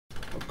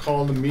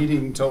Call the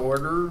meeting to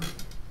order.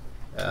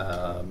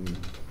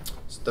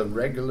 It's the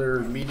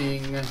regular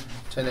meeting,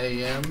 10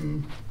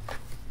 a.m.,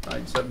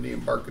 970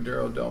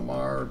 Embarcadero Del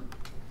Mar,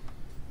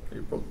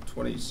 April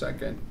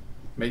 22nd,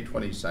 May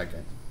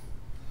 22nd.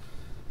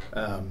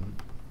 Want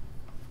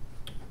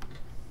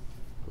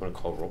to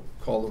call roll?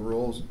 Call the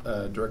rolls.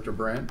 Director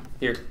Brandt?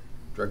 Here.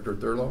 Director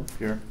Thurlow?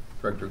 Here.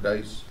 Director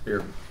Geis?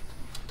 Here.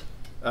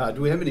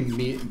 Do we have any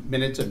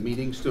minutes of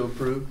meetings to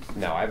approve?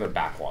 No, I have a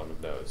backlog of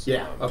those.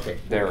 Yeah, okay.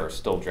 There are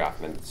still draft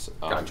minutes,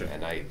 Gotcha.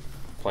 and I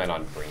plan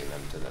on bringing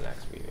them to the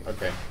next meeting.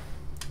 Okay.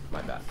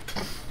 My bad.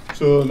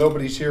 So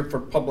nobody's here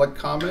for public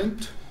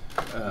comment.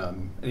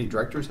 Any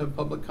directors have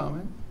public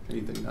comment?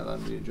 Anything not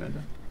on the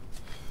agenda?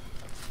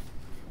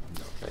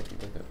 No, I can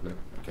think of no.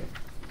 Okay.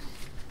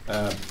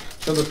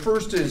 So the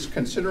first is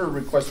consider a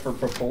request for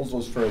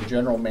proposals for a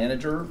general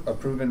manager,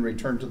 approve and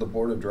return to the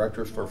board of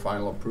directors for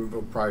final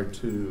approval prior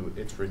to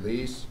its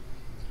release.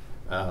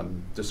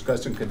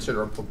 Discuss and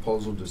consider a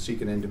proposal to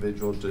seek an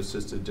individual to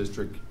assist the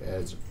district.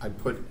 As I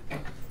put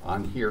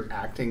on here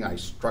acting, I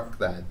struck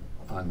that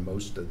on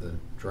most of the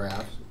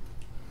drafts.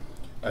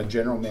 A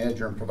general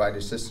manager and provide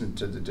assistance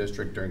to the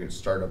district during its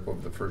startup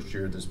over the first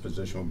year. This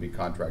position will be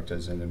contracted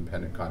as an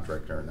independent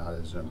contractor and not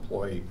as an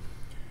employee.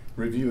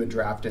 Review a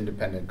draft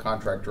independent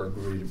contractor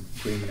agreement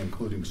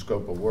including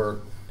scope of work.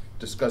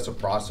 Discuss a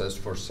process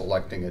for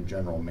selecting a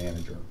general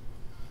manager.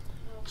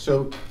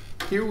 So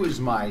here was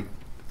my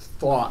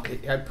thought.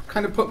 I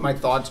kind of put my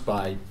thoughts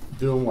by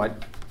doing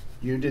what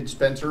you did,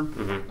 Spencer.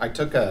 Mm-hmm. I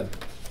took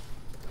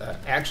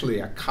actually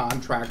a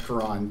contractor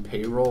on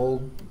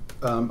payroll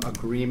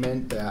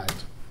agreement that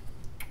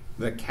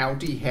the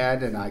county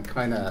had, and I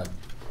kind of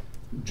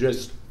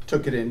just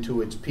took it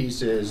into its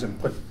pieces and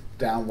put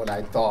down what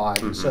I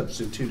thought and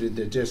substituted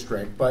the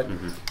district. But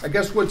I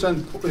guess what's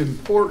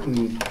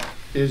important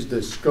is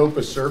the scope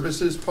of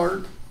services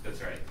part.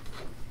 That's right.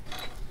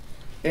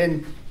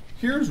 And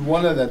here's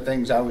one of the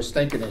things I was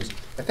thinking is,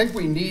 I think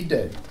we need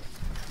to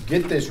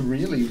get this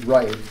really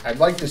right. I'd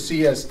like to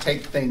see us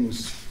take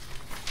things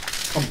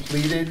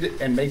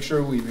completed and make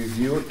sure we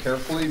review it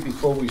carefully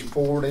before we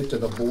forward it to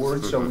the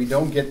board, so we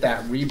don't get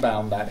that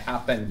rebound that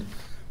happened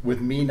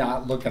with me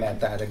not looking at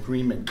that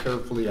agreement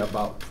carefully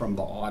from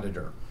the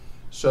auditor.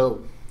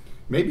 So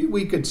maybe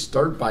we could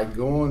start by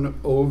going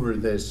over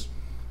this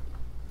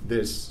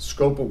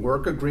scope of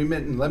work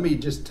agreement, and let me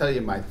just tell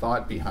you my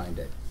thought behind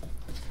it.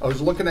 I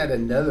was looking at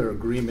another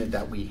agreement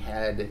that we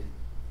had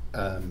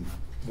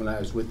when I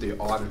was with the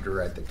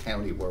auditor at the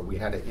county, where we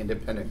had an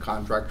independent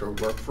contractor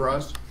work for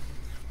us.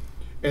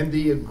 And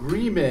the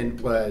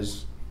agreement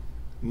was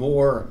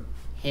more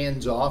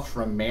hands-off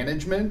from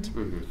management.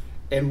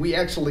 And we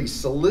actually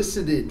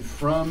solicited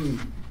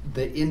from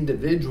the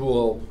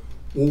individual,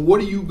 well,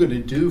 what are you going to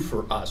do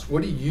for us?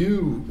 What do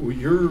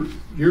you're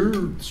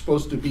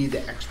supposed to be the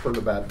expert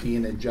about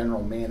being a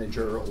general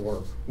manager,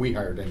 or we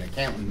hired an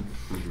accountant.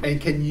 And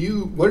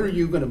what are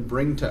you going to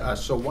bring to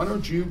us? So why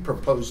don't you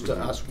propose to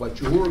us what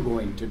you're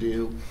going to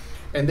do?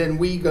 And then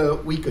we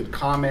could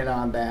comment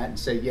on that and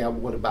say, yeah,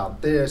 what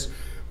about this?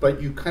 But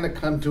you kind of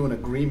come to an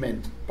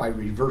agreement by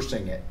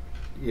reversing it.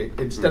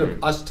 Instead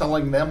of us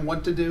telling them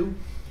what to do,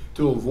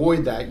 to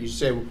avoid that, you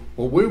say,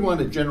 well, we want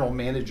a general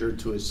manager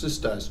to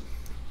assist us.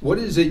 What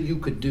is it you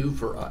could do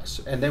for us?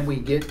 And then we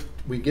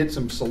get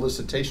some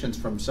solicitations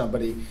from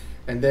somebody,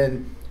 and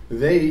then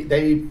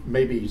they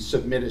maybe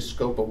submit a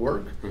scope of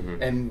work,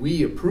 and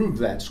we approve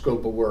that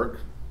scope of work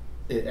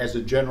as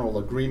a general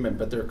agreement,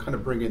 but they're kind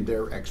of bringing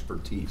their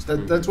expertise.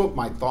 That's what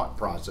my thought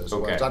process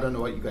was. I don't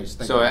know what you guys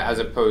think. So as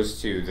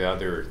opposed to the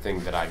other thing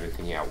that I've been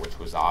thinking out, which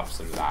was the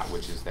opposite of that,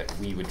 which is that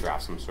we would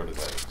draft some sort of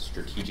a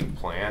strategic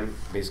plan,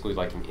 basically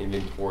like an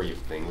inventory of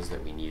things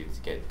that we needed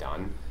to get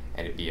done,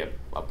 and it'd be a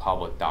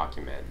public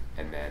document,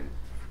 and then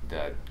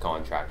the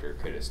contractor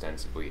could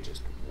ostensibly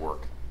just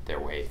work their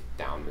way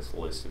down this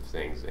list of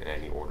things in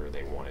any order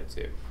they wanted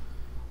to.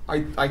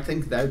 I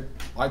think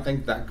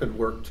that could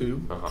work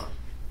too.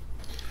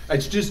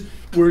 It's just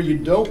where you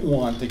don't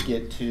want to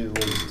get to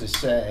is to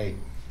say,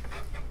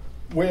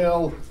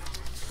 well,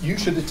 you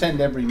should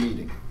attend every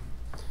meeting.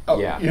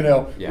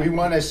 We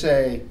want to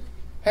say,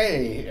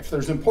 hey, if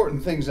there's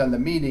important things on the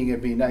meeting,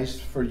 it'd be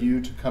nice for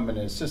you to come and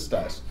assist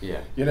us.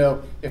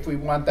 If we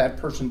want that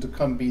person to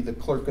come be the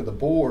clerk of the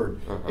board,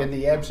 in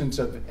the absence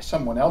of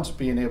someone else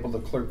being able to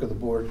clerk of the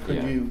board,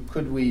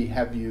 could we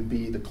have you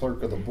be the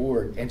clerk of the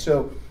board? And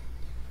so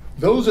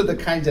those are the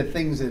kinds of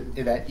things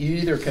that you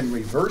either can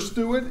reverse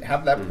through it,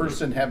 have that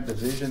person have the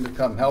vision to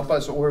come help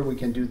us, or we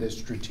can do this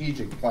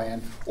strategic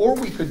plan, or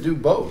we could do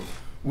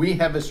both. We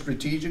have a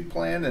strategic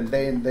plan, and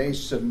they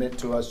submit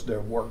to us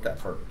their work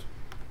effort.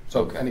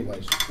 So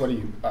anyways, what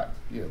do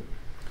you?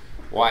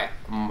 Well,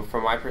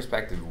 from my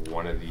perspective,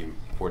 one of the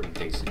important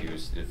things to do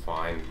is to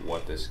define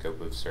what the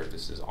scope of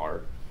services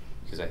are,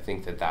 because I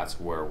think that that's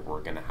where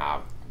we're going to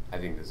have, I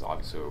think this is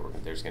obviously where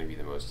there's going to be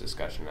the most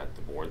discussion at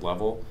the board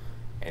level.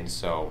 And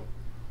so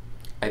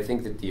I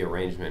think that the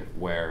arrangement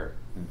where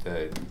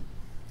the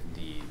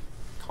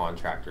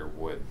contractor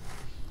would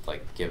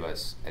like give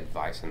us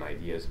advice and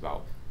ideas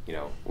about You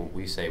know, when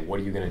we say, what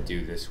are you going to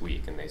do this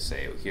week? And they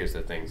say, here's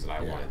the things that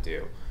I want to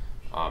do.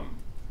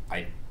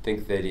 I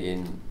think that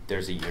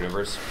there's a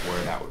universe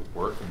where that would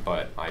work,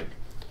 but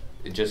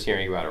just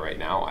hearing about it right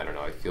now, I don't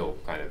know, I feel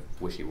kind of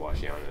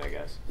wishy-washy on it, I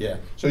guess. Yeah,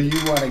 so you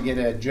want to get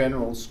a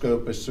general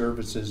scope of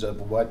services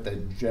of what the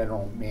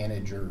general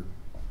manager,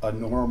 a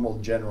normal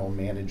general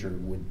manager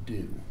would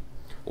do.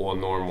 Well, a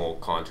normal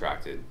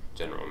contracted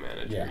general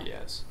manager,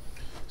 yes.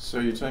 So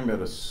you're talking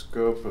about a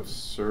scope of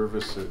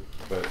service,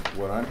 but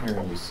what I'm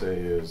hearing you say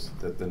is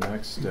that the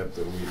next step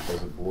that we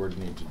as a board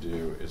need to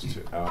do is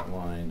to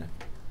outline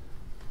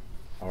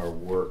our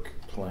work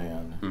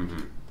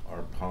plan,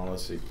 our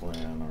policy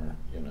plan, or,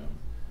 you know,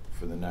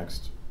 for the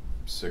next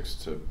 6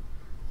 to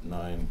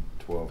 9,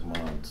 12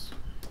 months.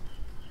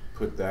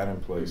 Put that in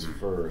place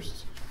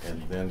first,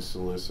 and then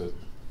solicit.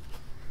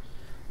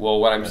 Well,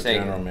 what I'm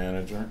saying, general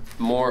manager.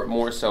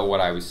 More so,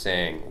 what I was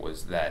saying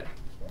was that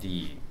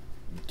the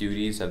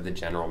duties of the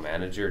general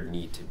manager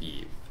need to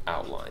be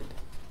outlined,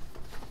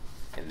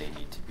 and they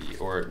need to be,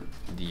 or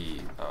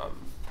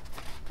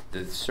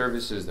the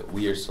services that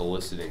we are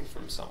soliciting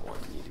from someone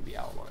need to be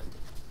outlined.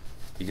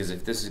 Because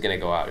if this is going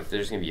to go out, if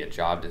there's going to be a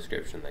job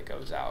description that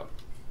goes out,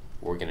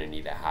 we're going to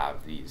need to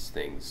have these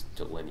things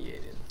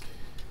delineated.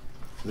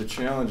 The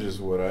challenge is,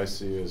 what I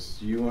see is,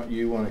 you want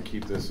to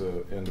keep this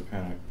an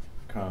independent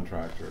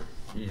contractor.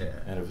 Yeah.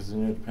 And if it's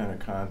an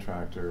independent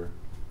contractor.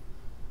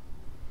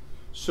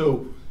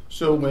 So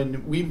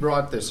when we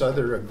brought this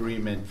other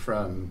agreement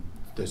from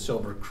the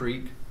Silver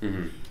Creek,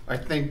 I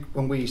think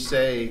when we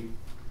say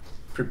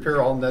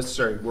prepare all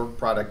necessary work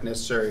product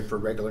necessary for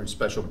regular and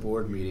special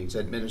board meetings,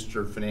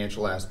 administer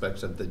financial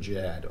aspects of the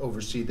JAD,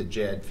 oversee the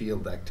JAD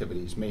field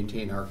activities,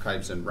 maintain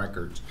archives and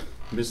records,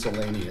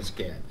 miscellaneous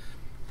GAD.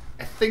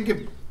 I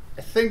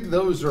think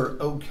those are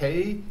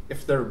okay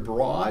if they're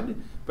broad,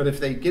 but if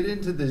they get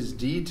into this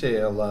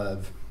detail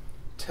of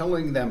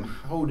telling them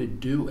how to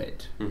do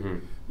it,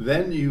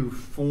 then you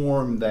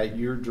form that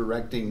you're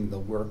directing the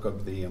work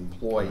of the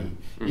employee.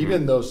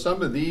 Even though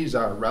some of these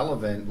are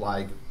relevant,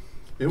 like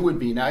it would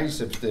be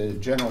nice if the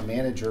general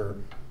manager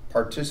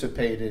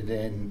participated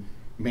in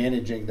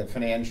managing the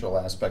financial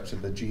aspects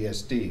of the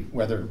GSD,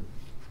 whether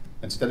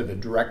instead of a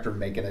director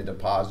making a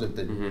deposit,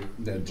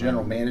 the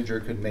general manager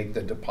could make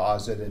the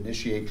deposit,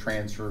 initiate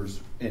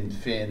transfers in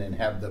FIN, and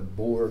have the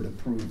board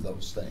approve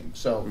those things.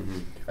 So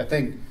I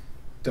think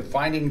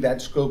defining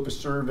that scope of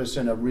service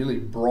in a really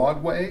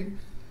broad way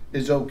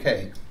is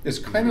okay. It's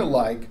kind of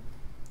like,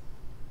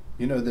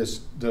 you know,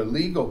 the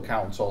legal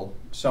counsel,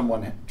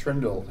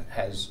 Trindle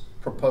has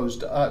proposed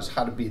to us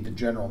how to be the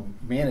general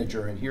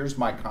manager, and here's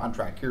my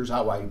contract, here's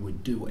how I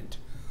would do it.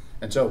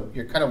 And so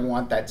you kind of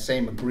want that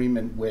same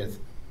agreement with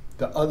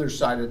the other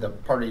side of the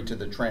party to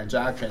the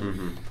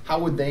transaction. How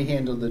would they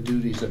handle the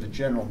duties of a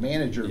general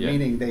manager,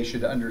 meaning they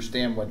should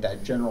understand what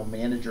that general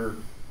manager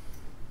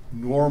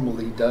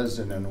normally does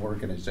in an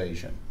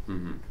organization.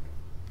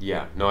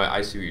 Yeah, no,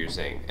 I see what you're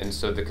saying. And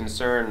so the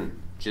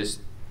concern, just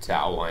to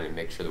outline and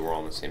make sure that we're all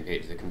on the same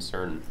page, the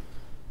concern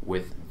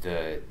with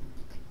the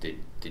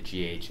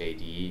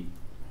GHAD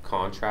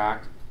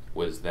contract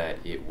was that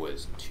it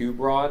was too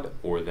broad,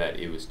 or that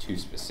it was too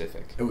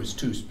specific? It was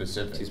too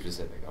specific. Too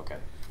specific, okay.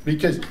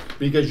 Because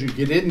you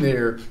get in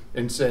there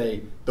and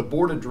say, the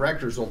board of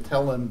directors will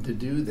tell them to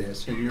do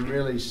this, and you're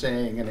really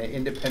saying in an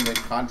independent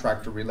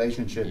contractor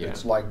relationship,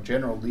 it's like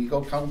general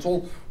legal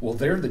counsel. Well,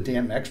 they're the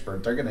damn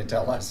expert. They're going to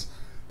tell us.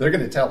 They're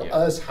going to tell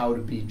us how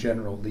to be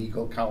general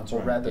legal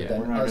counsel rather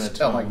than us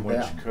telling them. We're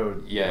not going to tell them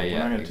which code. Yeah, we're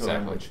not going to exactly. tell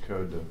them which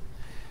code to.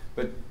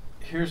 But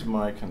here's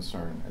my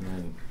concern,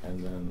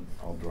 and then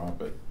I'll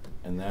drop it,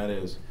 and that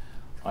is,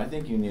 I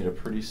think you need a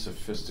pretty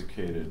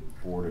sophisticated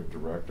board of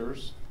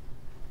directors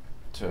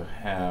to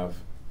have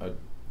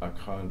a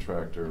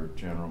contractor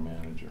general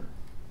manager.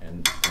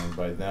 And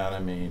by that I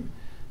mean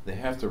they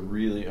have to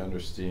really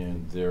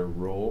understand their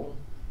role,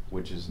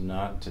 which is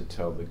not to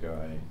tell the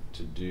guy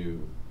to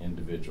do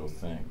individual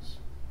things.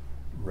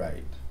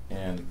 Right.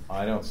 And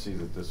I don't see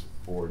that this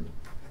board,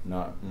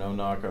 no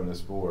knock on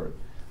this board,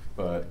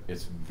 but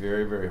it's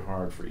very, very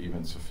hard for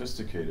even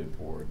sophisticated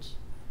boards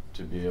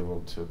to be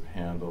able to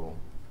handle,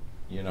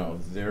 you know,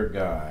 their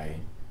guy,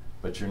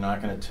 but you're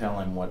not going to tell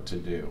him what to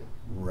do.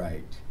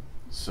 Right.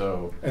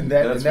 So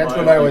that's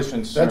what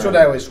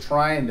I was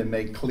trying to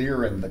make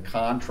clear in the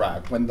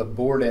contract when the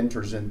board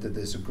enters into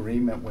this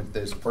agreement with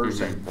this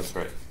person. That's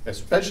right.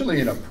 Especially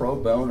in a pro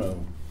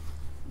bono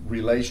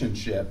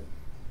relationship,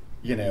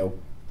 you know,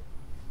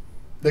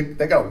 they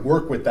got to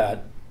work with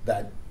that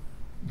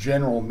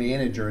general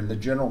manager, and the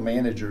general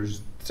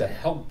managers to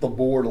help the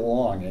board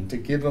along and to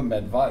give them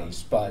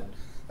advice, but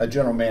a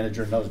general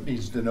manager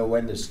needs to know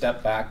when to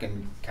step back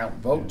and count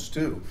votes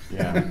too.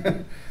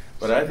 Yeah.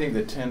 But I think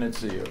the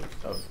tendency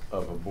of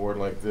a board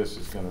like this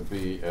is going to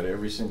be at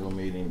every single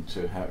meeting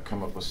to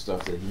come up with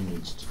stuff that he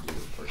needs to do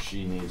or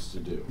she needs to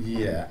do.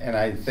 Yeah, and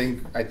I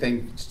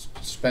think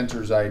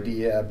Spencer's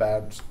idea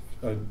about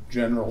a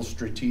general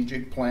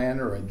strategic plan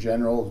or a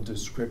general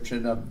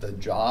description of the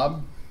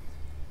job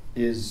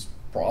is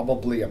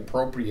probably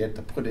appropriate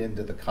to put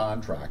into the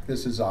contract.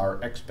 This is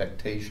our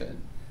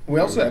expectation. We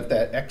also have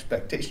that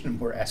expectation,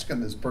 we're asking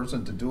this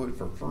person to do it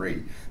for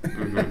free.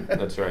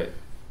 That's right.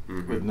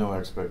 With no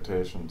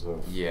expectations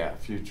of Yeah.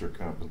 future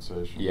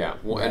compensation. Yeah,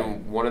 well, Right.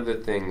 and one of the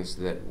things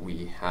that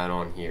we had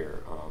on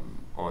here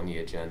on the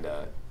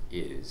agenda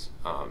is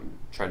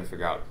trying to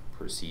figure out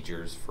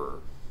procedures for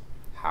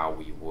how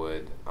we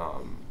would,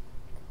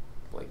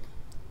 like,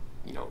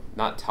 you know,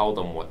 not tell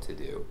them what to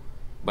do,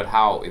 but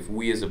how, if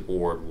we as a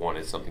board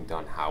wanted something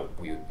done, how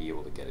we would be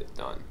able to get it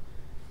done.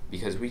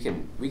 Because we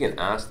can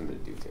ask them to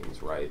do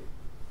things, right?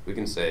 We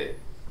can say,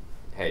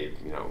 hey,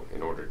 you know,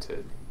 in order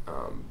to,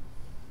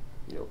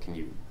 you know, can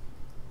you,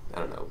 I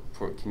don't know,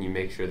 can you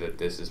make sure that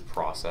this is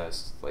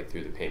processed like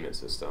through the payment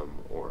system,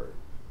 or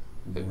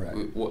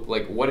Right.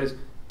 like what is?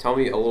 Tell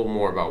me a little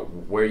more about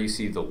where you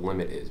see the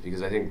limit is,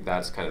 because I think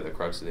that's kind of the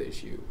crux of the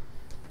issue.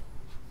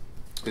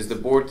 Because the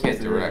board can't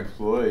If they're an direct.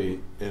 employee,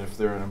 and if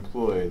they're an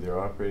employee, they're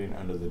operating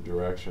under the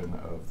direction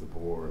of the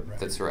board. Right.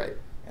 That's right.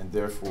 And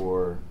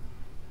therefore,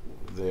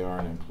 they are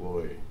an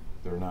employee.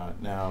 They're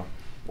not. Now,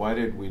 why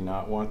did we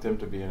not want them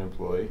to be an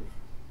employee?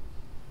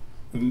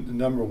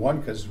 Number one,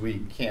 because we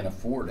can't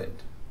afford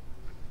it.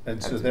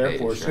 And so Have to pay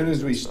therefore, as soon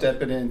as we insurance and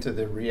step it into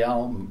the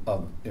realm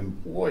of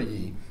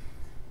employee,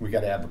 we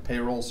gotta have a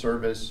payroll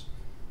service,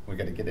 we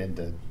gotta get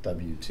into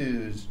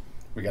W-2s,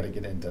 we gotta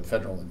get into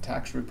federal and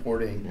tax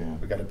reporting, Yeah.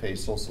 we gotta pay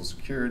social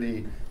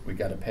security, we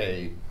gotta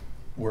pay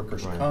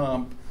workers' Right.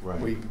 comp. Right.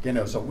 We, you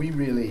know, so we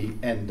really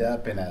end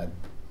up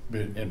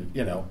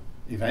you know,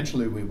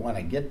 eventually we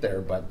wanna get there,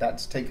 but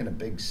that's taking a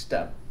big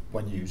step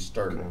when you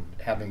start Okay.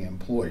 having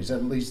employees.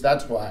 At least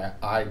that's why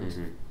I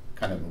Mhm.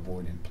 kind of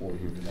avoid employee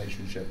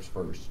relationships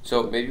first.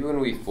 So maybe when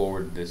we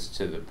forward this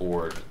to the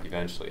board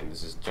eventually, and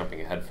this is jumping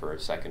ahead for a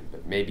second,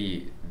 but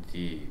maybe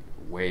the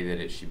way that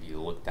it should be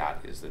looked at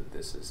is that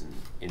this is an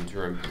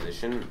interim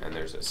position and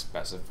there's a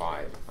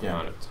specified Yeah.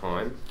 amount of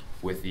time,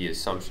 with the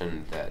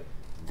assumption that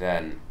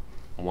then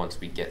once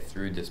we get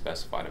through the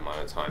specified amount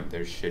of time,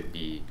 there should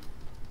be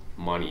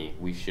money,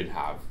 we should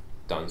have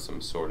done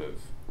some sort of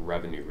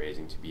revenue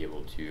raising to be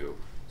able to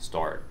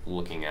start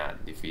looking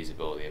at the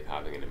feasibility of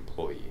having an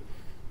employee.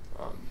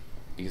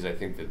 Because I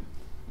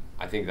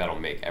think that'll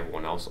make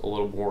everyone else a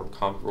little more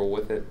comfortable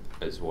with it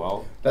as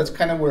well. That's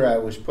kind of where I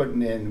was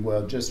putting in,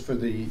 well, just for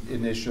the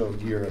initial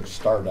year of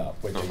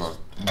startup, which Uh-huh.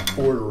 is a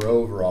quarter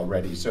over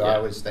already. So I Yeah.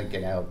 was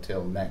thinking out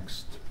till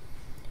next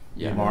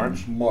Yeah.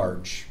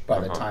 March? by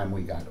the Uh-huh. time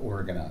we got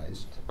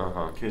organized.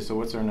 Okay, so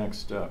what's our next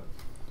step?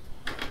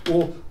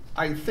 Well,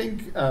 I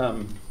think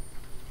I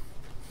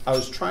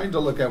was trying to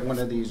look at one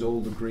of these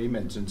old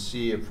agreements and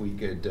see if we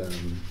could.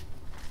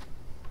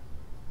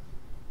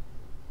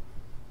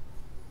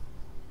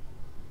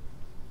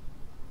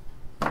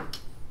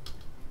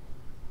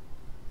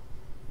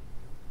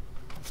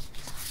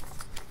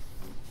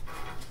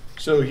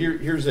 So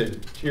here's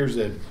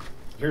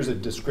a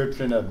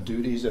description of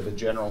duties of a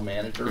general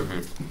manager.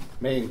 Mhm.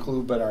 May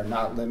include but are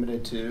not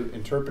limited to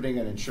interpreting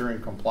and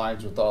ensuring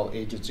compliance with all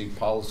agency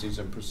policies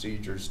and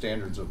procedures,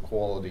 standards of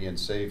quality and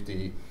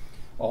safety,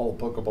 all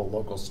applicable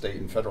local, state,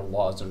 and federal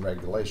laws and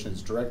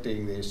regulations,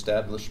 directing the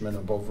establishment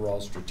of overall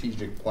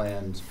strategic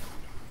plans,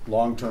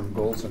 long-term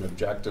goals and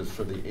objectives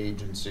for the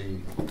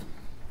agency.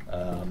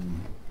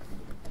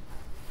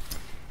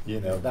 You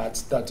know,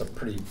 that's a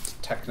pretty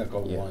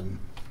technical Yeah. one.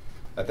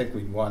 I think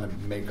we'd want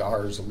to make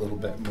ours a little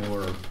bit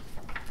more.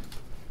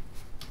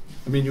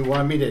 I mean, you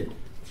want me to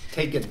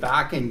take it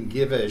back and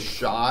give a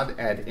shot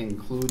at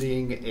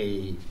including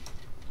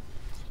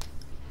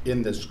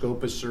in the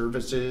scope of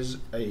services,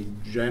 a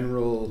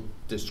general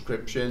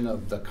description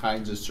of the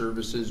kinds of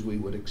services we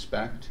would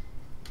expect?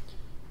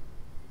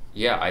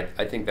 Yeah,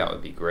 I think that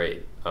would be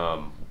great.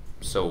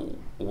 So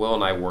Will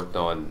and I worked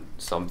on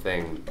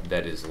something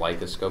that is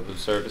like a scope of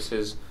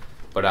services,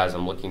 but as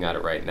I'm looking at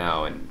it right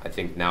now, and I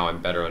think now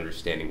I'm better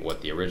understanding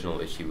what the original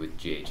issue with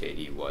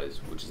GHAD was,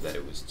 which is that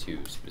it was too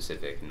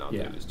specific and not that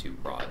Yeah. it was too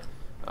broad,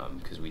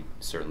 because we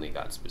certainly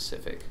got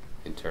specific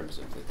in terms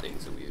of the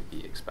things that we would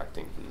be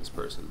expecting from this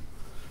person.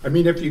 I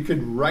mean, if you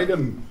could write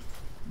them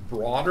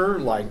broader,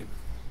 like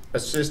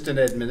assist in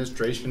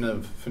administration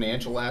of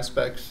financial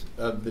aspects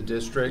of the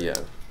district. Yeah.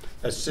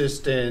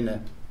 Assist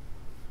in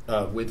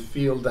with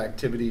field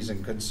activities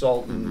and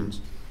consultants.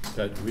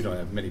 We don't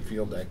have many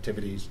field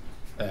activities.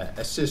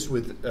 Assist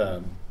with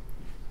the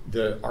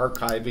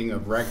archiving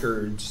of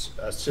records.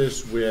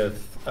 Assist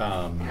with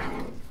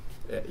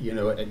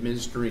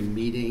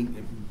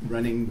administering,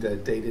 running the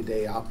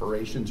day-to-day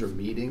operations or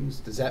meetings.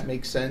 Does that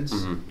make sense?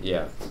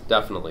 Yeah,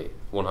 definitely,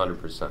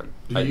 100%.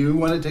 Do you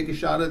want to take a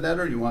shot at that,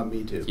 or you want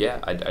me to? Yeah,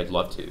 I'd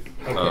love to.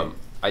 Okay.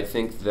 I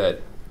think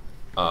that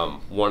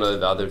one of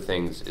the other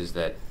things is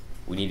that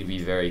we need to be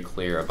very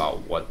clear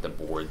about what the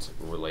board's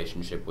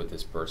relationship with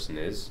this person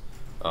is.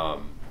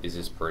 Is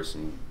this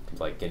person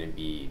like going to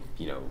be,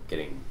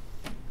 getting,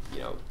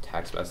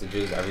 text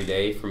messages every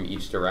day from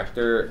each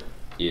director?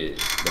 Is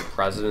the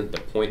president the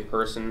point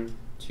person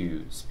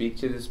to speak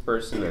to this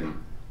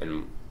person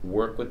and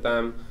work with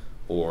them?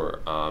 Or,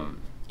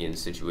 in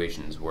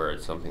situations where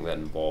it's something that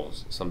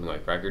involves something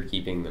like record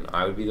keeping, then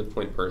I would be the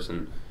point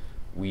person.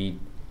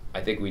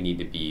 I think we need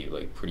to be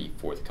like pretty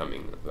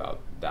forthcoming about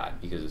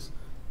that, because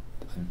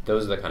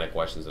those are the kind of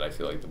questions that I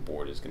feel like the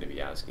board is going to be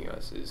asking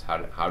us, is how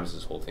does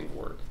this whole thing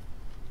work?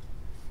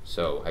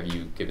 So have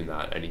you given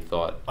that any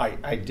thought?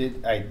 I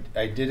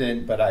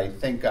didn't, but I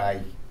think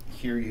I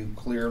hear you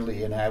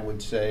clearly, and I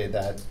would say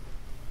that,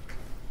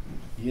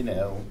 you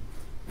know,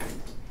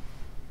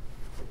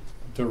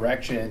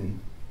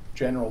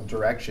 general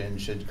direction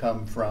should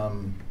come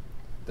from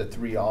the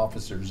 3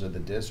 officers of the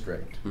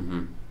district.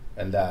 Mm-hmm.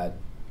 And that,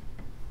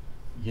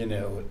 you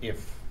know,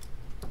 if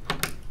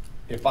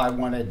I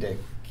wanted to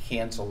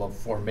cancel a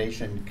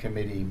formation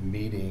committee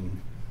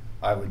meeting,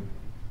 I would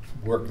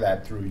work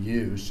that through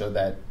you, so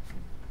that,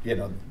 you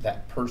know,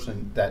 that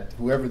person, that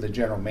whoever the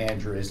general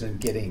manager is,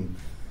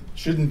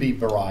 shouldn't be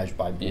barraged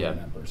by board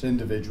members,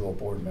 individual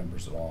board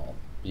members at all.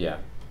 Yeah.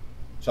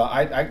 So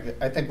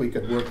I think we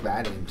could work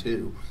that in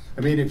too.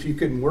 I mean, if you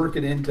can work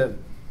it into,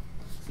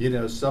 you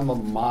know, some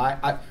of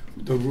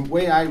the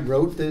way I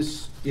wrote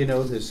this, you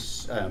know,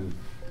 this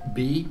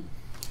B,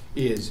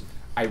 is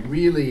I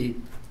really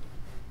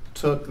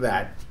took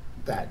the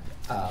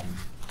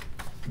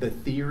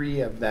theory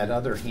of that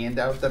other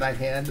handout that I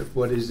had,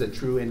 what is a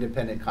true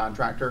independent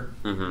contractor?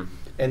 Mm-hmm.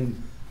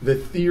 And the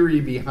theory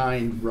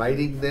behind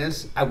writing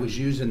this, I was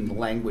using the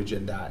language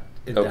in that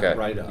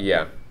write-up.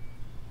 Yeah.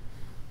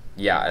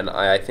 Yeah, and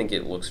I think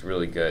it looks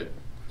really good.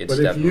 It's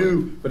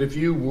But if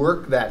you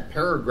work that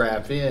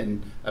paragraph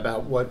in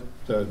about what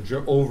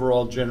the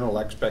overall general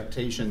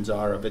expectations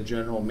are of a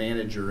general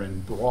manager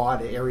in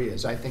broad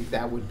areas, I think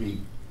that would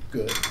be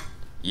good.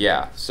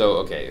 Yeah.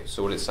 So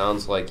what it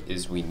sounds like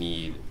is we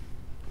need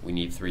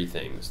 3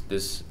 things.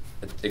 This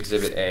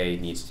Exhibit A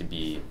needs to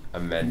be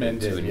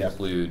amended to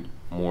include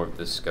more of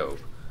the scope.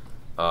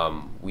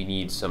 We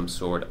need some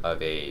sort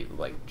of a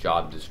like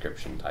job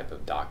description type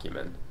of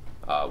document,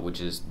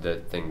 which is the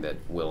thing that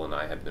Will and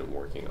I have been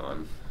working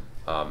on.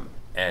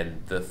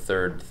 And the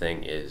third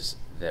thing is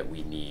that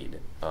we need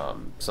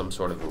some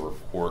sort of a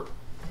report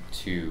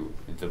to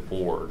the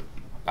board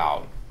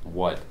about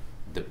what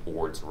the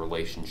board's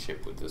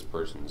relationship with this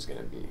person is going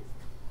to be.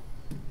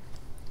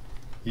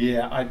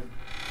 Yeah,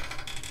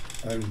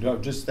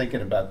 I'm just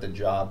thinking about the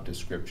job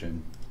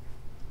description.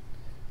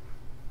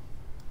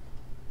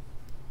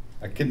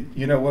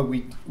 You know,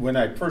 when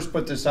I first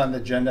put this on the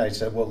agenda, I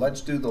said, well,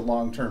 let's do the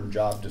long-term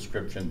job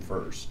description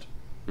first.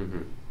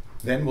 Mm-hmm.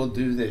 Then we'll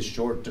do this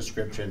short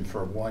description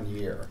for 1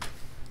 year.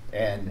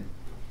 And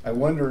I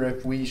wonder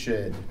if we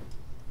should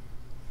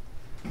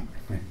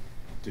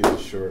do the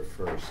short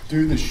first.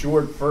 Do the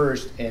short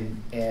first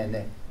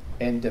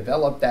and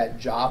develop that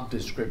job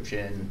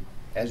description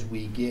as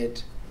we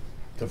get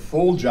the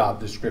full job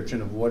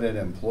description of what an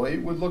employee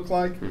would look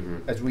like,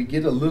 as we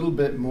get a little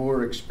bit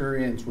more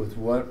experience with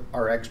what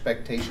our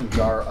expectations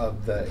are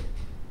of the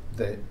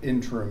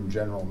interim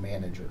general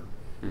manager.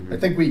 I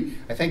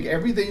think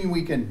everything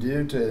we can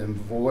do to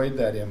avoid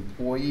that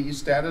employee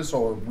status,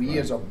 or we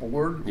as a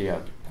board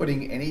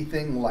putting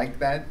anything like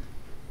that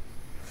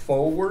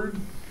forward,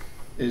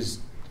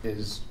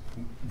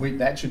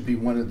 that should be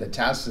one of the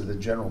tasks of the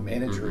general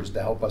manager, is to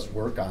help us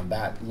work on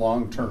that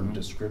long-term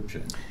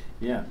description.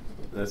 Yeah,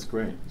 that's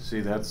great. See,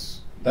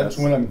 that's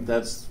one of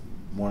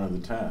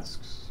the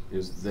tasks,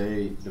 is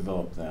they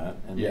develop that,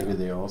 and maybe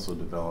they also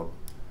develop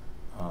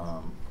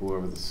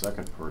whoever the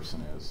second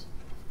person is.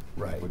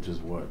 Right. Which is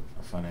what?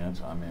 A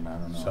financial, I mean, I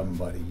don't know.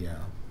 Somebody,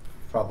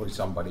 probably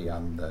somebody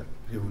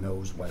who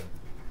knows what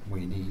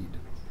we need.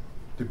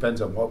 Depends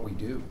on what we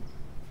do.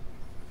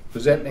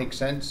 Does that make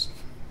sense,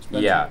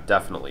 Spencer? Yeah,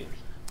 definitely.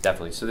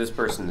 So this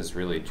person is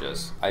really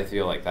just, I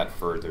feel like that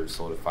further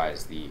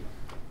solidifies the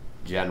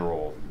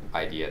general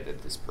idea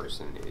that this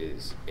person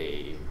is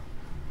a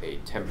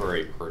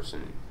temporary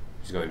person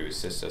who's going to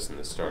assist us in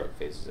the startup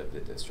phases of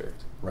the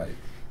district. Right.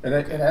 And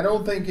I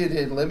don't think it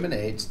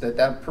eliminates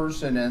that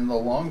person in the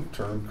long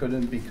term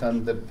couldn't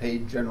become the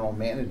paid general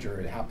manager.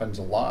 It happens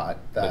a lot.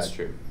 That's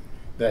true.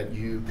 That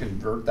you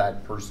convert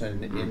that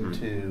person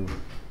into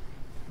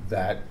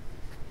that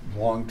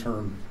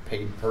long-term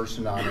paid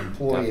person on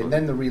employee. Definitely. And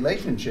then the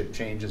relationship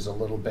changes a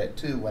little bit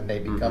too when they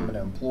become an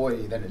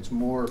employee. Then it's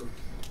more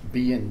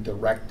being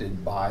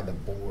directed by the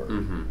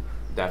board.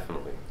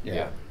 Definitely.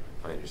 Yeah,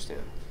 I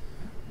understand.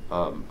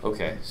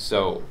 Okay,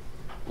 so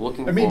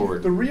looking I mean,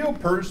 forward, the real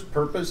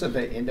purpose of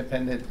an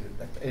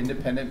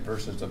independent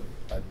versus a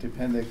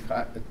dependent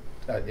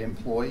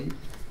employee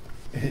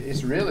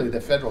is really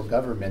the federal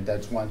government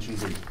that wants you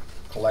to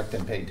collect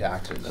and pay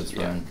taxes. That's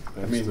right.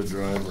 That's the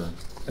driver.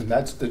 And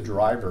that's the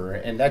driver.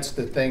 And that's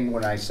the thing,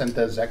 when I sent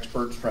those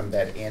experts from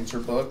that answer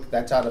book,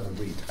 that's out of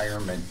a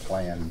retirement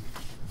plan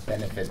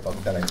benefit book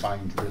that I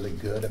find really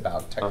good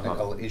about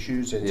technical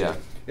issues.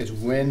 It's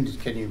when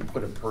can you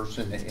put a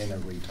person in a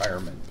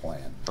retirement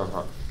plan?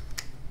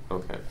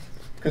 Okay.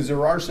 Because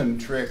there are some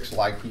tricks,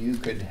 like you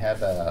could have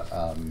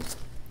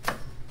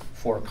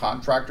for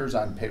contractors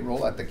on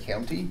payroll at the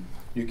county,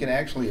 you can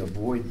actually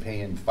avoid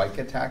paying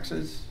FICA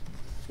taxes,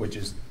 which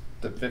is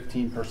the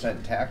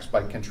 15% tax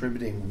by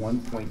contributing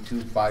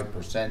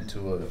 1.25%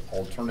 to an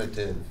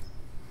alternative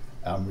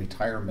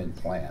retirement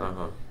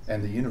plan.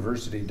 And the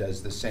university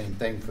does the same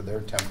thing for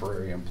their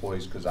temporary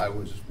employees, because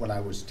when I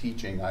was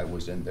teaching, I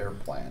was in their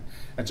plan.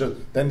 And so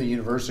then the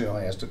university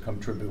only has to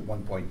contribute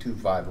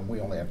 1.25, and we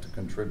only have to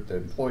contribute, the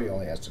employee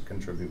only has to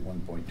contribute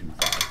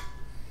 1.25.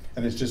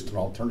 And it's just an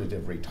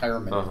alternative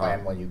retirement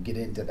plan when you get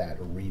into that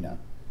arena.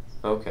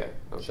 Okay.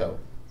 So.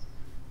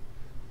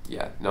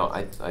 Yeah, no,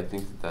 I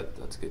think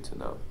that's good to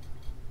know.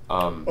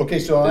 Okay,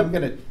 so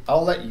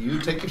I'll let you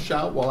take a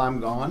shot while I'm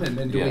gone, and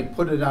then do we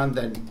put it on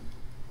the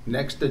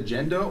next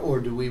agenda, or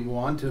do we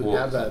want to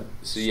have a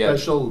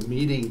special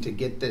meeting to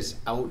get this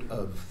out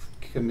of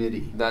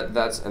committee?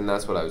 That's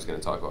what I was going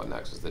to talk about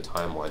next, is the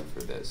timeline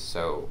for this.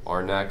 So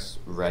our next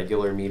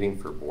regular meeting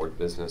for board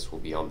business will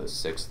be on the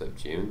 6th of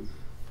June.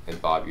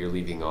 And Bob, you're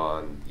leaving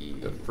on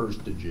the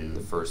 1st of June. The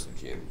 1st of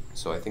June.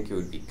 So I think it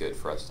would be good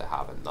for us to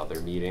have another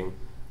meeting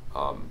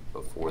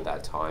before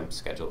that time,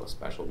 schedule a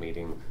special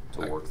meeting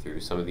to work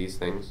through some of these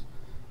things.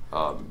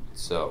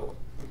 So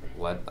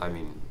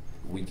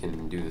we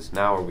can do this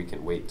now, or we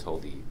can wait till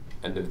the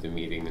end of the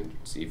meeting and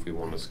see if we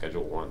want to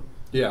schedule one.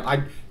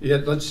 Yeah,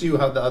 let's see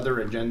how the other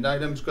agenda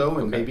items go,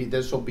 and maybe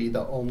this will be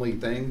the only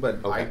thing,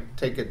 but I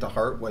take it to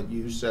heart what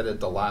you said at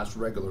the last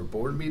regular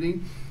board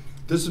meeting.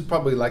 This is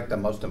probably like the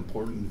most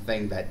important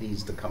thing that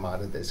needs to come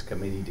out of this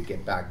committee to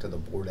get back to the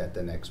board at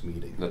the next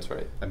meeting. That's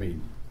right. I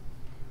mean,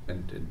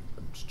 and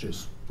it's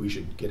just, we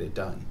should get it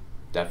done.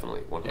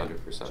 Definitely,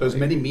 100%. So as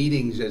many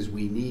meetings as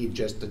we need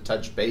just to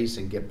touch base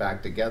and get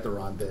back together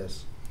on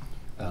this.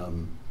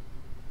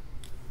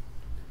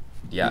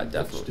 Yeah, definitely.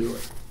 Let's do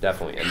it.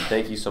 Definitely, and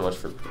thank you so much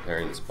for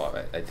preparing this, Bob.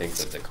 I think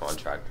that the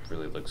contract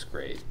really looks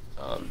great.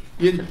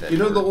 You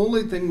know, the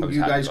only thing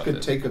you guys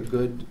could take a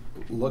good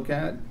look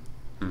at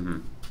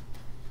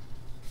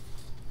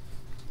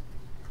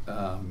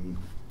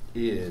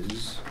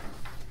is,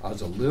 I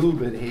was a little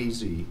bit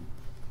hazy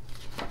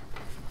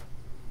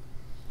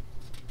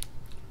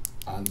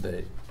on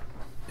the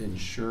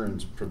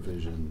insurance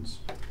provisions.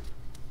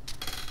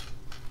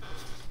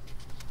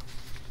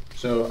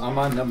 So I'm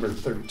on number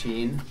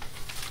 13.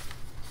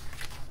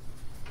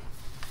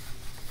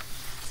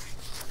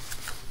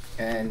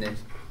 And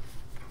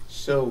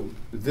so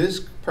this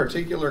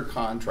particular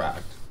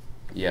contract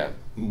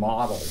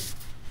model,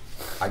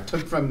 I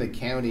took from the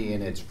county,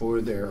 and it's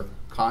for their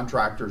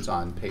contractors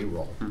on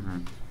payroll.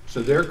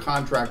 So their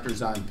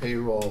contractors on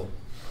payroll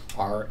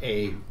are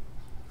a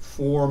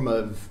form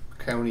of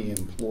county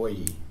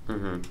employee,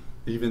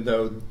 even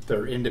though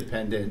they're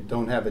independent,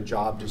 don't have a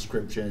job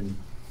description.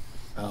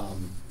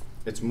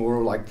 It's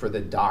more like for the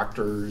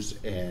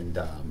doctors and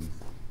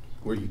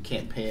where you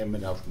can't pay them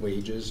enough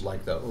wages,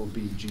 like the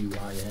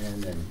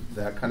OBGYN and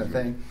that kind of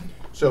thing.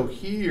 So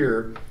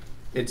here,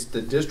 it's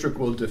the district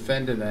will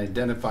defend an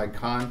identified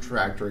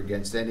contractor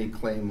against any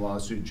claim,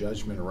 lawsuit,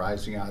 judgment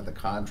arising out of the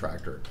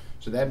contractor.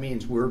 So that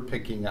means we're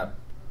picking up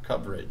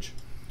coverage.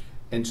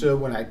 And so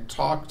when I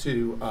talk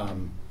to,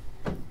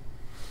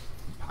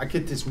 I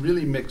get this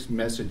really mixed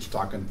message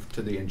talking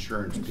to the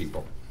insurance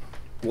people.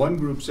 One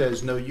group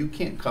says, no, you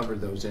can't cover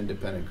those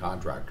independent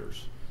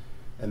contractors.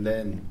 And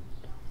then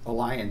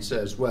Alliance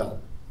says,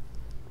 well,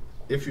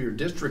 if your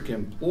district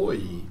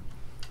employee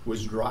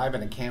was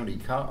driving a county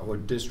car or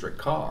district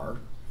car,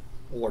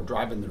 or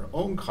driving their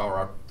own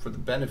car up for the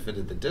benefit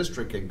of the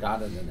district and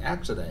got in an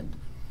accident,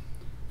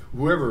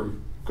 whoever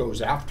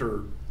goes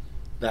after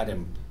that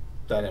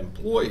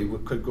employee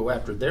could go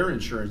after their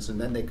insurance,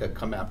 and then they could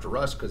come after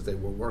us because they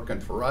were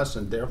working for us,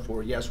 and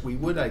therefore, yes, we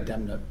would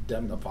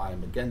indemnify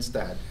them against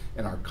that,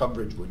 and our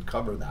coverage would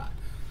cover that.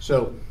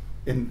 So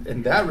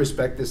in that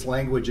respect, this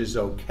language is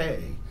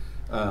okay.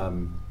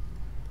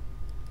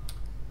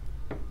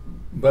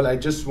 But I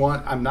just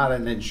I'm not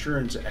an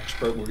insurance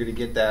expert. We're going to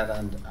get that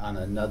on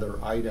another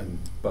item,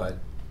 but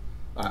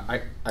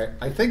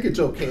I think it's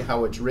okay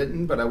how it's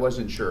written, but I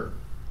wasn't sure.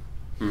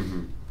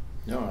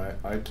 No,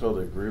 I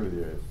totally agree with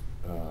you.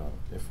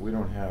 If we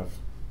don't have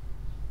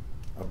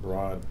a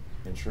broad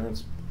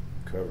insurance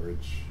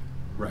coverage,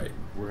 right,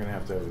 we're going to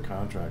have the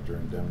contractor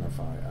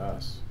indemnify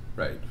us.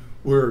 Right.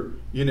 We're,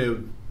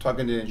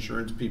 talking to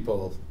insurance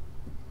people,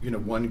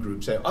 one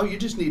group say, oh, you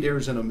just need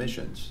errors and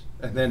omissions.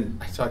 And then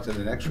I talk to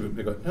the next group,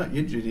 they go, no,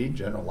 you need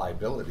general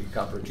liability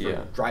coverage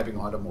for driving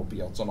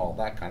automobiles and all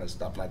that kind of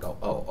stuff. And I go,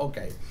 oh,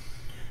 okay.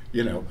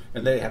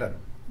 And they had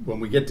when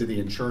we get to the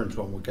insurance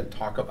one, we can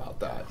talk about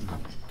that and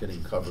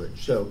getting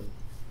coverage. So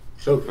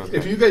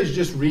if you guys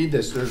just read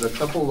this, there's a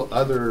couple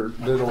other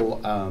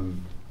little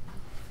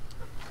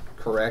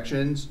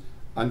corrections.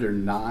 Under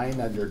 9,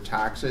 under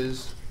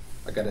taxes,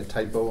 I got a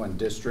typo on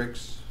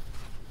districts.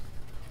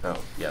 Oh,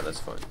 yeah, that's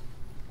fine.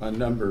 On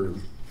number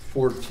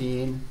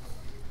 14,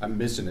 I'm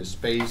missing a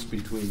space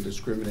between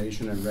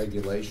discrimination and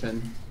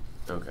regulation.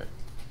 Okay.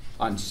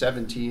 On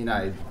 17,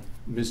 I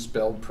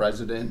misspelled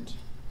president.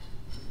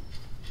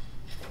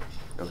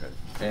 Okay.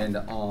 And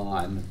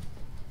on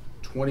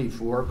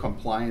 24,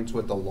 compliance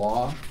with the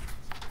law,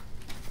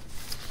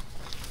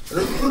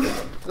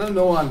 I don't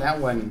know on that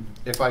one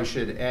if I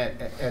should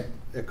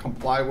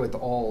comply with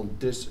all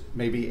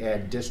maybe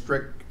add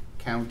district,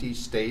 county,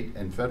 state,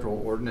 and federal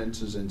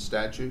ordinances and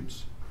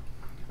statutes.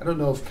 I don't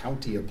know if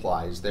county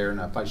applies there and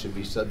if I should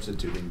be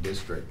substituting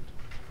district.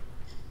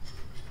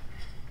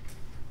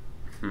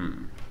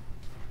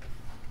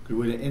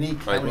 Would any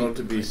Well, county,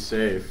 to be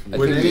safe. I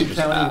would think any we just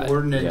county add,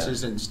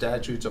 ordinances yeah. and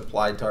statutes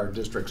apply to our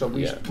district? So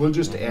Yeah. we'll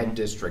just add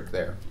district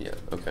there. Yeah,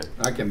 okay,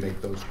 I can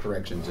make those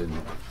corrections in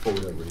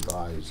FODA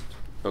revised.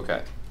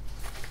 okay.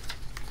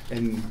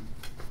 And,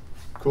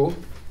 cool?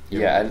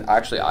 Yeah, and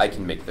actually, I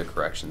can make the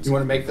corrections. You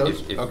wanna make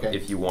those? If, Okay.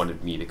 If you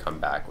wanted me to come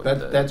back with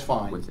That's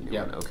fine, with the new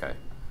yeah. one, okay.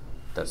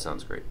 That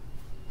sounds great.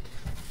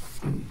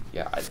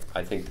 Yeah,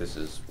 I think this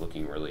is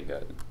looking really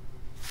good.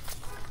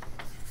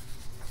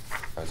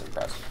 I was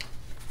impressed.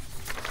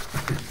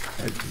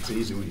 It's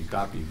easy when you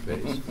copy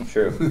and paste.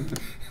 True.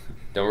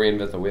 Don't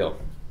reinvent the wheel.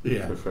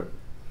 Yeah.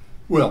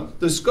 Well,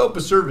 the scope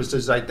of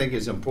services, I think,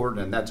 is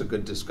important, and that's a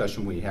good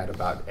discussion we had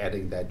about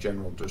adding that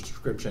general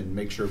description.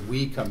 Make sure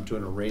we come to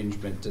an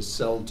arrangement to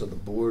sell to the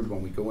board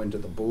when we go into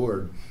the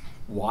board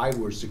why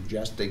we're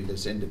suggesting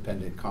this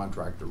independent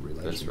contractor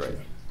relationship. That's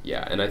right.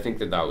 Yeah, and I think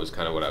that that was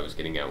kind of what I was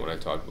getting at when I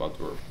talked about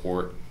the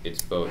report.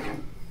 It's both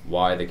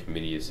why the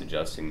committee is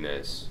suggesting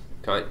this,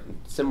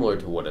 similar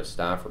to what a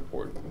staff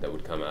report that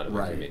would come out of the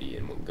Right. committee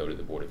and would go to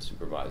the Board of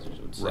Supervisors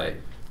would say. Right.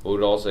 But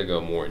would also go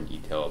more in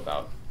detail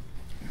about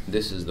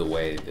this is the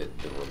way that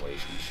the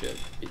relationship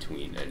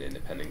between an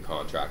independent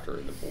contractor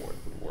and the board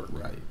would work.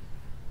 Right.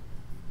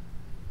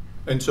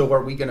 And so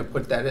are we gonna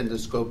put that in the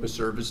scope of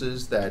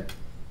services that,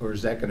 or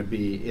is that gonna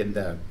be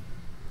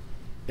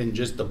in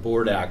just the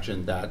board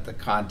action that the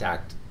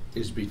contact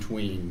is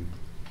between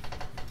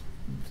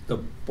the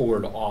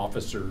board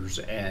officers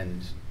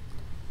and,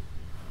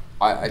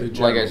 I The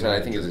like I general said,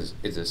 I think manager.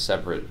 it's a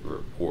separate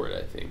report,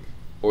 I think.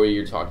 Or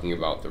you're talking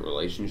about the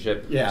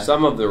relationship? Yeah.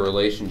 Some of the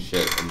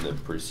relationship and the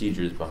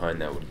procedures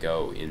behind that would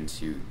go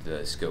into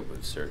the scope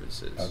of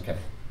services. okay.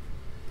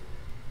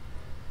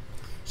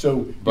 So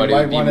you But it might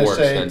would be wanna more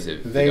say,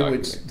 extensive, the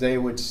document. they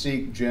would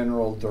seek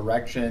general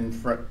direction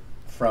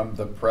from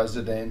the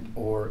president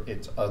or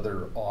its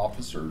other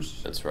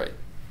officers? That's right.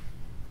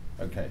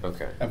 Okay.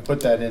 Okay. And put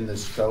that in the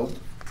scope?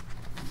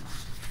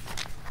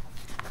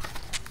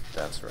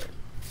 That's right.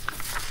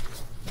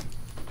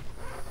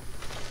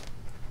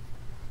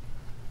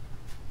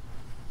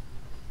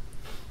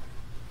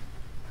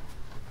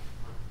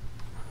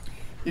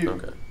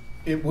 Okay.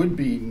 It would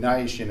be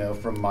nice,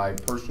 from my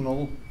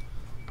personal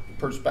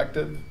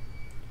perspective,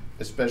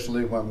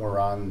 especially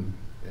when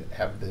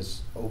have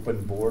this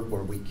open board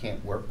where we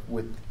can't work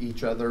with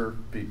each other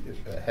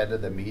ahead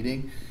of the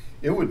meeting.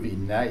 It would be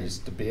nice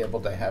to be able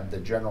to have the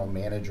general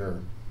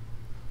manager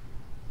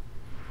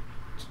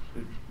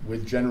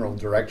with general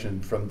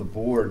direction from the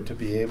board to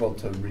be able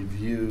to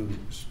review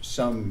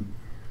some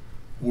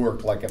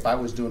work. Like if I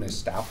was doing a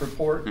staff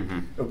report,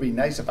 Mhm. it would be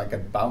nice if I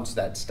could bounce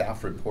that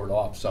staff report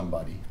off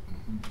somebody.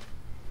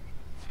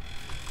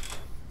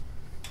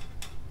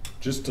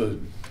 Just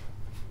to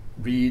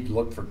read,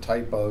 look for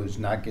typos,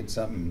 not get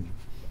something.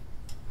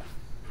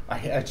 I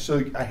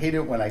hate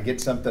it when I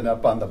get something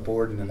up on the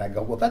board and then I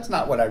go, well, that's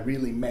not what I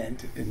really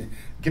meant, and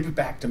give it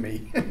back to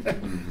me.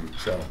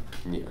 So,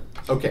 Yeah.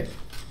 okay.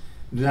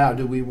 Now,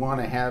 do we want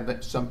to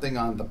have something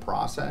on the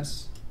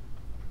process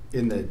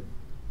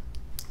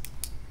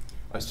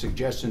a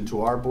suggestion to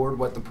our board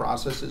what the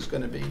process is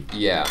going to be?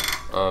 Yeah.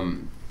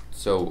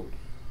 So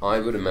I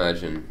would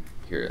imagine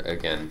here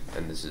again,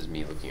 and this is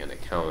me looking at a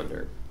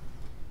calendar.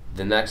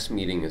 The next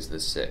meeting is the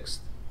 6th,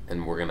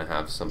 and we're going to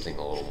have something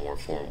a little more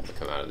formal to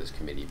come out of this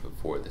committee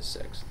before the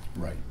 6th.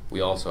 Right. We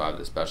also have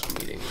the special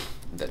meeting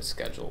that's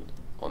scheduled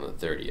on the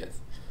 30th.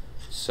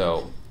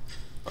 So,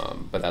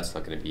 but that's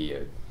not going to be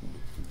a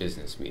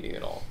business meeting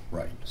at all.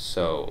 Right.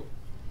 So,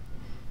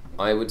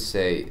 I would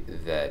say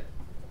that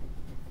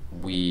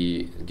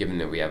given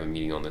that we have a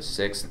meeting on the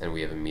 6th and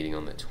we have a meeting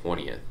on the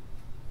 20th,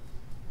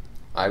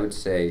 I would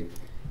say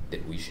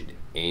that we should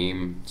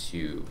aim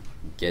to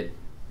get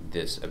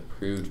this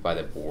approved by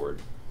the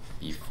board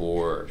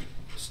before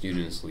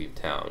students leave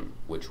town,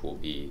 which will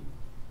be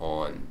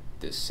on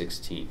the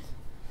 16th,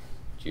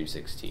 June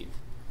 16th.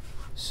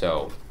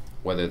 So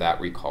whether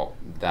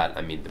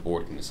the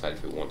board can decide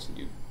if it wants to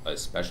do a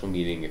special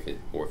meeting,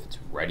 or if it's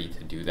ready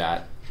to do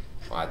that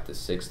at the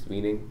 6th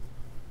meeting.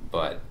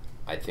 But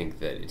I think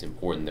that it's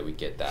important that we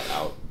get that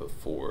out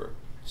before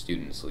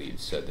students leave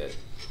so that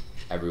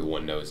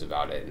everyone knows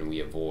about it and we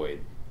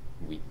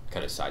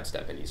kind of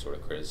sidestep any sort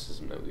of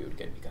criticism that we would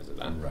get because of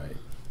that. Right.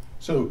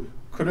 So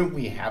couldn't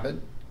we have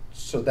it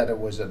so that it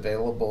was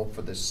available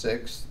for the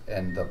 6th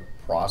and the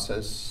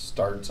process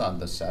starts on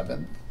the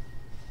 7th?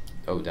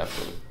 Oh,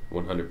 definitely,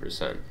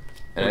 100%.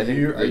 And Are I think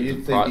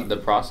you thinking- the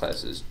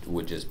process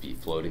would just be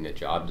floating a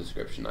job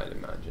description, I'd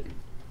imagine.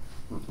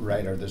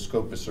 Right, or the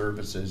scope of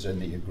services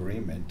and the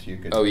agreement, you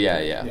could. Oh yeah.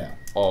 Yeah.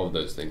 All of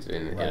those things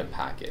in a Right.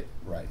 packet.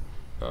 Right.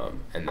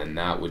 And then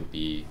that would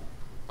be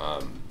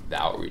the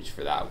outreach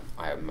for that.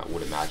 I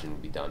would imagine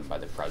would be done by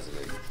the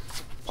president,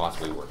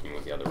 possibly working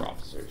with the other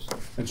officers.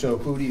 And so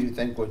who do you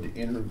think would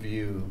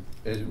interview,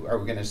 are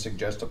we gonna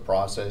suggest a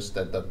process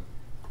that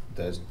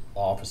the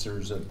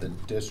officers of the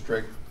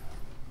district,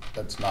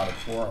 that's not a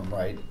forum,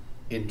 right,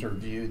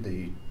 interview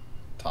the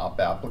top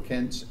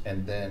applicants,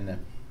 and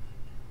then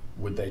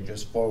would they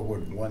just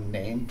forward one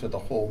name to the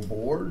whole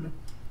board?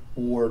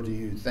 Or do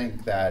you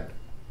think that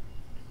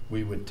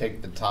we would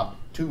take the top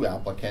 2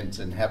 applicants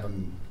and have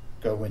them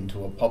go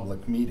into a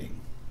public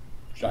meeting?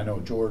 Which I know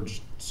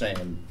George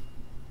saying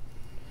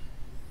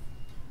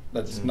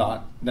that's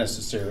not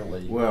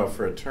necessarily. Well,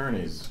 for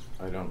attorneys,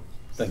 I don't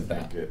Think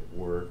think that. it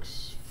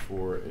works.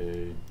 For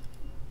a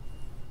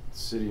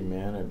city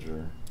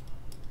manager,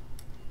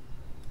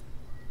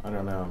 I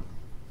don't know.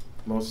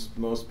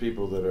 Most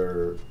people that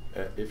are,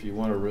 if you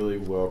want a really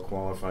well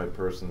qualified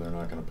person, they're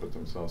not going to put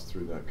themselves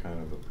through that kind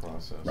of a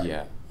process. Right.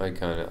 Yeah,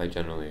 I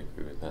generally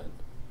agree with that.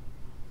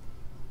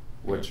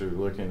 What you're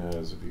looking at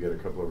is if you get a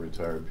couple of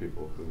retired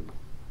people who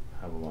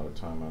have a lot of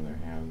time on their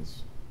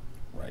hands,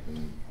 Right.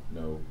 and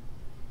know.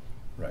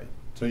 Right.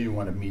 So you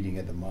want a meeting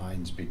of the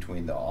minds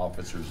between the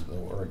officers of the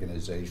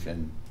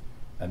organization,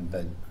 and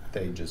then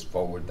they just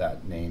forward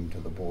that name to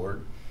the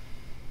board?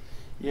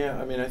 Yeah,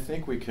 I mean, I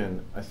think we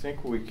can,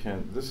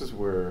 this is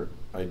where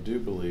I do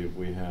believe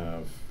we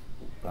have,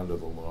 under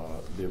the law,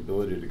 the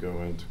ability to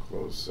go into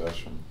closed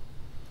session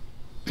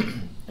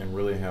and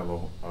really have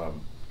a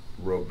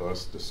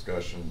robust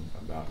discussion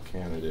about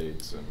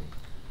candidates and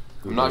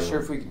who I'm not they sure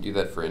are. if we could do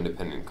that for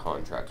independent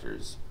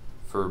contractors.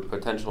 For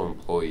potential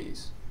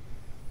employees,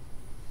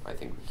 I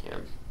think we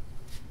can,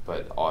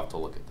 but I'll have to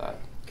look at that.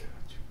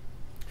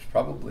 It's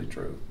probably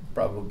true.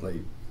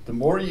 Probably. The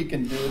more you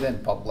can do it in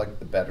public,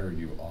 the better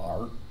you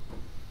are.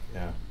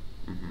 Yeah.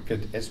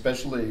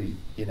 Especially,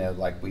 you know,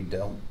 like we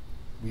don't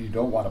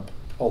want to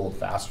pull a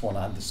fast one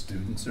on the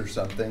students or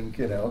something,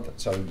 you know,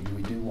 so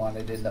we do want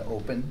it in the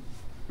open.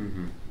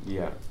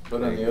 Yeah.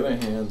 But on the other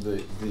hand,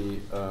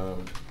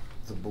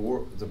 the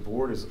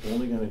board is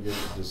only going to get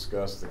to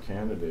discuss the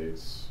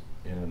candidates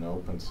in an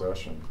open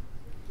session.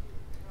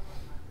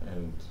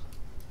 And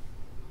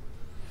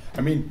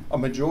I mean,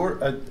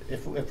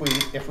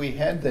 if we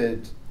had the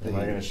am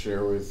I going to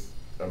share with,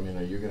 I mean,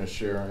 are you going to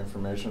share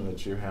information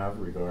that you have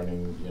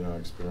regarding, you know,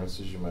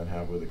 experiences you might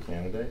have with a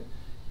candidate?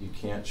 You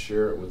can't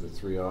share it with the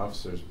 3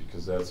 officers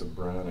because that's a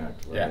Brown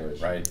Act violation.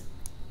 Yeah, right.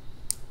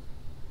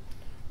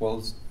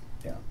 Well,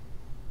 yeah.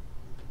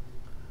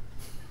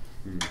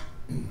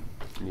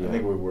 Yeah. I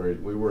think we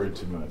worried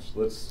too much.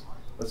 Let's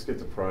get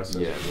the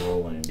process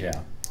rolling.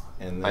 Yeah.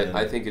 And then,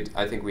 I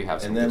think we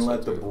have some. and then good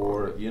let stuff the to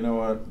board, you know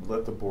what,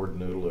 let the board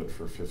noodle it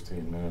for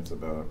 15 minutes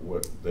about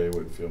what they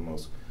would feel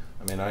most.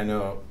 I mean, I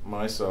know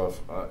myself,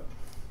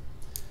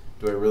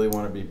 do I really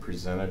want to be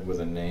presented with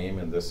a name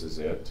and this is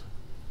it?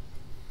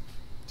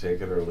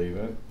 Take it or leave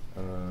it?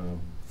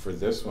 For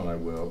this one I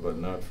will, but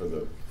not for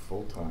the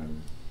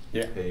full-time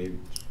paid.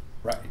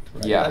 Right.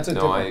 Yeah, That's a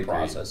no, I different agree.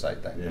 process, I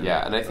think.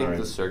 Yeah, and I think Alright.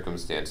 the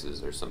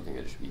circumstances are something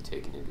that should be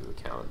taken into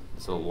account.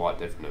 It's a lot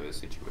different of a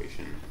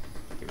situation,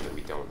 given that we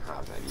don't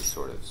have any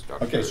sort of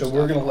structure. Okay, so or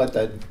we're staff. gonna let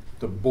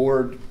the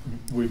board,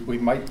 we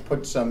might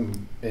put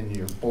some, in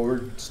your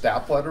board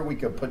staff letter, we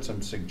could put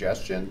some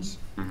suggestions,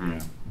 Mhm.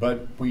 Yeah.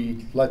 but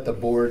we let the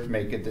board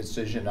make a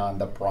decision on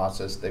the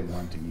process they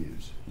want to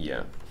use.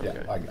 Yeah. Yeah,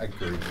 Okay. I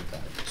agree with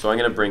that. So I'm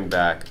gonna bring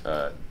back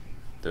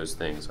those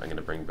things. I'm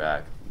gonna bring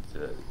back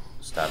the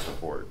staff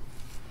report.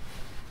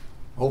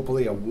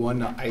 Hopefully a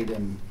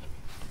one-item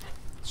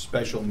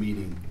special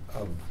meeting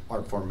of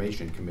our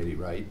formation committee,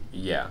 right?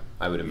 Yeah,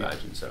 I would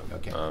imagine so.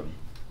 Okay.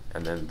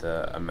 And then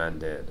the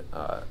amended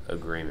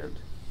agreement.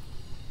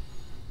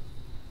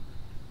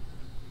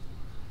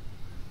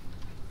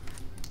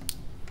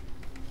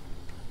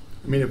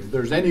 I mean, if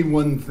there's any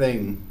one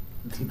thing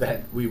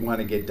that we want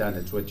to get done,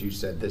 it's what you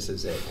said, this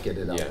is it, get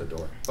it out Yeah. the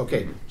door.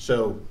 Okay,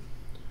 so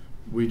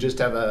we just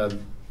have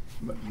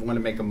want to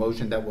make a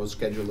motion that we'll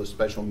schedule a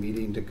special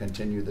meeting to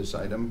continue this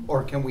item?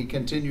 Or can we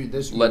continue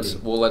this meeting?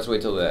 Let's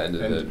wait till the end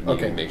of the meeting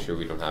okay. to make sure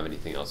we don't have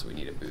anything else that we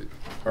need to boot.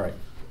 All right.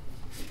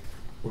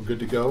 We're good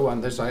to go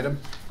on this item?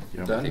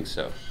 Yeah. Done? I think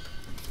so.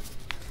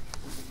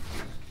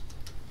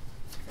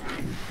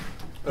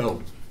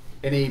 Oh,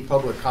 any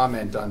public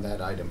comment on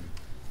that item?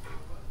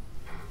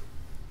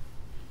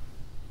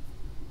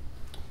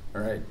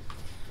 All right.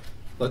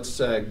 Let's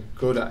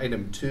go to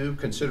item 2,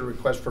 consider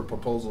request for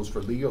proposals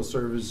for legal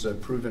service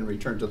approved and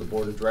returned to the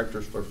Board of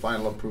Directors for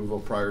final approval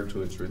prior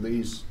to its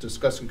release.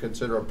 Discuss and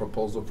consider a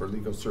proposal for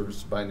legal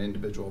services by an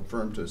individual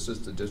firm to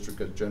assist the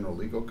district as general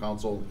legal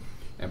counsel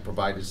and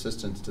provide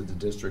assistance to the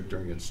district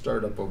during its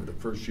startup over the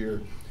first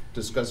year.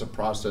 Discuss a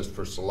process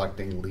for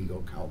selecting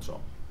legal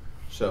counsel.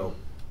 So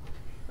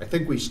I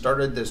think we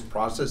started this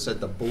process at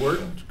the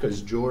board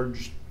because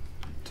George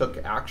took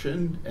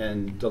action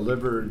and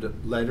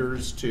delivered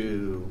letters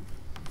to.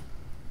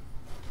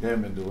 They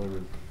haven't been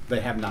delivered.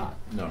 They have not.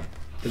 No.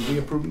 Did we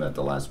approve them at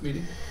the last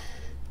meeting?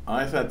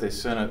 I thought they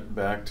sent it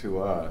back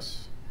to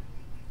us.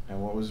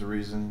 And what was the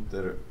reason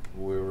that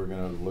we were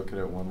going to look at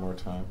it one more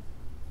time?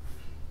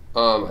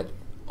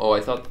 Oh,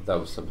 I thought that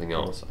was something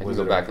else. I can Was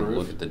go it back and approved?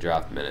 look at the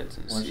draft minutes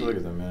and Why don't see. you look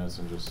at the minutes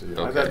and just see? I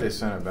Okay. thought they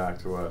sent it back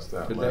to us,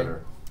 that Did they?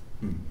 letter.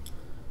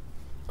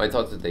 I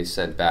thought that they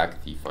sent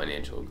back the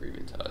financial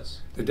agreement to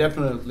us. They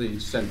definitely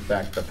sent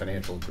back the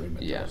financial agreement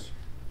to Yeah. us.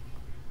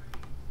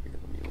 Here,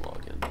 let me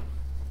log in.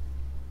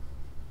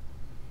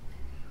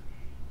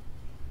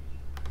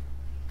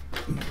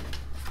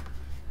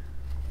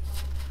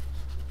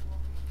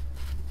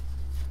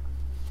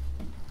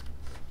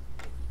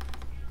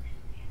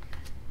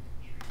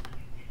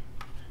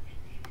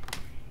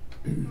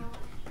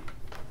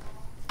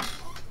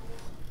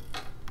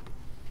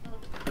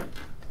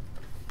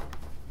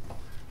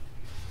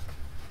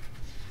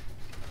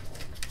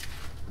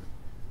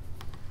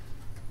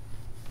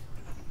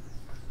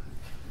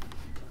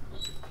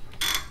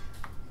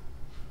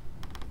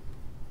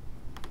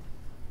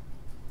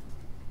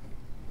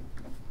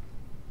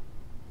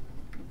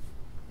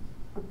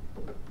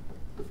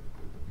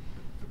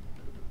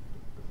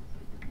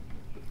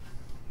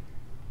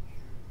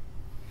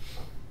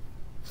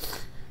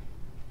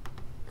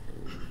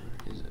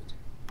 Where is it?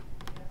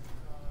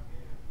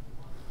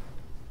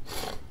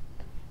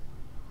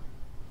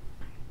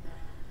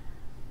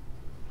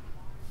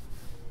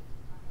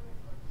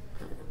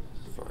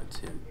 This is fine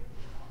too.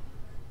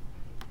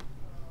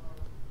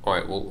 All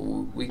right. Well,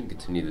 we can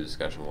continue the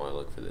discussion while I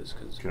look for this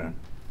because. Okay.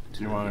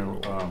 Do you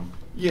want to,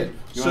 Yeah,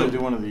 you want to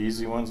do one of the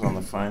easy ones on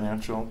the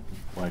financial,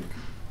 like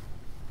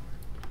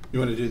you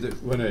wanna do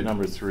the,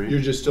 number 3? You're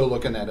just still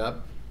looking that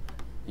up?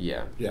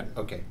 Yeah. Yeah,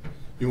 okay.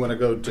 You wanna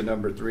go to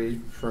number 3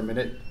 for a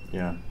minute?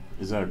 Yeah.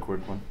 Is that a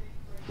quick one?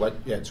 What?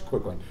 Yeah, it's a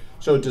quick one.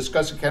 So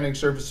discuss accounting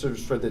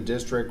services for the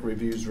district,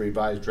 reviews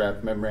revised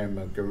draft memorandum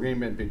of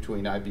agreement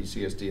between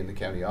IVCSD and the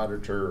county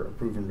auditor,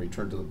 approve and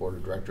return to the board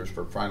of directors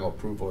for final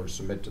approval or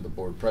submit to the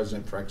board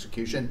president for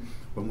execution.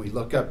 When we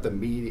look up the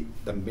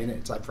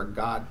minutes, I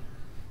forgot,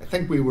 I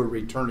think we were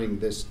returning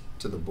this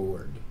to the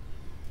board,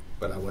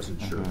 but I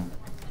wasn't sure. Mhm.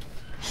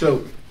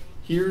 So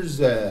here's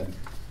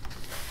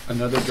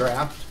another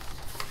draft,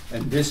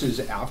 and this is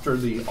after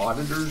the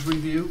auditor's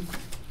review.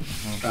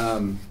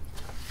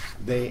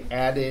 They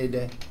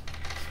added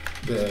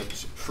the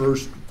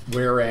first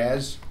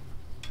whereas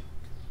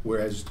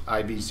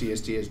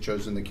IVCSD has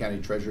chosen the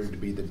county treasurer to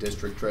be the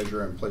district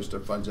treasurer and placed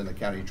their funds in the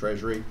county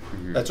treasury.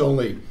 That's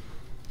only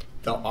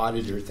the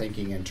auditor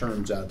thinking in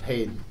terms of,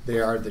 hey, they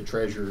are the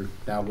treasurer,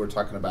 now we're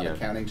talking about Yeah.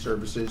 accounting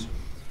services.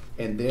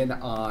 And then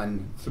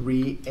on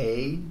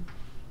 3A,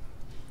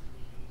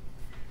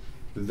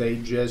 they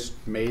just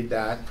made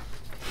that,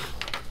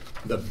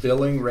 the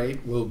billing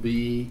rate will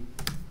be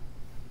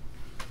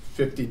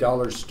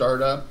 $50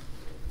 startup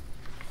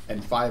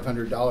and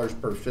 $500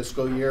 per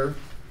fiscal year.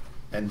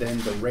 And then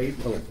the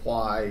rate will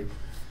apply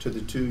to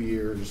the 2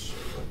 years,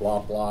 blah,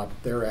 blah.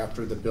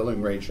 Thereafter, the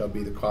billing rate shall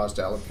be the cost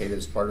allocated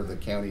as part of the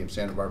County of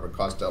Santa Barbara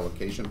Cost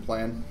Allocation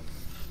Plan.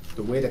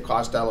 The way the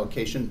cost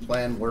allocation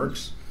plan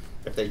works,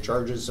 if they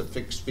charge us a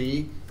fixed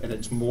fee and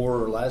it's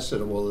more or less,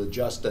 it will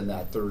adjust in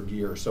that 3rd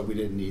year. So we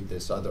didn't need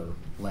this other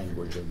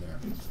language in there.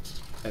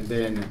 And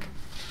then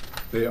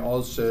they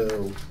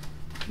also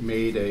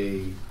made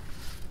a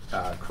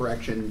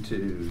correction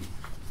to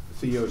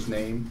Theo's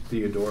name,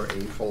 Theodore A.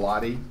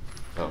 Filati.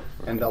 Oh. Okay.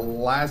 And the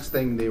last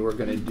thing they were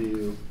gonna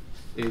do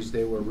is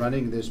they were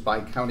running this by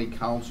county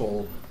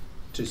council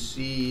to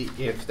see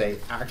if they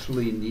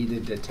actually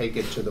needed to take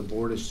it to the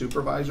Board of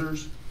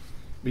Supervisors,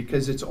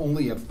 because it's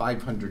only a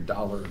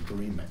 $500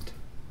 agreement.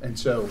 And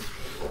so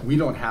we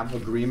don't have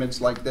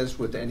agreements like this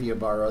with any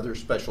of our other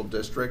special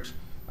districts.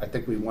 I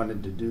think we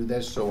wanted to do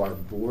this so our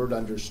board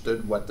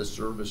understood what the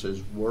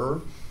services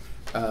were.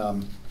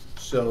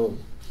 So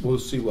we'll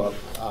see what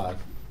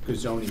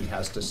Gazzoni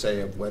has to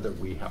say of whether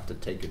we have to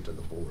take it to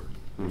the board.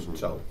 Mhm.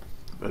 So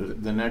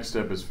But the next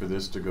step is for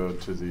this to go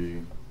to the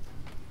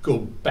go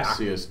back,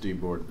 CSD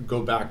board.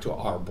 go back to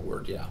our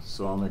board, yeah.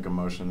 So I'll make a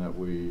motion that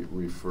we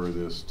refer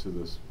this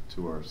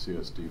to our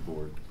CSD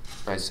board.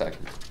 I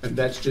second. And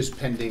that's just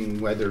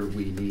pending whether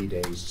we need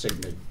a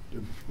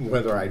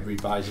whether I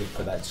revise it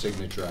for that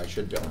signature. I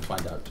should be able to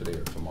find out today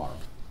or tomorrow.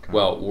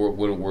 Well,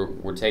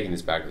 we're taking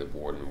this back to the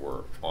board and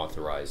we're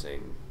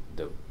authorizing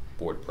the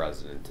board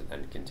president to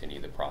then continue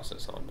the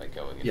process on by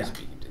going and Yeah.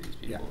 speaking to these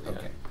Yeah, people.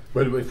 okay.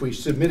 But if we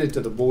submit it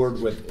to the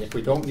board with, if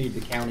we don't need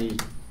the county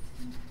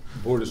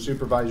board of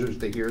supervisors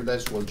to hear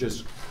this, we'll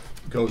just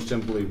go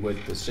simply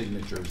with the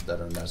signatures that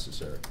are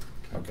necessary.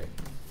 Okay.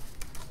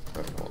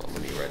 All right, hold on,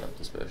 let me write up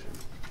this motion.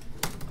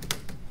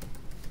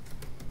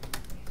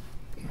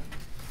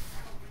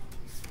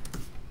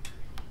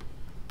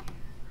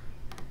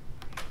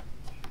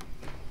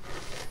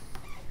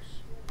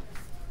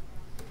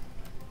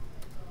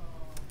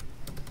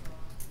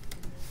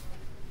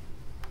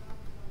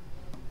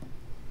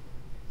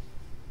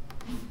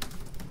 Do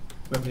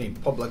we have any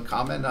public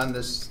comment on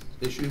this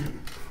issue?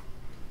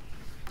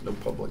 No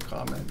public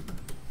comment.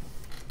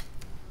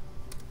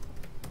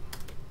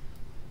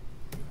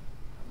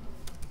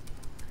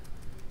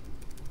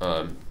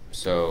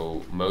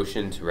 So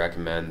motion to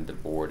recommend the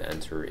board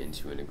enter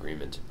into an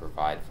agreement to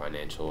provide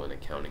financial and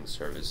accounting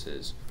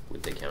services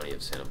with the County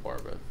of Santa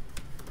Barbara.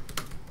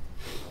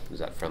 Is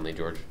that friendly,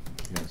 George?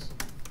 Yes.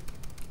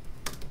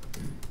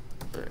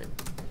 All right.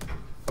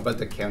 How about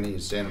the County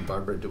of Santa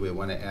Barbara? Do we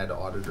want to add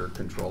auditor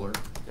controller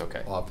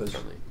Okay. office?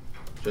 Friendly.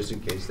 Just in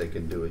case they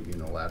can do it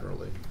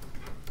unilaterally.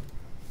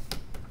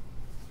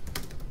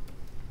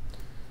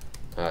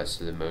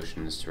 So the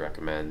motion is to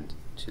recommend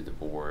to the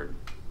board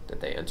that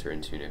they enter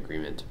into an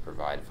agreement to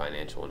provide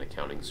financial and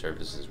accounting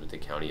services with the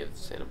County of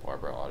Santa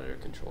Barbara Auditor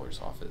Controller's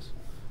Office.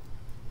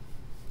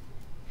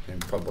 Any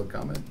public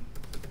comment?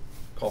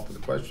 Call for the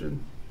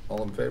question.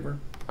 All in favor?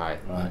 Aye.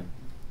 Aye.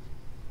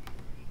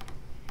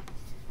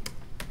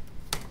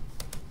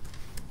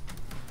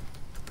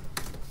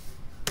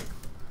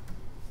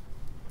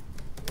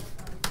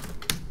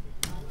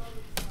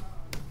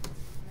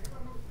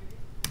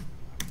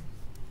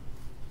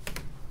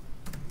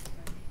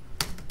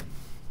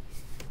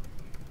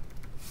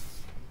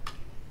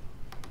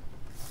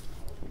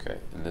 Okay,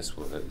 and this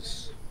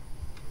was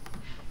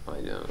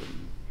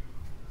item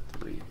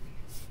 3.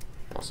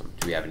 Awesome.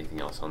 Do we have anything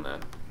else on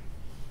that?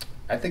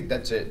 I think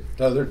that's it.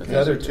 The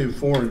other two,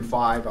 4 and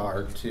 5,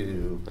 are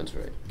to That's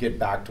right. get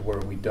back to where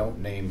we don't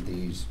name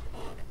these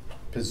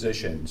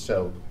positions.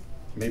 So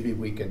maybe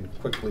we can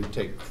quickly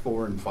take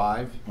 4 and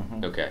 5.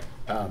 Okay.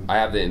 Um, I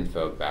have the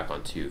info back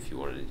on 2 if you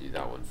wanted to do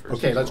that one first.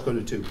 Okay, as let's well.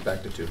 go to 2,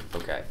 back to 2.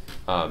 Okay.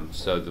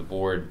 So the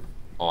board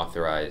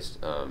authorized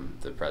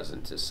the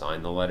president to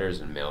sign the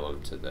letters and mail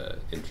them to the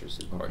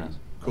interested Okay. parties.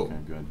 Cool. Okay,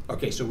 good.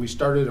 Okay, so we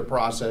started a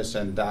process,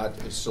 and that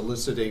is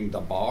soliciting the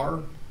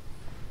bar.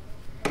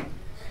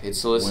 It's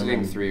soliciting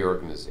Women- 3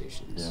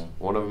 organizations. Yeah.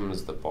 One of them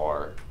is the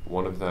bar.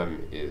 One of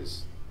them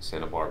is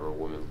Santa Barbara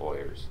Women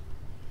Lawyers.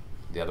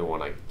 The other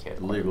one I can't.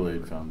 quite Legal Aid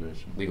remember.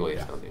 Foundation. Legal Aid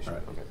Yeah, Foundation.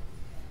 alright. Okay.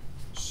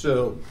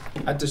 So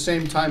at the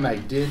same time, I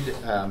did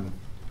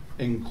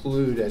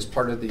include as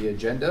part of the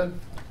agenda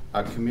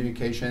a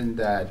communication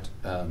that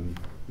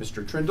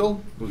Mr.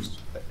 Trindle, who's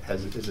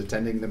is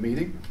attending the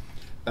meeting,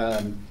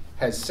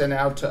 has sent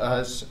out to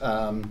us,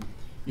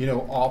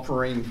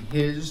 offering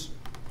his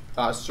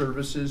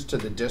services to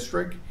the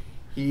district.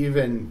 He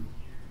even,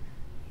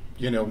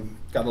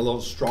 got a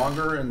little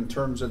stronger in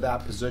terms of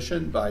that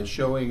position by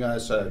showing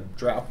us a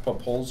draft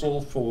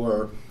proposal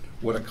for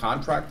what a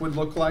contract would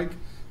look like.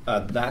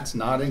 That's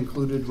not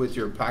included with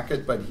your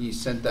packet, but he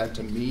sent that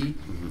to me.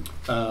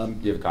 Do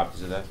you have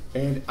copies of that?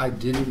 And I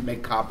didn't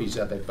make copies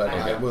of it, but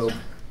I Okay. will.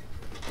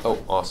 Oh,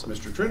 awesome.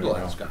 Mr. There Trindle you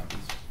has go. copies.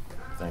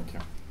 Thank you.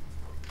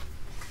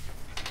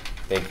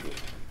 Thank you.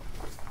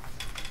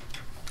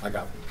 I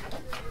got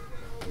one.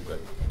 I'm good.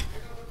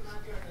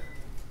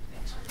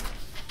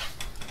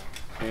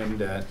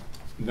 And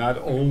not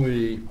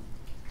only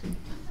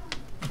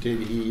did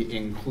he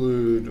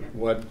include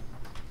what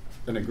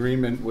an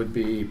agreement would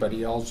be, but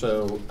he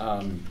also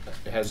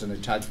has an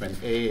attachment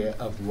A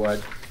of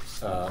what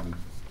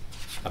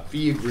a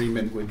fee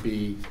agreement would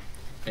be,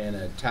 and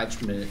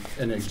attachment,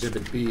 and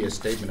exhibit B, a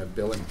statement of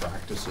billing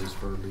practices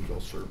for legal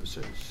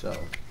services. So,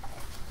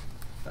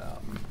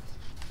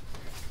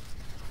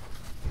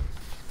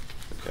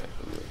 Okay.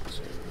 I'm really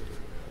concerned.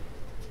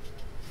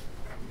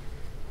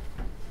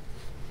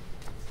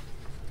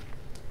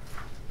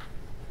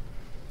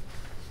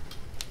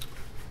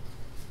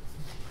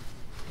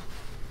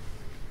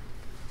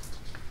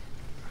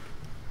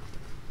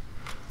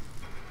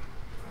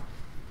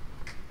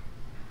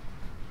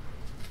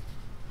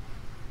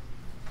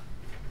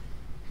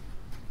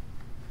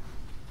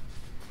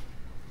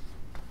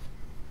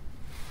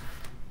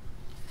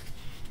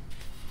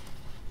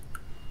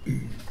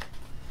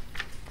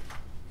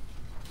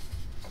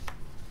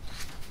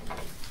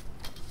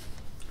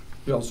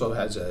 he also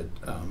has a,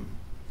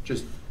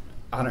 just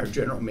on our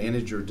general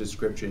manager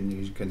description,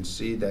 you can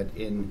see that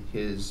in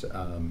his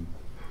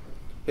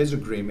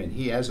agreement,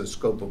 he has a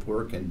scope of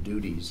work and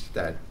duties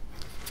that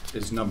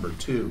is number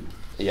 2.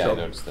 Yeah, So I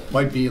noticed that.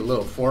 might be a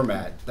little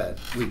format that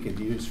we could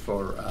use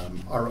for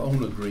our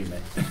own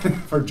agreement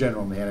for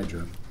general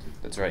manager.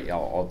 That's right. Yeah,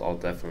 I'll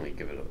definitely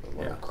give it a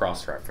little Yeah.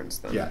 cross-reference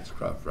then. Yeah, it's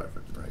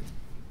cross-reference, right.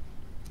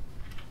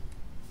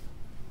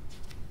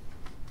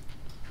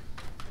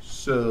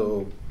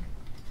 So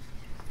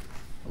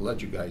I'll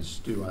let you guys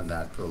stew on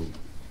that for a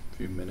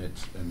few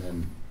minutes, and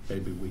then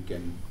maybe we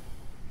can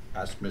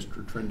ask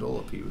Mr.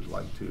 Trindle if he would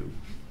like to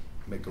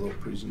make a little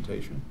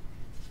presentation.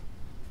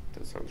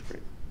 That sounds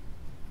great.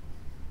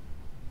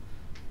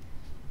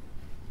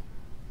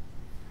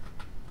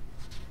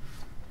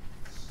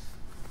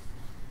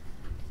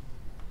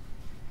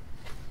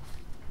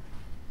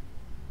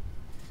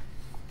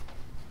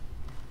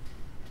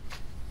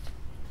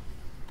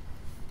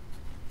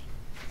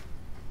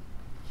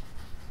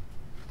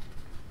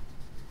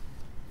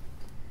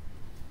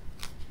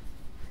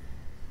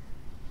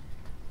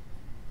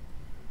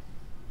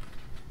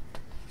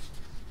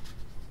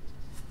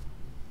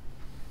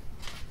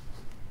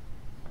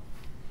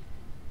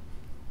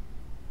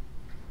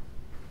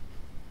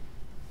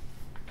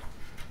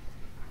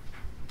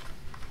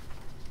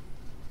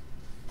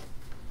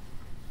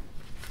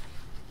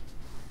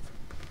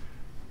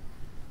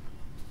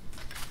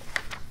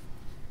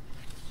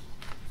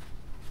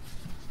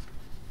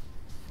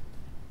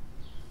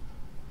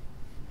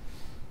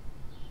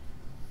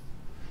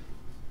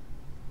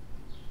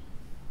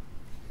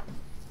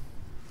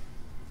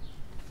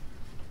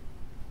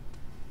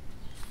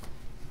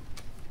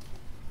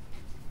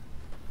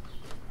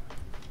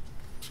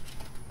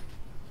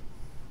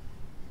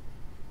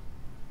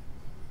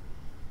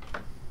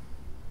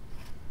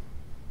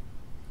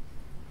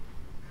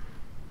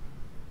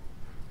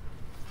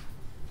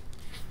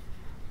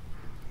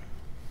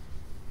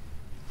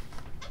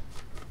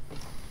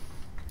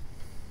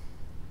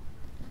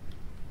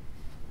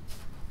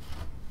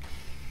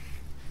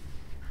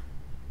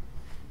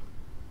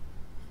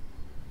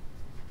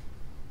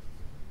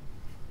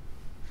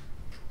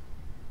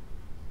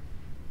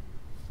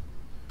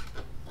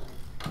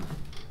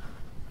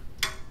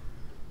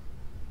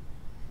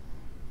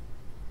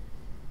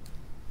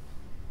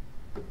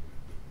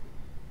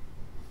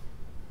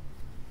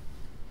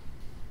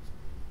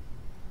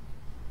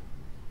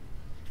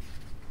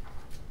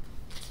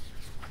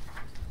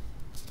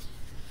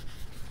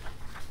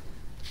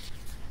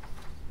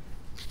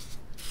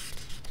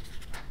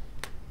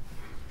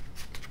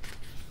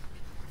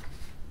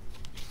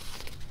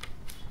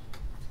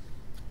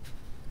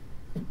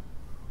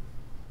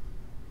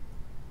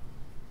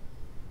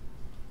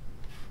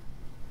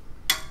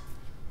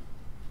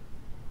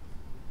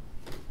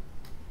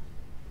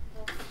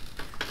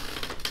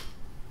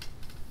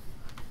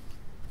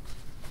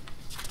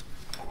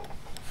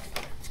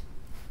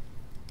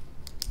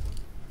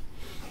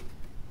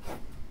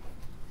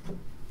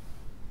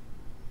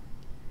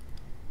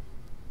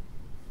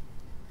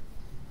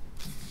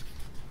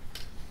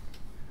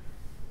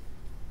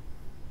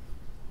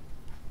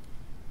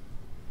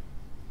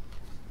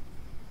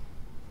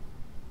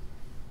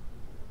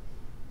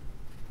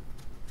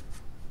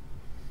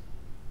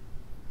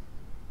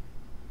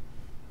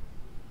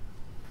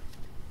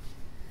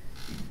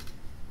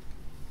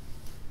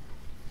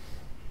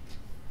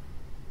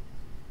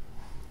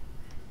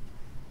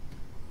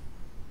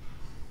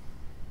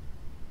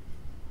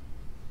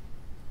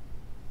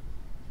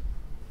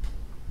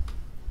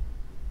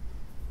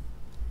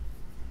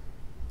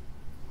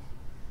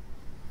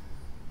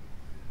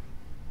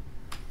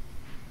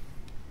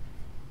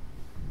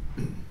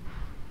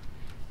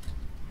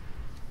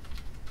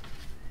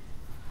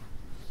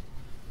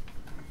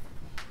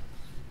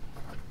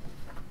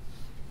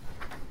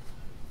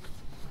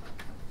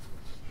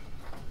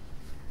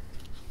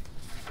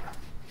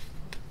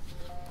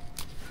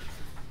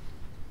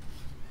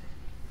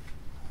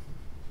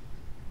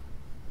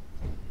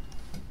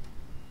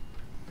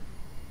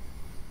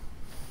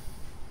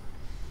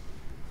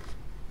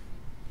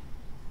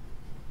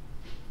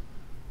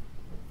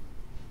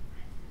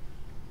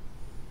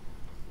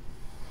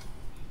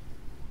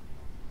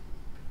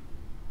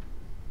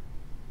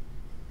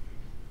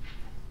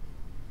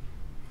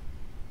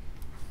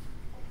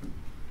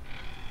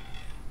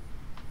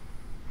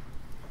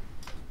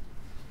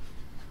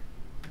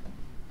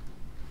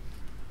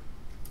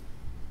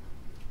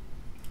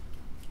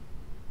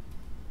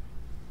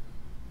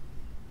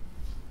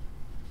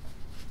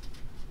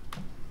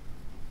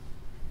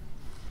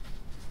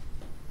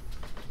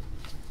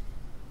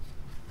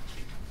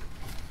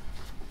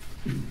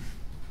 It's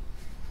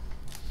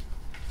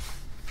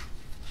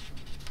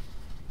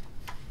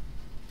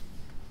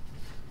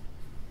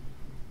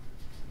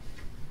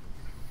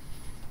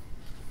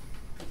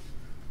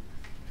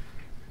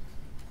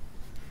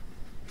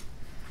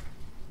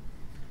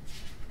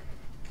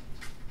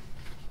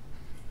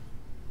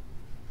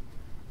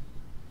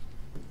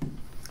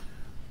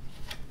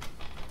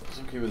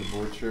okay with the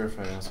board chair if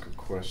I ask a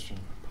question,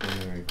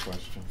 preliminary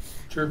question?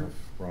 Sure. Of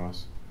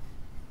Ross.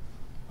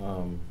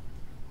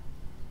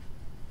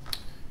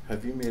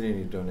 Have you made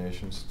any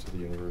donations to the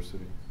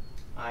university?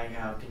 I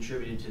have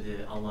contributed to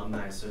the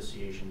Alumni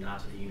Association, not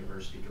to the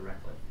university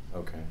directly.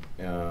 Okay.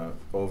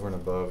 Over and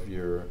above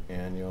your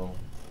annual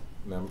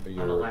member?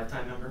 I'm a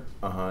lifetime member.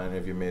 And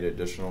have you made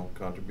additional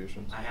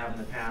contributions? I have in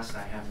the past,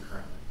 I haven't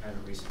currently, I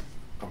haven't recently.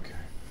 Okay.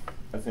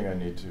 I think I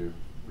need to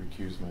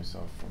recuse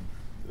myself from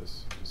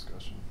this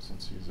discussion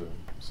since he's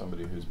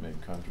somebody who's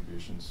made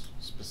contributions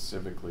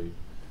specifically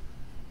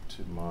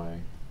to my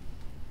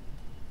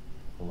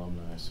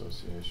alumni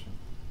association.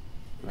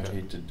 I Okay.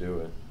 hate to do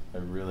it. I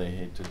really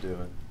hate to do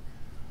it.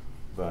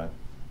 But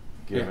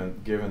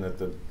given that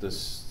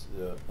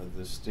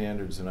the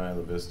standards in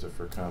Isla Vista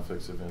for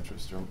conflicts of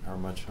interest are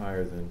much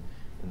higher than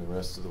in the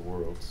rest of the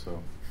world,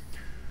 so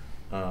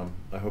I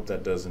hope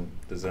that does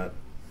that.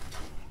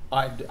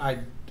 I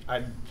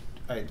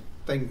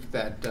think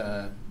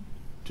that,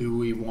 do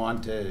we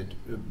want to,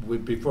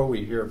 before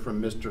we hear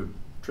from Mr.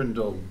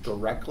 Trindle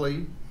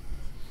directly,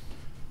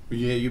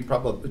 yeah, you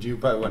probably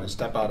want to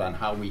step out on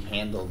how we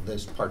handle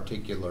this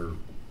particular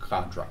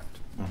contract,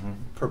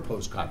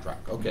 proposed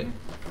contract. Okay.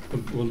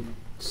 We'll,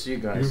 See you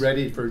guys. you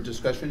ready for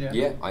discussion yet?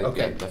 Yeah,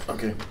 Okay.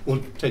 definitely. Okay.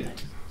 We'll take,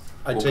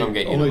 I'd We'll come get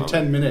take you in a only moment.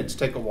 10 minutes,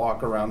 take a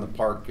walk around the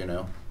park, you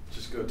know.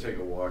 Just go take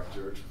a walk,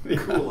 George. Yeah.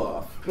 Cool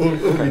off.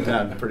 We'll be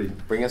done pretty.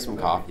 Bring us some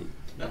coffee.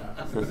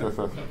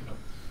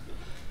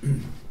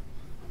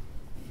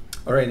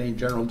 All right, any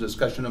general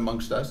discussion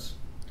amongst us?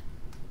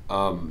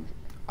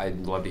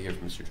 I'd love to hear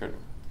from Mr. Trindle.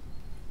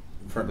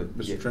 From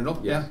Mr. Yeah. Trindle?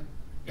 Yes.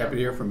 Yeah, happy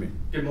to hear from you.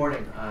 Good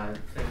morning.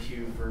 Thank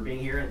you for being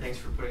here, and thanks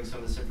for putting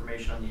some of this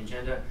information on the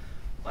agenda.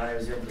 Glad I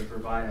was able to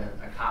provide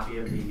a copy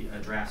of the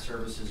draft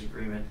services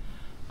agreement.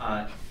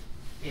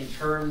 In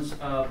terms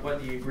of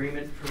what the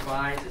agreement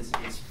provides,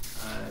 it's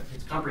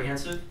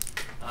comprehensive,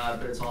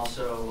 but it's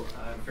also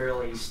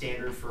fairly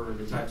standard for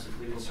the types of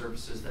legal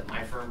services that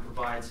my firm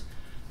provides.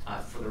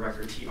 For the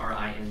record,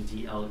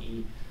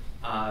 TRINDLE.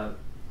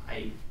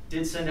 I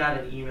did send out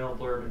an email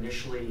blurb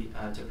initially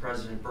to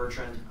President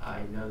Bertrand.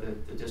 I know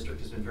that the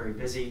district has been very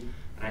busy,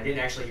 and I didn't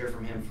actually hear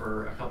from him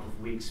for a couple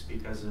of weeks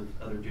because of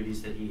other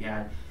duties that he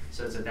had.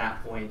 So it's at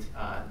that point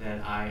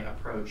that I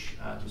approached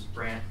Mr.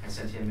 Brandt. I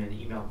sent him an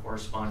email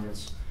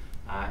correspondence,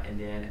 and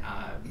then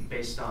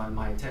based on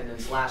my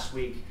attendance last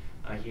week,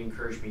 he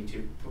encouraged me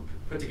to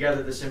put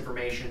together this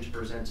information to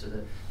present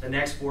to the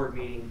next board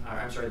meeting,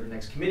 the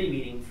next committee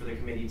meeting for the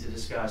committee to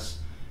discuss,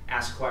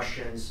 ask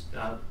questions,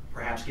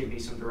 perhaps give me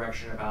some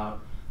direction about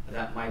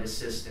that might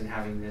assist in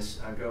having this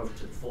go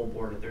to the full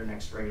board at their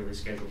next regularly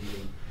scheduled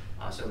meeting.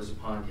 So it was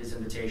upon his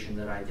invitation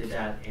that I did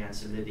that and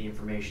submitted the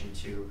information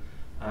to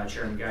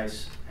Chairman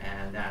Geis,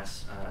 and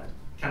that's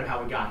kind of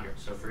how we got here.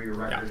 So for your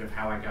record of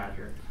how I got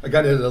here. I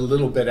got it a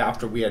little bit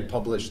after we had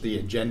published the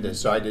agenda,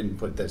 so I didn't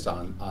put this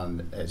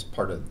on as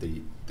part of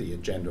the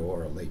agenda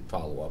or a late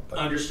follow-up, but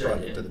Understood.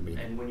 brought it to the meeting.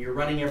 And when you're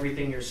running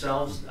everything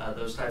yourselves,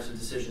 those types of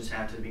decisions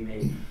have to be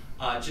made.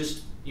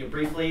 Just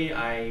briefly,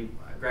 I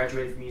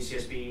graduated from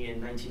UCSB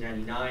in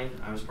 1999.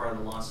 I was part of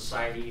the Law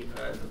Society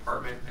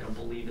department. I don't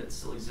believe it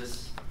still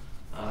exists,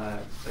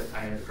 but I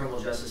had a criminal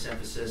justice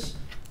emphasis.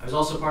 I was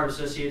also part of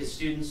Associated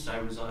Students. I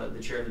was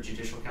the chair of the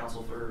Judicial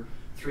Council for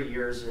 3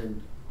 years,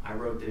 and I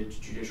wrote the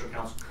Judicial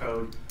Council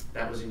Code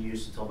that was in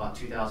use until about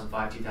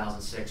 2005,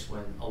 2006,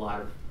 when a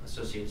lot of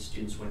Associated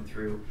Students went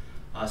through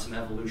some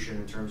evolution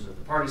in terms of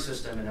the party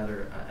system and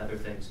other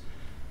things.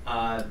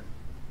 But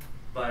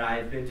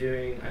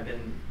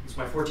it's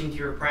my 14th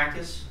year of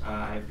practice.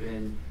 I've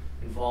been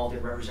involved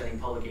in representing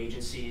public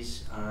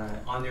agencies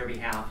on their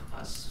behalf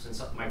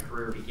since my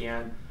career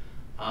began.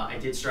 I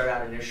did start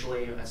out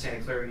initially at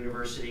Santa Clara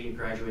University and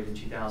graduated in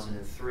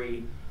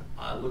 2003,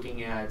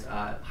 looking at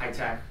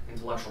high-tech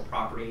intellectual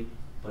property,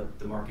 but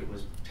the market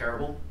was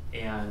terrible.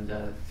 And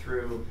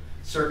through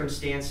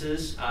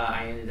circumstances,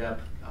 I ended up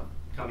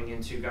coming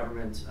into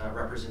government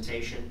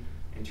representation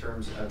in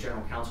terms of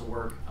general counsel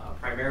work,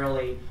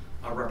 primarily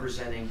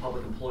representing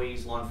public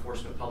employees, law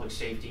enforcement, public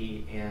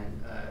safety,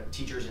 and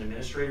teachers and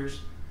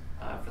administrators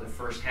for the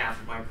first half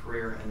of my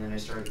career. And then I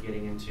started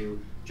getting into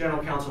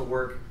general counsel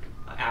work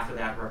after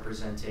that,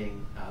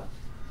 representing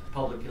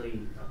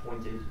publicly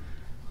appointed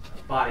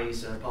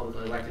bodies,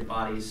 publicly elected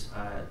bodies,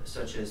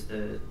 such as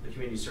the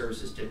Community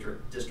Services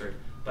District.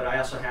 But I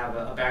also have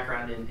a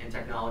background in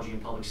technology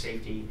and public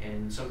safety,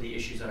 and some of the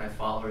issues that I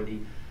follow are the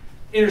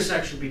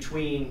intersection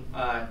between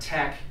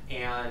tech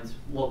and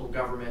local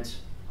government,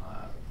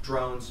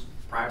 drones,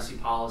 privacy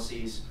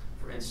policies,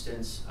 for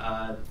instance,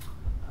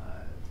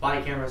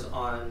 body cameras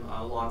on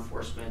law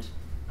enforcement,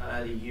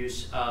 the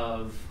use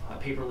of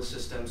paperless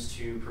systems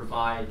to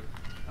provide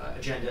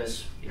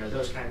agendas,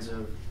 those kinds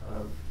of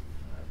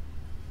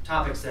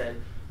topics that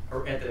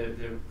are at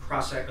the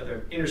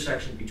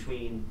intersection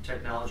between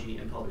technology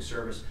and public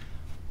service.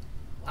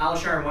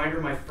 Alshire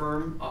reminder, my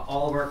firm,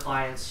 all of our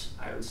clients,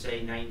 I would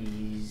say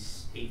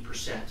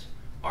 98%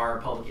 are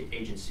public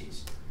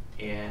agencies.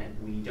 And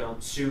we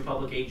don't sue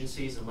public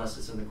agencies unless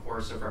it's in the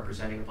course of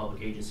representing a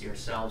public agency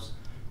ourselves.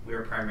 We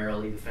are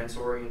primarily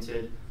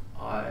defense-oriented.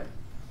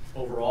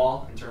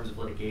 Overall, in terms of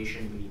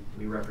litigation,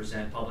 we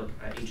represent public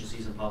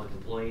agencies and public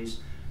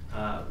employees.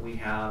 We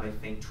have, I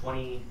think,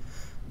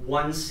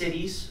 21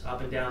 cities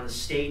up and down the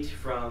state,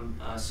 from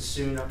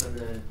Sassoon up in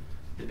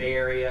the Bay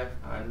Area,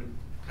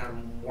 kind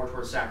of more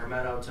towards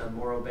Sacramento to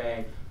Morro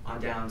Bay, on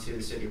down to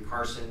the city of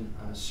Carson,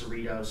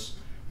 Cerritos,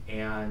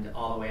 and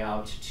all the way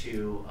out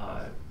to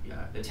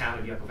the town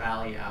of Yucca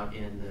Valley out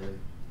in the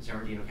San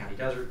Bernardino County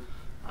Desert,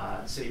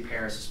 the city of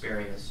Paris,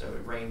 Hesperia. So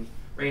it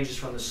ranges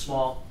from the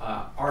small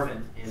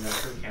Arvin in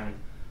Kern County,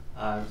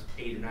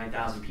 8,000 to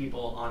 9,000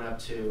 people, on up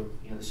to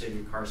the city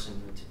of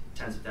Carson,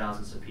 tens of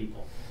thousands of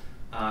people.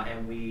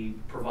 And we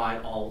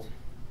provide all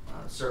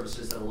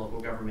services that a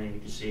local government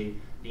agency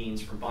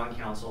needs, from bond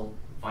counsel,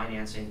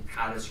 financing,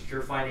 how to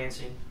secure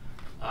financing,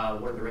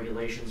 what are the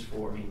regulations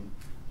for,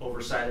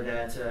 oversight of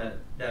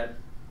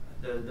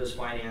those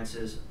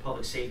finances,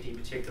 public safety in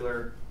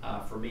particular,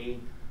 for me,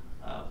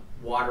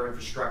 water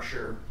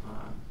infrastructure,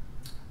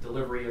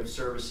 delivery of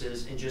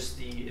services, and just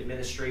the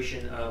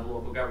administration of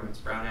local governments,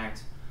 Brown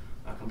Act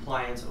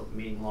compliance, open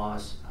meeting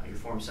laws, your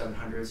Form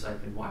 700s.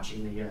 I've been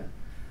watching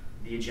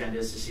the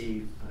agendas to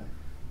see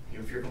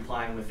if you're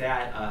complying with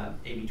that,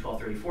 AB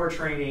 1234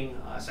 training,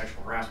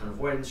 sexual harassment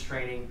avoidance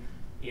training,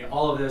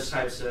 all of those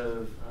types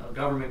of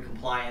government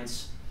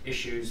compliance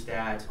issues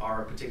that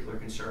are a particular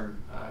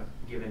concern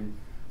given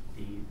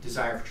the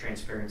desire for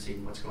transparency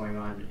and what's going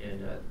on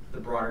in the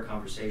broader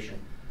conversation.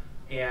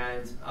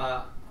 And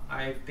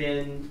I've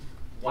been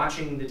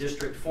watching the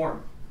district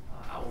form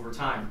over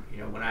time.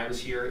 When I was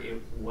here,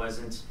 it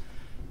wasn't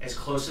as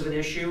close of an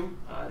issue.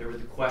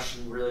 The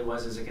question really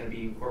was, is it going to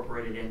be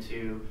incorporated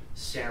into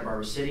Santa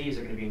Barbara City? Is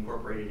it going to be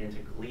incorporated into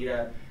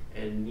Goleta?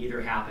 And neither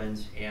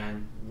happened.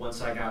 And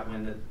once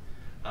when the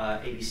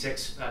AB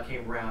 6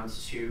 came around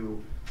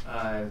to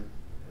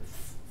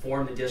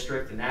form the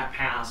district, and that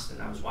passed,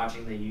 and I was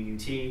watching the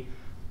UUT,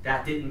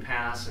 that didn't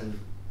pass, and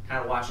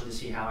kind of watching to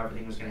see how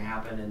everything was going to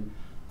happen. And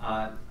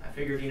I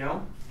figured,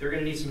 they're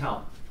going to need some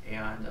help.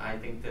 And I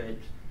think that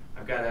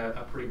I've got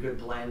a pretty good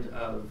blend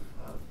of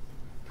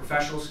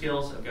professional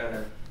skills. I've got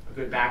a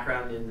good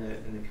background in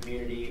the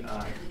community,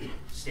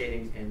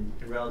 staying in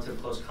relative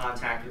close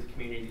contact with the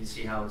community to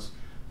see how it's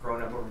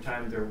grown up over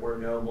time. There were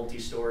no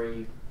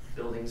multi-story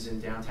buildings in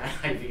downtown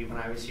IV when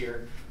I was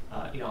here.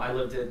 I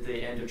lived at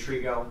the end of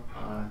Trigo.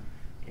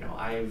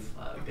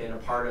 I've been a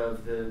part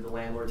of the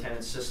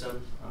landlord-tenant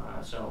system,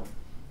 so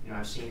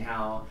I've seen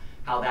how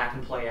that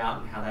can play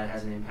out and how that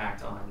has an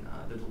impact on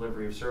the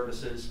delivery of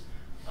services.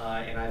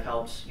 And I've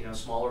helped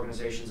small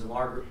organizations and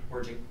large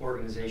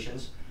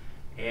organizations,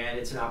 and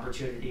it's an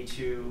opportunity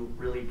to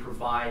really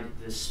provide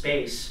the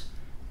space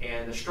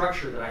and the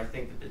structure that I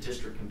think that the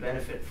district can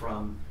benefit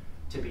from,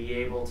 to be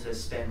able to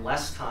spend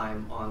less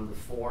time on the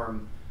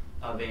form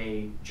of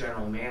a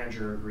general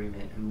manager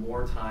agreement and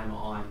more time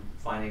on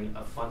finding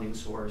a funding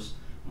source,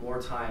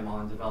 more time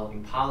on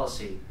developing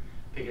policy,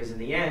 because in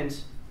the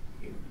end,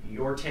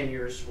 your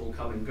tenures will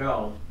come and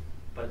go,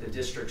 but the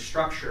district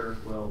structure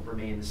will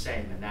remain the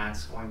same, and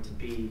that's going to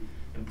be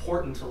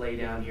important to lay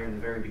down here in the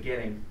very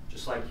beginning.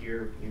 Just like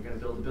you're going to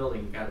build a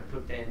building, you've got to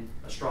put in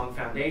a strong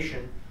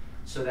foundation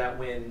so that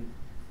when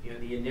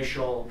the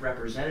initial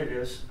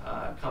representatives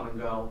come and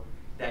go,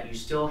 that you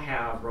still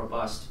have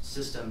robust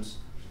systems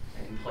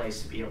in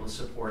place to be able to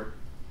support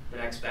the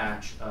next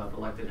batch of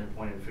elected and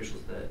appointed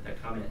officials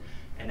that come in.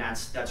 And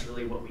that's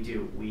really what we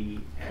do. We,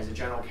 as a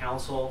general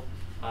counsel,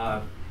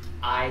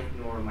 I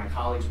nor my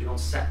colleagues, we don't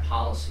set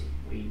policy.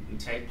 We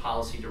take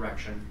policy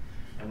direction,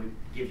 and we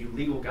give you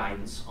legal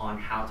guidance on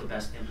how to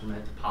best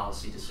implement the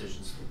policy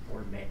decisions the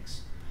board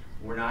makes.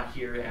 We're not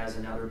here as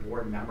another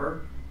board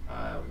member.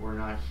 We're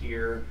not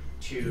here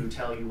to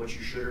tell you what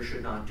you should or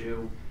should not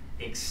do,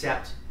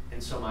 except in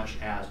so much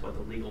as what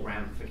the legal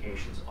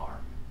ramifications are.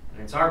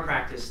 And it's our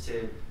practice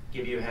to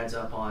give you a heads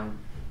up on,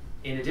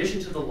 in addition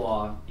to the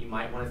law, you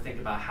might want to think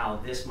about how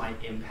this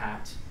might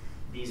impact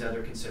these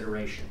other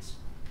considerations.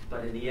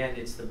 But in the end,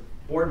 it's the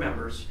board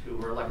members who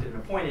were elected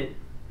and appointed.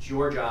 It's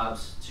your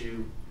jobs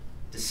to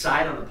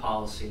decide on the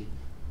policy,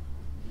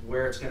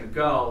 where it's going to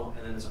go,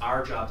 and then it's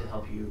our job to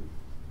help you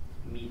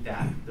meet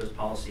those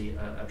policy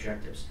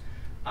objectives.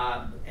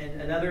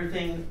 And another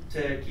thing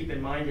to keep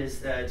in mind is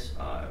that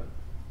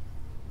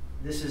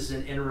this is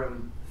an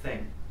interim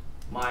thing.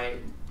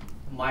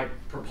 My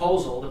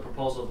proposal, the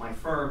proposal of my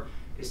firm,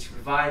 is to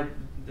provide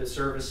the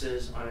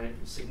services on a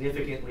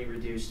significantly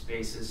reduced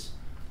basis.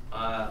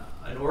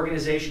 An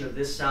organization of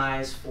this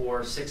size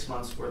for 6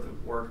 months worth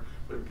of work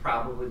would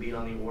probably be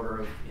on the order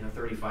of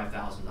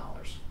 $35,000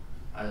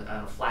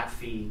 on a flat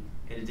fee,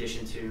 in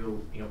addition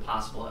to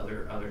possible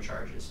other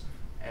charges.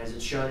 as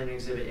it's shown in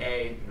Exhibit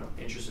A,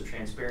 interest of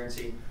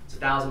transparency, it's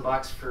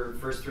 $1,000 for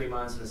first 3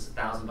 months, and it's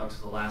 $1,000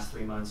 for the last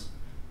 3 months.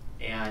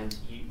 And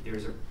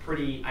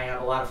I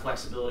have a lot of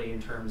flexibility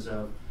in terms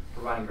of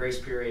providing grace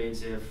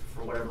periods if,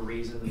 for whatever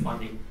reason, the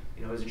funding,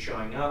 isn't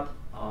showing up.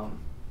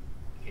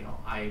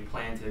 I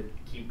plan to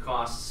keep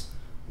costs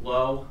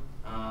low,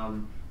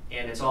 and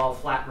it's all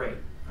flat rate.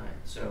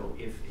 So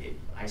if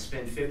I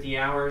spend 50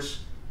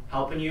 hours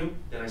helping you,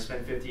 then I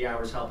spend 50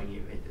 hours helping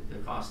you. The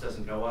cost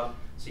doesn't go up.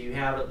 So you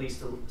have at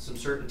least some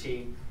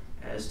certainty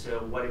as to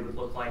what it would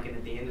look like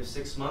at the end of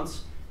 6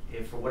 months.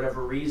 If for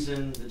whatever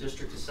reason the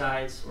district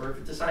decides, or if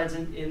it decides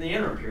in the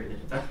interim period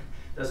that it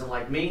doesn't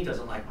like me,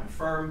 doesn't like my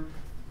firm,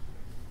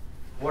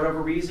 for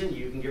whatever reason,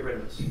 you can get rid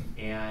of us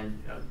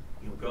and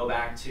go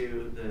back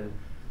to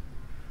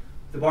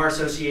the Bar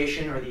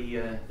Association or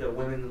the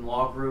Women in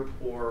Law group,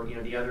 or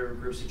the other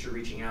groups that you're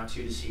reaching out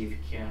to see if you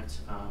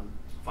can't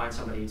find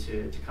somebody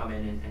to come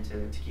in and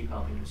to keep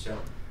helping you. So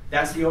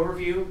that's the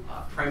overview.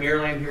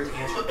 Primarily, I'm here to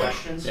answer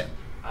questions. Yeah.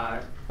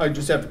 I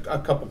just have a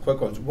couple quick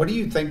ones. What do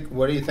you think?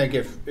 What do you think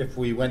if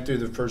we went through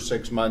the first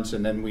 6 months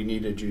and then we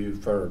needed you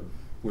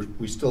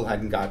we still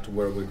hadn't got to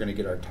where we're going to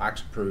get our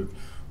tax approved?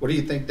 What do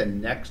you think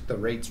the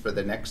rates for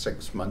the next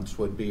 6 months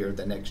would be, or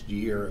the next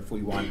year, if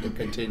we wanted to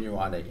continue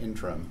on an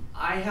interim?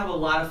 I have a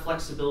lot of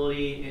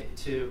flexibility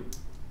to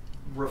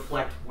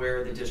reflect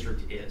where the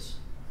district is.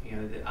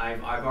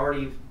 I've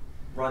already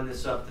run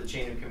this up the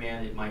chain of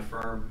command at my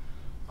firm.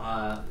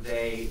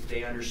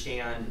 They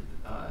understand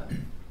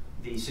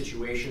the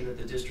situation that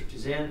the district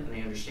is in, and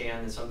they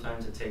understand that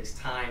sometimes it takes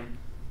time,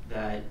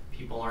 that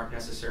people aren't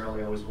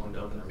necessarily always willing to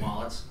open their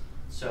wallets.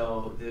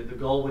 So the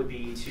goal would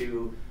be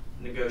to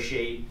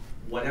negotiate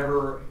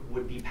whatever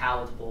would be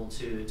palatable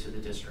to the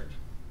district.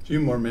 A few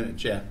more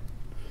minutes, yeah.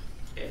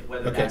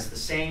 Whether that's the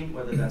same,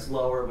 whether that's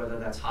lower, whether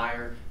that's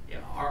higher.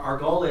 Our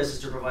goal is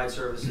to provide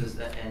services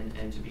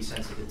and to be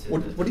sensitive to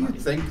What do you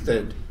think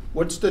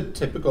what's the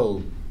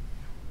typical,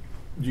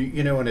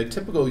 in a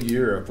typical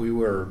year, if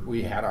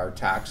we had our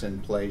tax in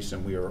place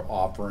and we were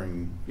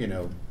offering,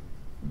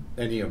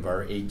 any of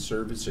our 8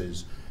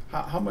 services,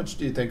 how much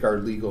do you think our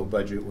legal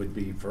budget would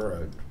be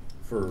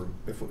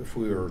if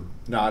we were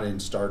not in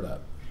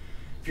startup?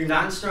 If you're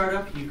not in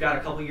startup, you've got a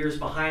couple years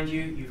behind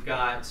you. You've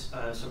got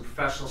some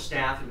professional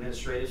staff,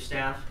 administrative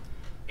staff,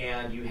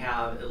 and you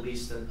have at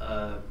least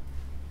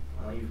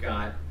you've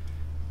got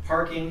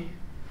parking,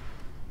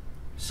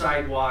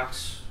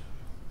 sidewalks.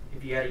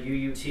 If you had a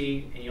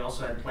UUT and you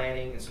also had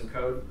planning and some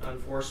code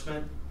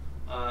enforcement,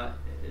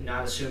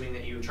 not assuming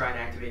that you would try and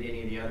activate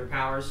any of the other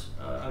powers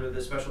under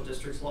the special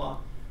districts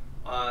law,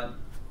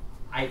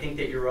 I think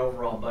that your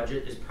overall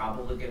budget is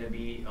probably going to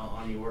be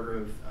on the order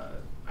of,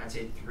 I'd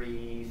say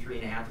 $3.5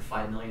 to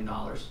 $5 million.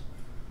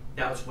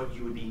 That's what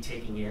you would be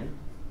taking in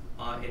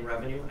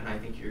revenue, and I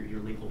think your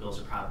legal bills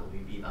would probably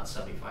be about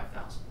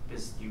 $75,000,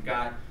 because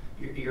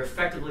you're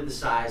effectively the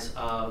size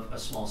of a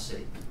small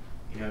city.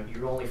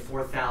 You're only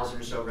 4,000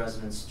 or so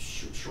residents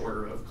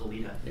shorter of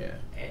Goleta. Yeah.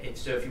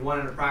 So if you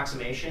want an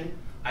approximation,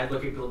 I'd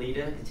look at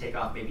Goleta and take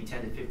off maybe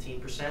 10 to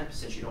 15%,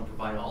 since you don't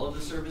provide all of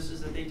the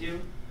services that they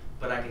do.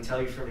 But I can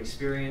tell you from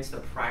experience, the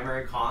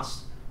primary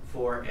cost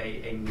for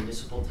a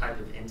municipal type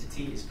of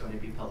entity is going to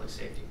be public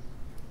safety.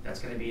 That's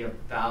going to be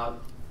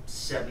about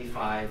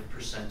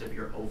 75% of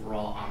your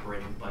overall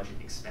operating budget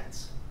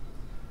expense.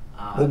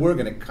 Well, we're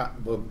going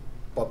to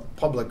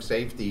public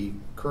safety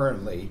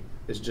currently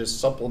is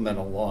just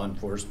supplemental law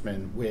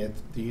enforcement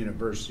with the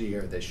university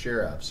or the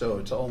sheriff. So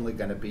it's only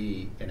going to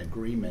be an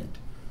agreement,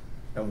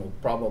 and we'll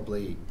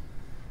probably,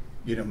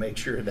 make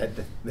sure that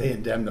they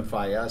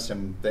indemnify us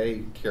and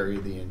they carry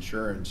the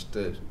insurance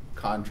to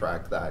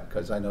contract that,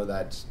 because I know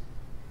that's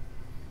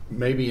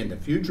maybe in the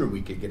future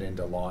we could get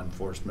into law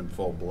enforcement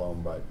full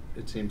blown, but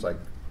it seems like,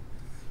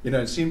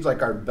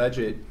 our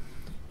budget,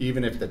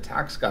 even if the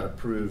tax got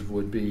approved,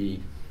 would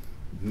be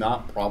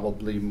not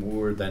probably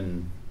more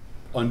than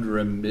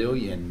under $1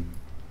 million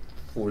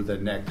for the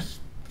next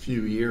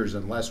few years,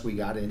 unless we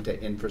got into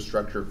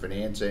infrastructure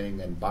financing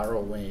and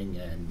borrowing,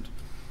 and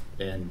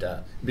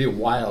be a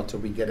while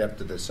till we get up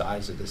to the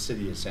size of the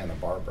city of Santa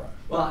Barbara,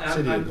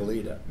 city of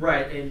Goleta.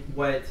 Right, and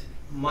what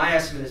my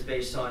estimate is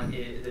based on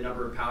is the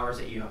number of powers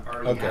that you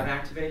already have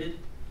activated.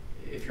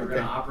 If you're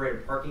going to operate a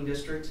parking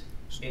district,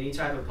 any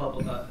type of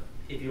public,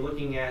 if you're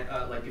looking at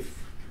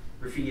if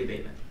graffiti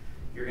abatement,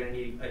 you're going to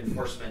need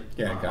enforcement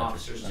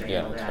officers to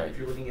handle that. Right. If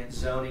you're looking at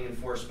zoning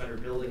enforcement or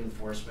building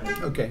enforcement,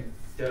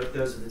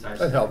 those are the types.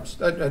 That helps.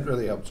 That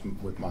really helps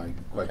with my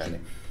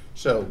questioning. Okay.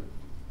 So,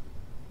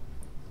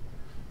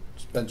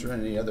 Spencer,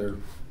 any other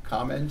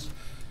comments?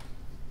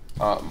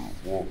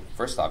 Well,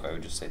 first off, I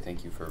would just say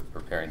thank you for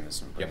preparing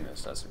this and putting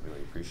this. That's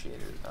really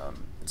appreciated.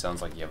 It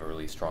sounds like you have a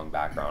really strong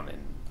background in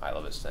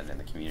Isla Vista and in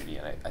the community,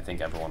 and I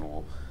think everyone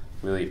will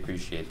really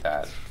appreciate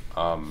that.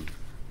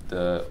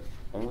 The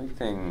only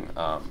thing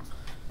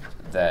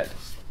that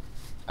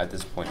at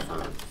this point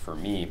for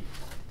me,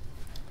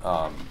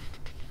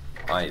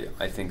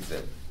 I think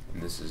that,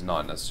 and this is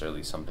not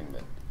necessarily something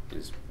that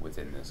is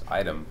within this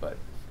item, but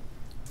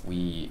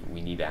we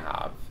need to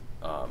have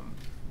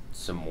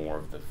some more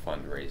of the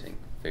fundraising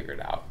figured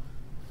out,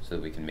 so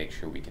that we can make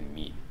sure we can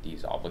meet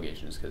these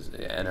obligations, because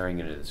entering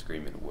into this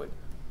agreement would,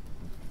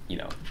 you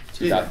know,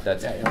 Yeah.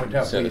 that's Yeah,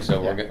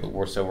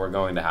 we're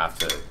going to have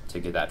to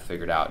get that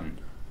figured out, and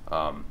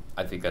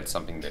I think that's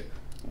something that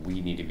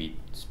we need to be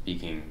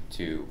speaking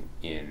to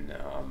in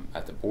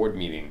at the board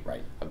meeting,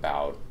 Right.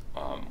 about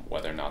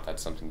whether or not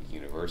that's something the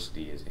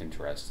university is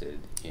interested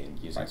in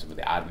using Right. some of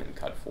the admin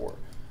cut for.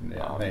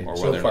 Yeah, they or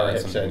so whether or far not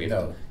that's have something said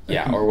we no.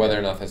 yeah, or whether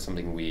or not that's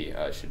something we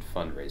should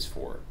fundraise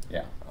for.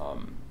 Yeah.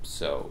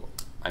 So,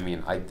 I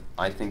mean,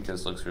 I think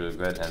this looks really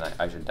good, and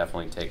I should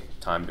definitely take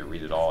time to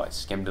read it all. I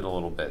skimmed it a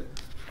little bit,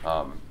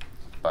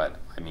 but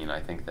I mean, I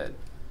think that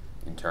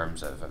in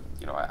terms of,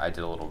 you know, I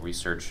did a little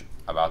research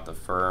about the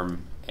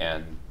firm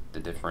and the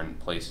different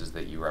places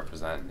that you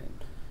represent,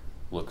 and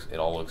it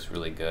all looks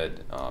really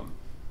good. I'm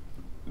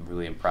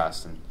really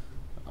impressed, and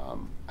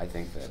I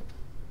think that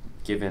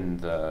given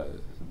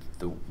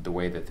the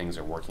way that things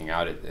are working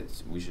out,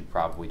 we should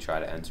probably try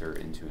to enter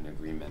into an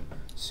agreement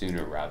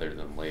sooner rather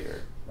than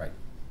later.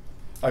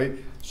 Right.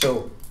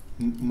 So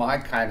my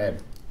kind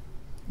of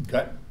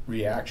gut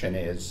reaction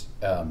is,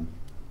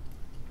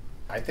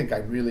 I think I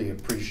really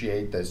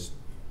appreciate this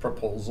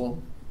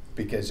proposal,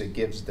 because it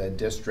gives the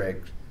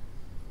district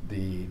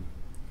the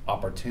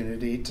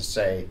opportunity to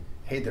say,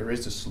 hey, there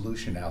is a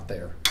solution out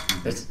there.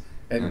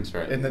 And That's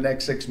right. in the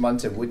next 6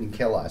 months, it wouldn't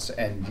kill us.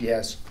 And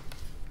yes,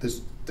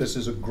 this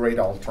is a great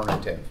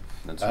alternative.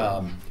 That's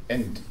right.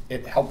 And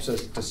it helps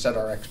us to set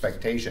our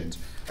expectations.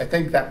 I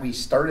think that we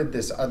started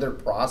this other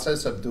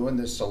process of doing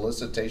this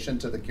solicitation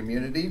to the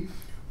community.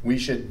 We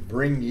should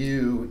bring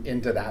you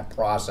into that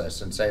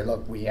process and say,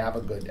 look, we have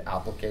a good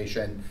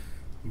application.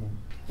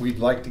 We'd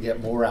like to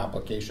get more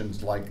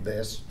applications like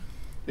this.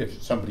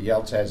 If somebody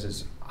else has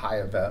as high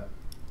of a,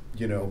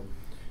 you know,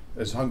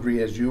 as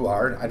hungry as you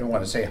are, I don't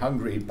want to say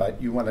hungry,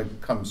 but you want to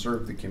come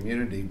serve the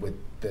community with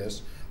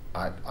this,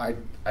 I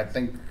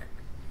think,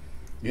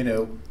 you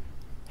know,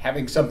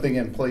 having something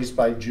in place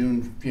by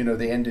June, you know,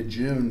 the end of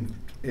June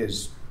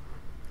is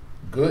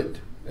good.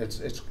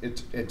 It's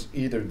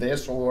either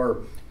this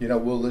or, you know,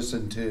 we'll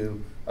listen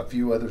to a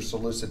few other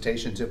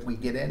solicitations if we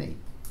get any.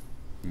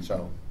 Mm-hmm.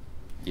 So.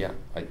 Yeah,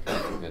 I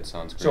think that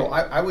sounds great. So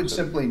I would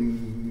simply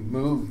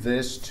move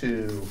this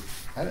to,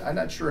 I'm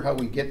not sure how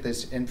we get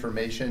this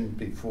information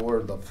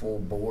before the full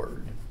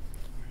board.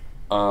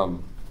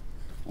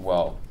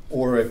 Well,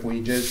 Or if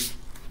we just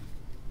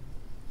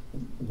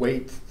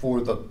wait for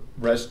the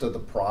rest of the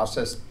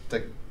process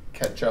to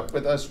catch up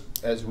with us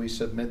as we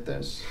submit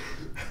this.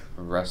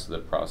 the rest of the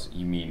process,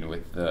 you mean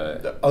with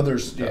the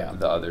Others, the, yeah.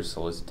 the other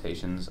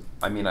solicitations?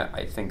 I mean,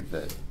 I think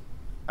that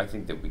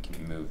we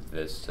can move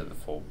this to the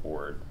full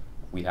board.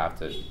 We'd have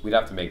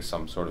to make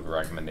some sort of a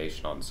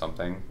recommendation on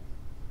something,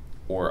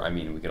 or I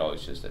mean, we could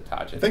always just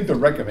attach it. I think the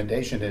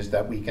recommendation is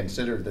that we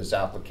consider this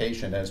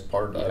application as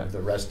part Yeah. of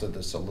the rest of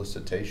the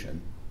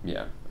solicitation.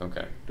 Yeah.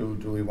 Okay. Do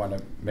we want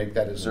to make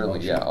that as a Certainly.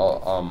 motion? Yeah.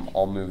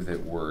 I'll move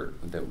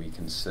that we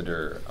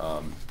consider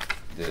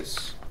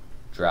this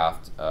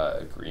draft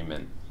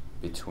agreement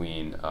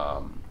between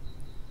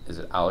is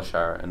it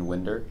Alshire and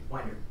Winder?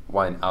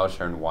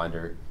 Alshire and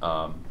Winder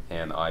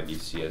and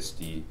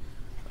IVCSD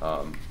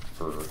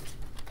for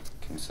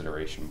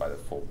consideration by the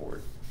full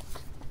board.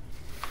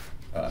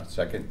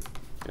 Second.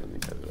 Here, let me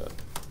type it up.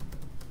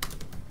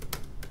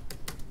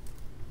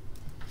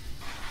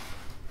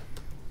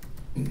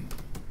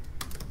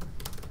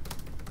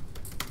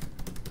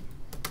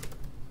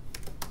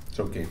 It's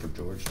okay for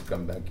George to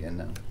come back in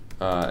now.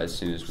 As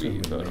soon as we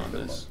Soon vote make on the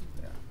this.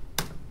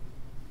 Yeah.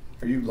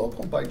 Are you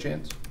local by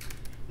chance?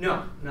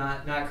 No,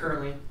 not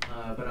currently,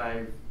 but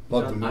I've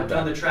Love to move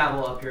done back. the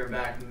travel up here and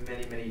back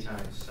many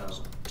times.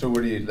 So So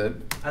where do you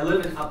live? I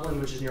live in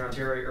Upland, which is near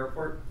Ontario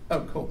Airport.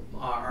 Oh, cool.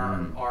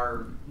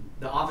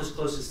 The office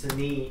closest to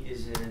me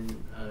is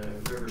in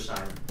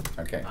Riverside.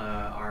 Okay.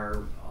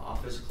 Our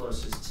office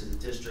closest to the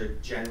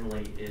district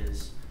generally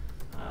is,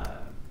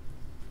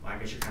 I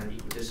guess you're kind of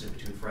equidistant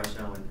between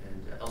Fresno and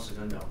El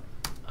Segundo.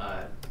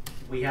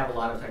 We have a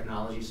lot of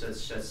technology, so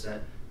it's just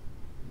that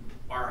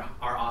our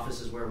office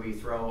is where we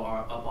throw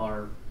up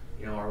our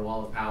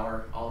wall of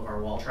power, all of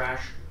our wall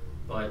trash,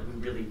 but we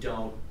really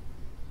don't.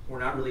 We're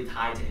not really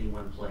tied to any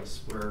one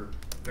place. We're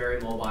very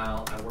mobile.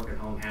 I work at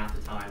home half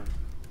the time.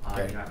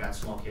 Okay. I've got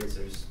small kids.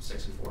 There's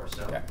 6 and 4,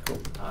 so Yeah, cool.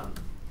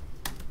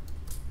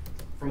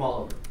 From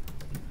all over.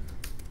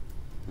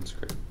 That's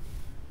great.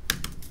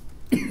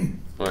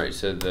 All right,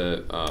 so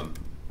the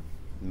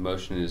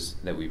motion is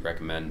that we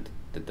recommend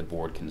that the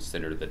board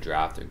consider the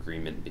draft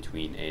agreement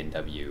between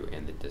A&W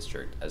and the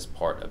district as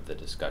part of the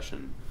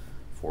discussion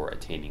for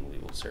attaining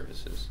legal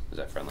services. Is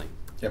that friendly?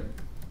 Yep.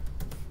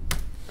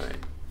 All right.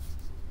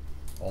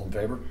 All in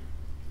favor?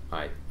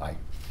 Aye. Aye.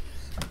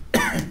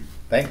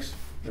 Thanks.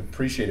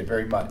 Appreciate it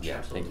very much.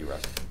 Yeah, thank you,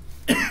 Russ.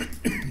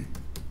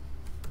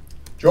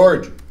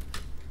 George,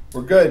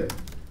 we're good.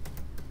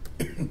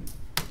 You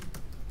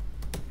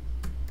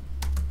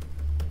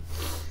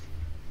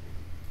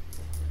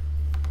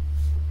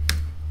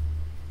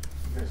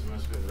guys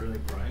must have really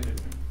grinded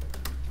me.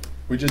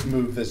 We just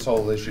moved this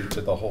whole issue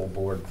to the whole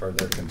board for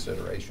their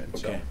consideration,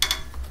 so. Okay,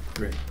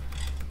 great.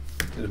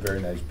 Did a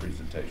very nice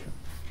presentation.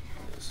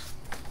 Yes.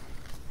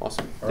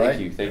 Awesome. All Thank right.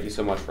 you. Thank you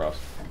so much, Ross.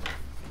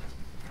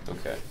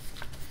 Okay.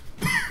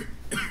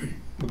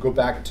 We'll go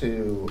back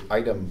to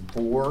item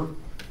 4.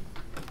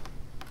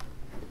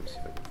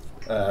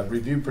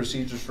 Review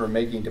procedures for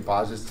making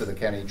deposits to the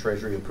county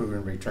treasury, approve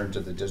and return to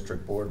the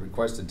district board.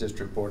 Request the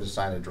district board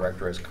assign a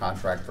director as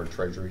contract for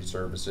treasury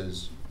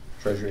services.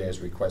 Treasury has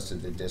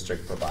requested the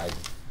district provide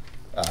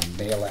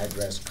mail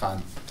address,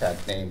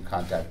 contact name,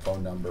 contact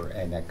phone number,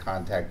 and a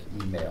contact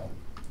email.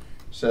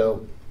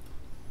 So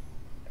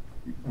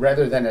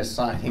rather than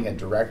assigning a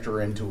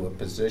director into a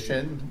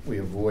position, we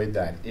avoid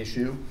that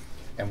issue,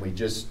 and we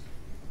just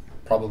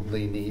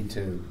probably need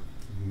to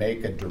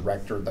make a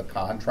director the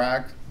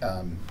contract.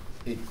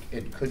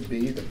 It could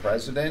be the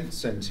president,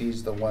 since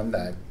he's the one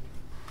that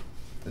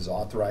is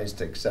authorized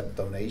to accept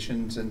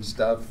donations and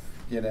stuff,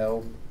 you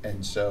know,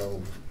 and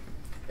so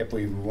if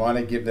we want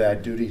to give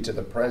that duty to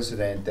the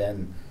president,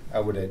 then I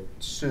would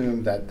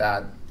assume that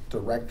that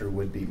director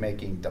would be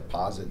making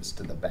deposits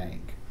to the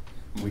bank.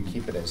 We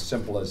keep it as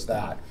simple as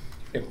that.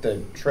 If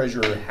the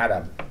treasurer had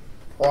a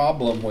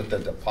problem with the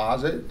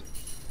deposit,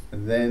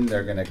 then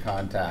they're going to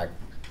contact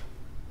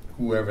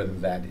whoever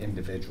that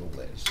individual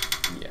is.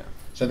 Yeah.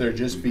 So they'll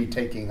just be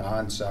taking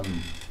on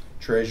some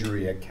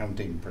treasury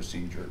accounting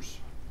procedures.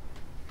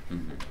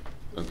 Mm-hmm.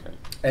 Okay.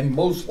 And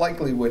most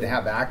likely would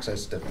have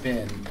access to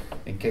FIN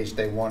in case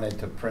they wanted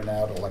to print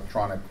out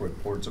electronic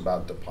reports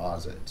about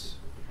deposits.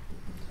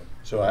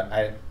 So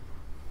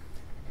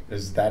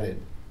is that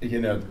it? You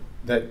know,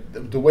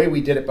 that the way we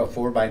did it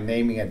before by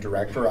naming a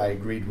director, I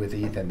agreed with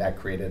Ethan, that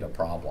created a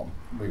problem.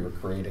 We were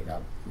creating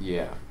a.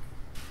 Yeah.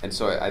 And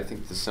so I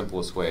think the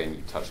simplest way, and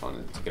you touched on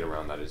it, to get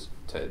around that is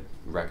to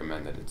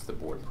recommend that it's the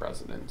board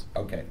president.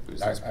 Okay,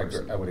 Who's this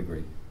person. I would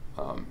agree.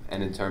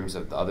 And in terms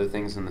of the other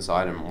things in this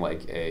item,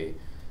 like a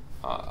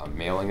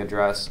mailing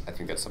address, I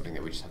think that's something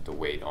that we just have to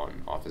wait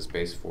on office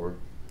space for.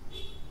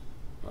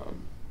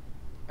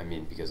 I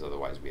mean, because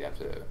otherwise we'd have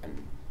to,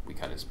 and we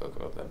kind of spoke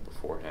about that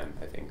beforehand,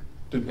 I think.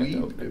 Did We'd we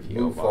have to open a PO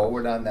move box.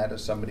 forward on that if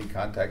somebody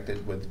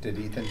contacted did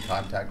Ethan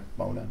contact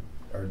Mona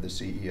or the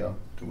CEO?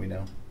 Do we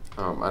know?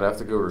 I'd have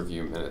to go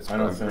review minutes, I but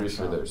don't I'm pretty think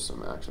sure so. there's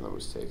some action that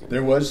was taken.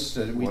 There was,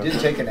 we did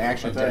take an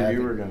action I to thought have.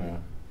 you were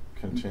gonna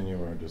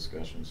continue our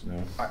discussions,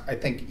 no? I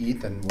think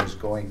Ethan was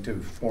going to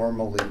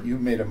formally, you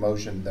made a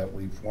motion that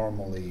we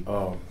formally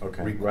Oh,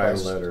 okay, write a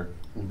request- letter.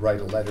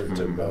 write a letter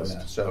to Mhm.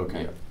 Mona, so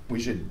Okay. we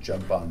should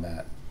jump on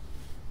that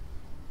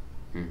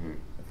Mm-hmm.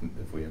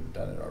 if we haven't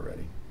done it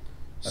already.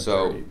 That's So,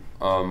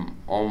 already-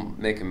 I'll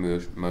make a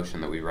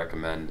motion that we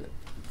recommend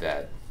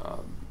that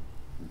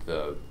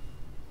the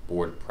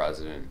board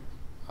president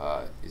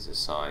is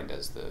assigned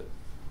as the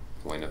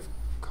point of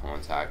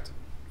contact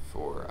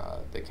for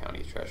the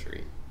county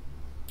treasury.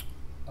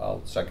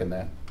 I'll second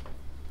that.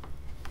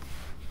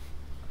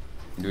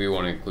 Do we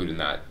want to include in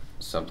that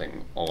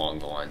something along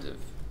the lines of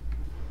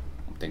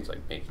things like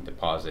making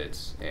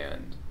deposits,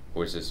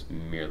 or is this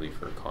merely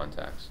for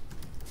contacts?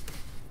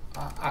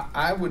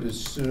 I would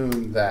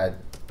assume that,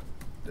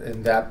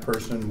 and that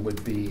person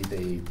would be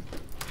the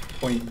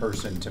point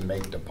person to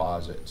make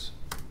deposits.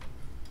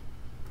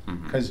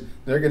 Mhm. Because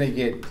they're gonna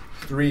get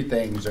 3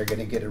 things. They're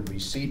gonna get a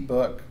receipt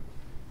book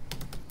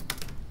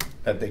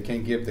that they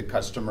can give the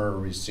customer a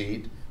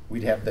receipt.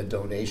 We'd have the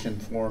donation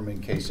form in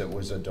case it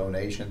was a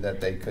donation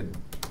that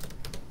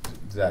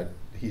that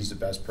he's the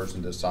best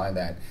person to sign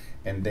that.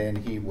 And then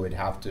he would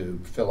have to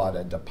fill out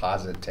a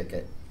deposit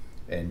ticket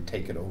and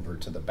take it over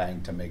to the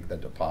bank to make the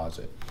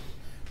deposit.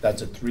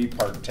 That's a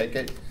 3-part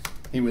ticket.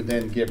 He would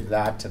then give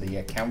that to the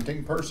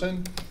accounting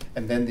person,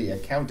 and then the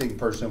accounting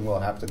person will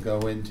have to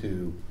go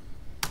into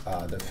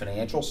the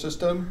financial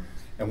system.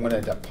 And when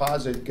a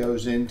deposit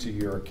goes into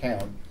your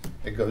account,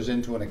 it goes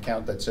into an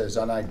account that says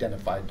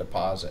unidentified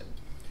deposit.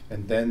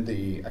 And then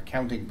the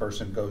accounting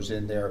person goes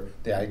in there,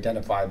 they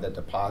identify the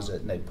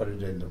deposit, and they put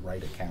it in the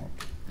right account.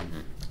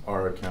 Mhm.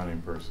 Our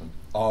accounting person.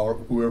 Or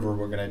whoever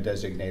we're gonna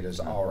designate as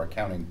our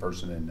accounting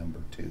person in number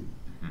 2.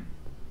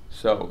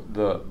 So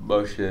the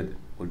motion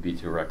would be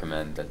to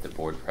recommend that the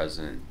board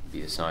president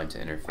be assigned to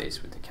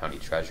interface with the county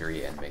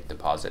treasury and make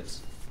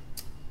deposits.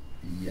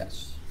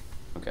 Yes.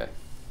 Okay.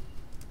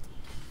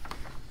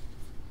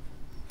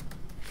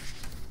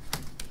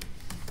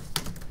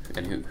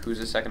 And who's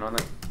the second on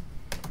that?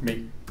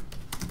 Me.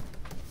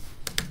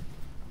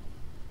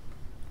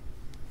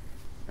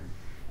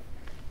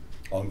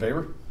 All in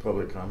favor?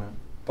 Public comment?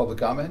 Public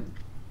comment?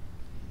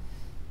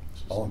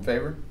 All in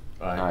favor?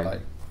 Aye.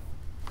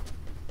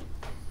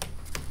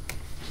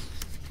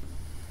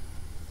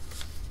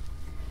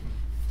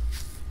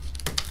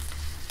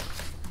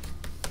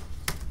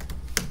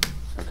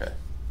 Okay.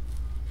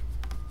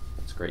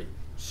 That's great.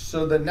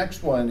 So the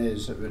next one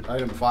is,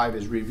 item 5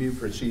 is review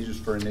procedures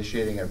for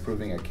initiating and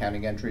approving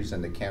accounting entries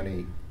in the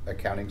county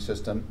accounting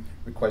system.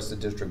 Request the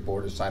district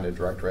board assign a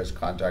director as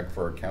contact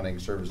for accounting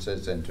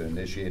services and to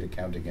initiate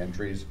accounting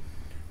entries.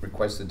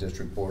 Request the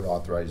district board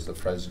authorize the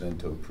president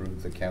to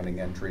approve the accounting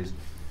entries.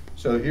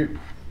 So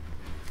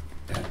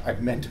I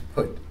meant to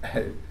put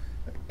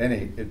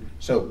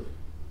so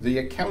the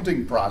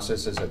accounting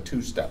process is a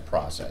two-step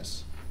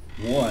process.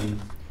 One,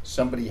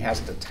 somebody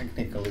has to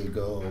technically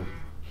go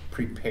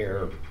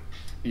prepare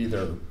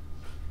either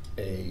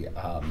a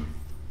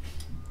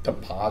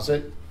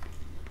deposit,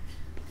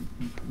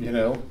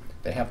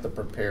 they have to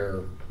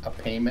prepare a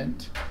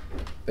payment.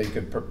 They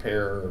could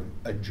prepare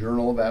a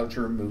journal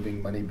voucher,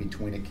 moving money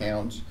between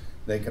accounts.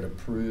 They could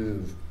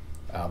approve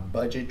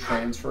budget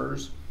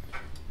transfers.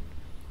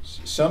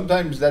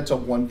 Sometimes that's a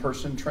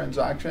one-person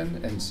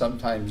transaction, and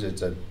sometimes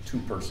it's a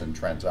two-person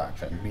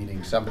transaction,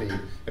 meaning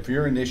if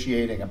you're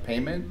initiating a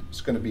payment,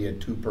 it's going to be a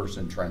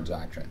two-person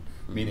transaction,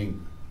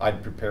 meaning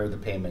I'd prepare the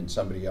payment,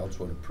 somebody else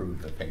would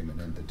approve the payment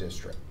in the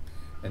district.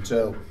 And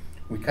so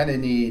we kind of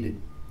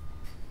need,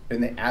 in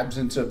the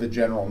absence of the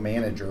general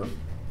manager,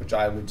 which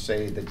I would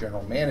say the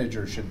general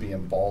manager should be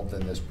involved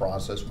in this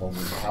process when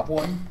we have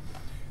one,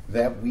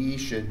 that we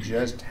should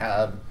just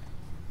have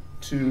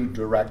two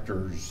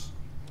directors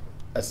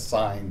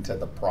assigned to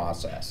the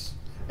process.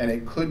 And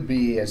it could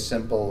be as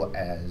simple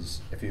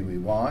as, if we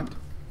want,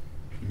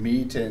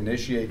 me to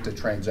initiate the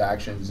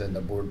transactions and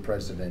the board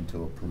president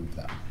to approve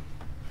them.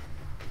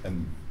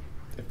 And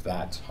if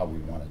that's how we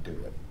want to do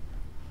it.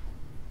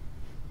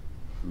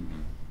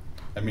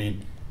 I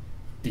mean,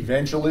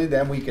 eventually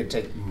then we could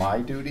take my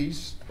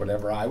duties,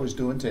 whatever I was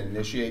doing to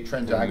initiate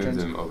transactions.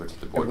 Move them over to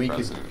the board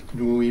president.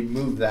 We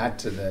move that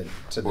to the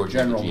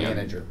general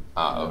manager.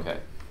 Okay.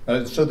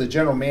 So the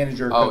general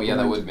manager. Oh, yeah,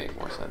 that would make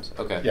more sense.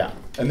 Okay. Yeah,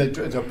 and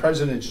the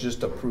president's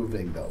just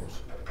approving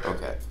those.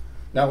 Okay.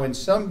 Now, in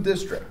some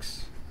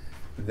districts,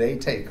 they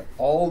take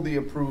all the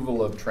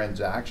approval of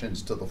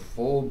transactions to the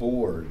full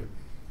board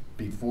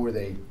before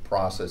they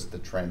process the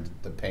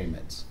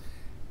payments.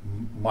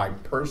 My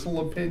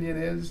personal opinion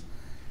is,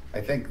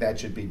 I think that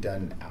should be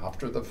done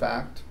after the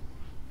fact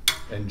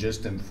and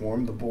just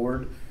inform the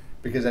board,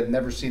 because I've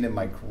never seen in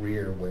my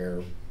career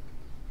where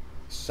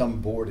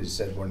some board has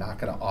said we're not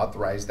going to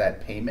authorize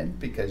that payment,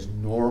 because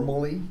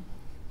normally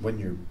when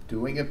you're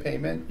doing a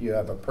payment, you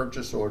have a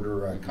purchase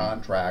order, a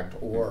contract,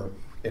 or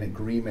an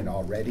agreement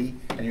already,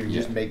 and you're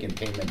just making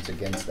payments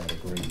against that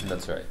agreement.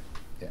 That's right.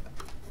 Yeah.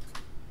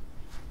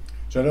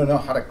 So I don't know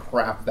how to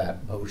craft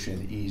that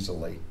motion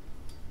easily.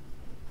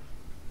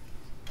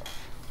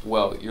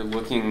 Well, you're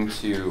looking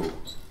to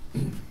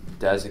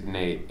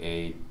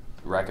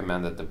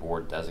recommend that the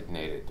board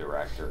designate a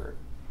director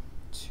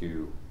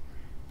to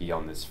be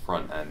on this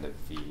front end of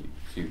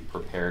to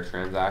prepare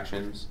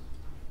transactions.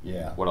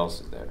 Yeah. What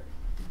else is there?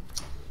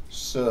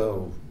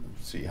 So,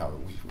 let's see how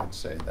we would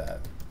say that.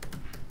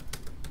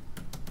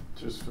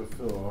 Just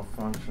fulfill all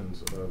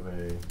functions of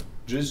a.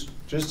 Just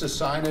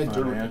assign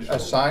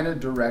a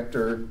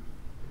director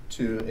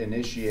to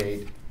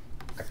initiate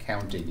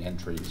accounting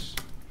entries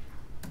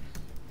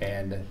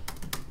and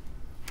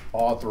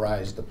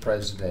authorize the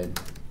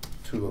president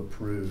to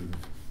approve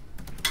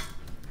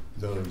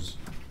those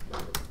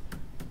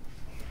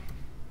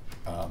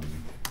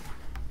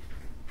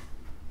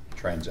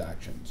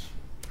transactions.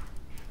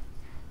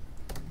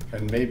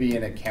 And maybe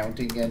in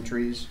accounting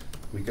entries,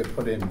 we could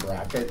put in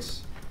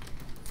brackets,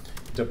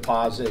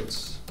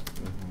 deposits,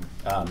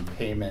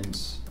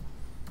 payments,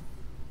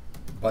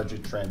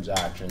 budget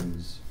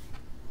transactions.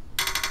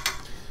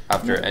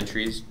 After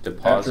entries,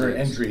 deposits. After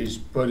entries,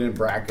 put in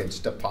brackets,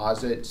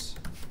 deposits,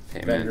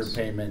 vendor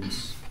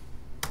payments,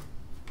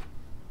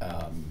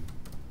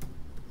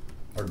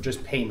 or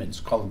just payments,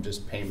 call them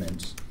just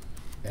payments,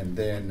 and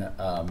then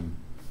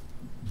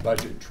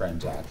budget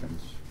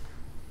transactions.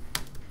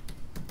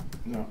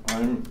 No,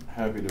 I'm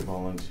happy to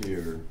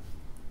volunteer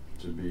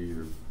to be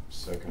your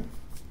second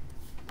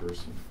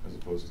person as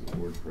opposed to the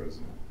board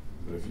president.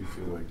 But if you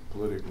feel like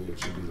politically it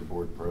should be the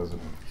board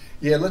president.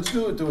 Yeah, let's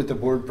do it with the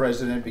board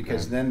president,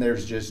 because then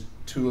there's just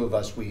two of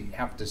us we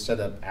have to set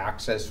up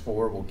access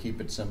for. We'll keep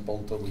it simple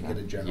until we get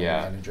a general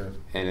manager.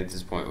 And at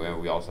this point,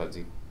 we also have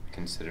to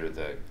consider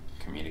the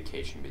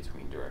communication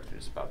between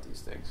directors about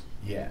these things.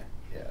 Yeah,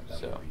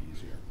 that would be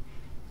easier.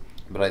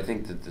 But I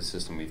think that the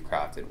system we've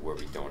crafted, where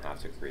we don't have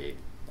to create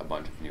a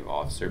bunch of new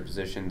officer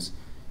positions,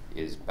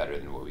 is better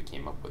than what we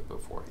came up with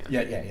beforehand.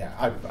 Yeah.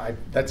 I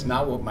that's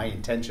not what my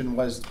intention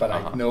was, but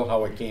I know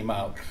how it came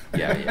out.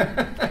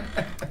 Yeah.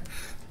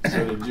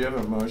 So did you have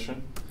a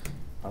motion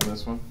on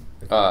this one?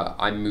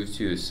 I move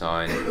to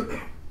assign,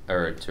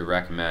 or to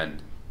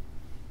recommend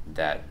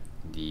that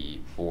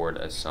the board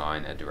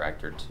assign a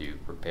director to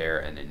prepare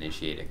and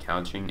initiate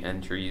accounting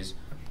entries,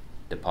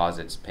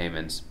 deposits,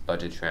 payments,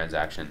 budget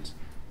transactions,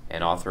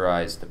 and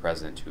authorize the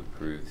president to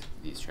approve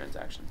these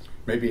transactions.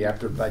 Maybe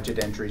after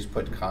budget entries,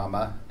 put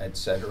comma,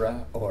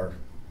 etc., or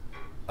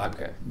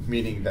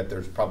meaning that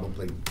there's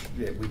probably,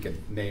 we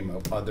could name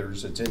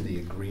others. It's in the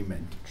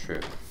agreement.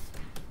 True.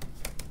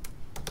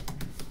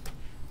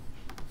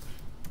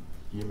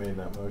 You made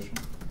that motion?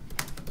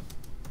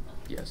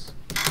 Yes.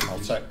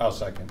 I'll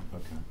second.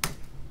 Okay.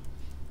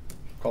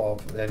 Call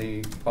for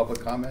any public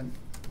comment?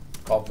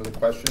 Call for the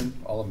question.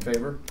 All in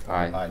favor?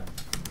 Aye.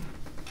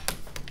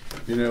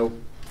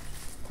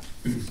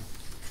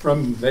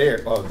 From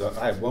there,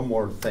 I have one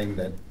more thing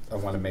that I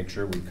want to make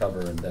sure we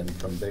cover, and then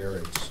from there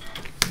it's,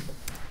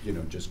 you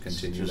know, just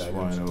continued Just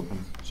items. wide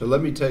open. So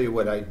let me tell you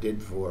what I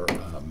did for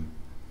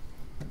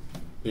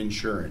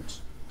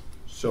insurance.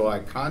 So I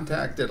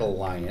contacted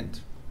Alliant,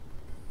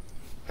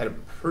 had a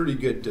pretty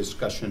good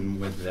discussion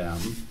with them.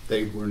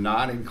 They were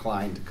not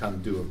inclined to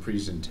come do a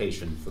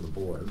presentation for the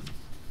board.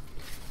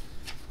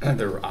 And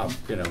they're up,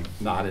 you know,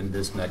 not in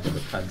this neck of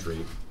the country.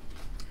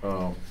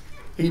 Oh,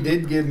 He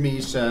did give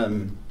me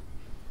some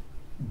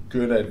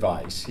good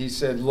advice. He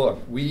said,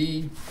 look,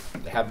 we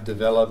have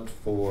developed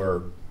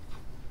for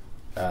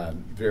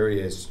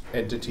various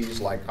entities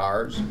like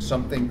ours,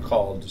 something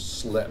called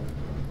SLIP,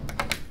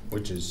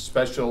 which is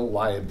Special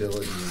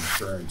Liability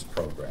Insurance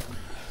Program.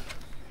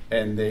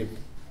 And they,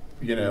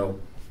 you know,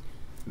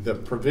 the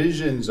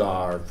provisions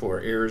are for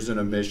errors and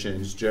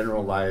omissions,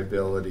 general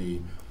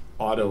liability,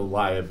 auto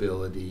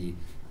liability,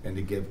 and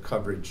to give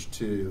coverage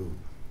to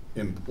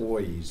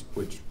employees,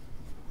 which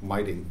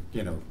might,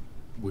 you know,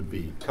 would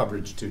be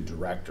coverage to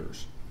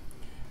directors.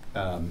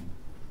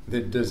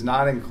 That does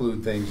not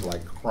include things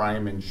like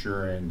crime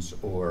insurance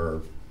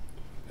or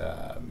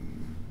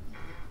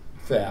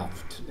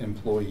theft,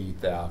 employee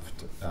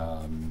theft,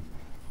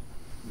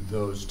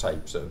 those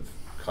types of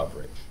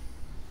coverage.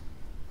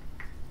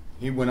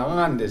 He went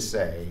on to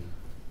say,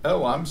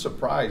 oh, I'm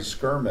surprised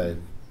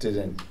SCRMA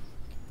didn't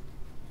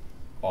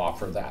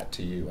offer that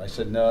to you. I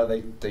said, no,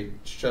 they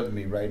shoved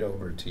me right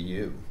over to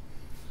you.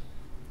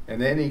 And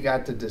then he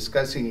got to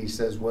discussing, he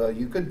says, well,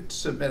 you could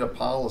submit a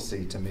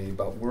policy to me,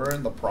 but we're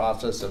in the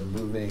process of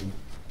moving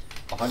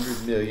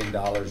 $100 million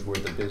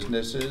worth of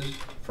businesses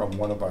from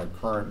one of our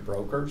current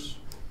brokers.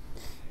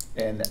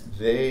 And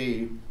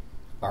they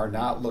are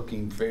not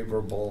looking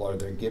favorable, or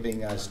they're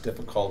giving us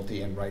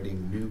difficulty in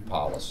writing new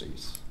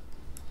policies.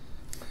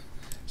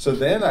 So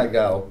then I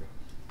go,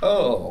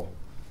 oh,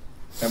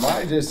 am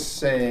I just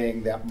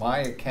saying that my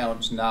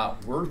account's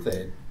not worth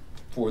it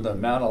for the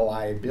amount of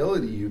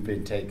liability you've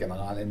been taking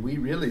on, and we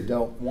really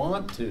don't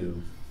want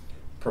to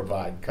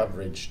provide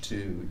coverage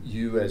to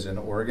you as an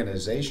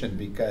organization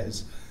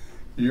because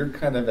you're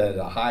kind of at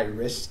a high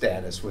risk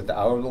status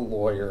without a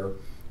lawyer.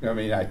 I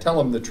mean, I tell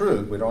them the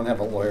truth. We don't have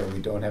a lawyer. We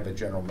don't have a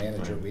general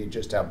manager. We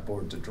just have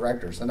boards of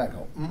directors. And I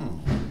go,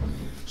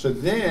 So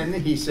then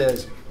he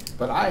says,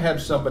 but I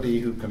have somebody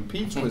who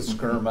competes with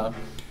SCRMA,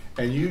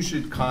 and you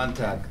should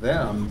contact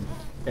them,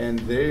 and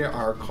they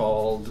are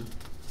called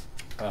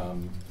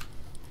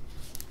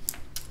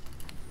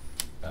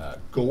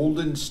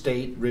Golden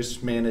State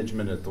Risk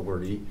Management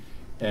Authority.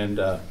 And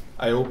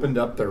I opened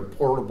up their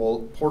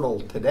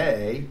portal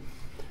today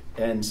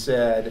and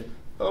said,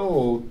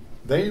 oh,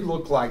 they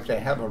look like they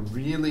have a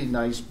really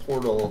nice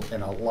portal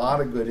and a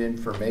lot of good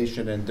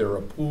information, and they're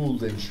a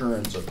pooled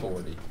insurance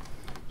authority.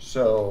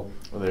 So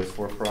are they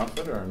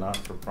for-profit or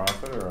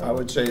not-for-profit? Or I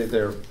would say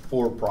they're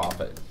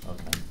for-profit.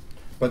 Okay.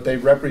 But they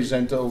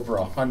represent over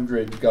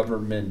 100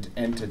 government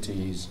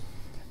entities,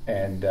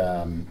 and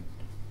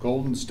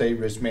Golden State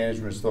Risk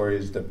Management Authority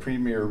is the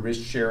premier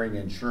risk-sharing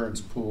insurance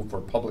pool for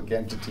public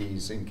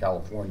entities in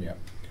California.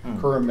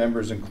 Current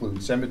members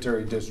include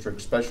cemetery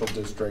districts, special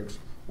districts,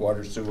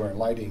 water, sewer, and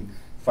lighting,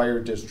 fire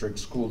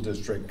districts, school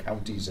district,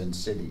 counties, and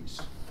cities.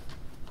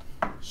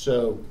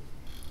 So,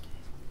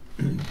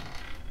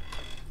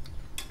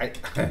 have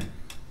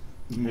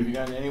you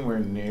gotten anywhere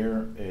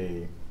near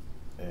a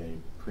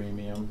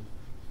premium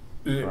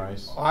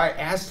price? I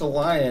asked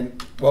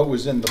Alliant what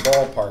was in the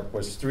ballpark,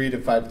 was 3,000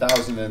 to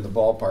 5,000 in the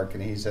ballpark,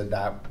 and he said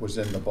that was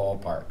in the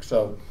ballpark.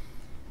 So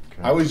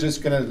Okay. I was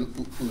just gonna,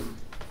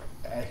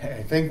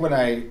 I think when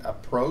I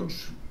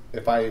approach,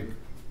 if I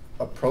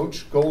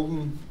approach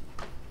Golden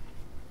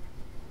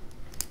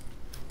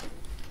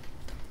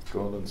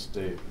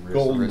State Risk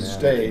Golden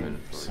State.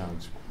 Management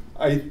sounds.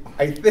 I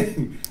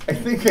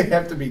think I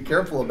have to be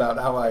careful about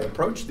how I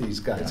approach these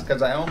guys, Yeah.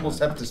 because I almost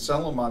have to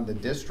sell them on the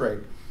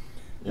district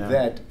Yeah.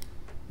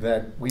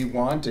 that we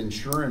want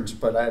insurance,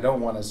 but I don't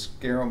want to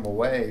scare them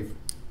away.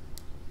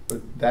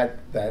 But that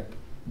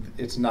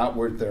it's not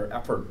worth their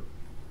effort.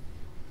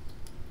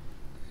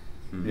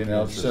 You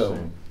know, so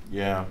Interesting.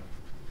 Yeah.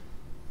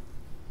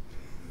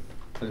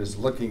 I was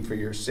looking for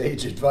your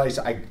sage advice.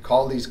 I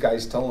call these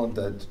guys, tell them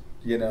that,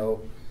 you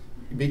know,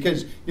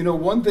 because, you know,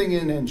 one thing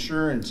in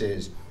insurance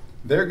is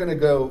they're going to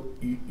go,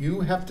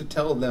 you have to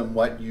tell them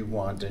what you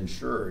want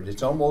insured.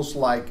 It's almost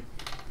like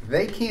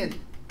they can't,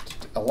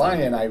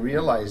 Alliant, I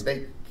realize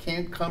they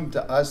can't come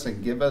to us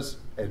and give us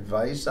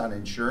advice on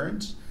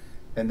insurance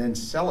and then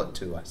sell it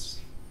to us.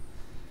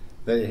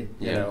 They,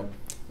 you know,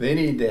 they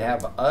need to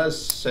have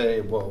us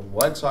say, well,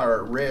 what's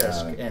our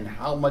risk and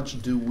how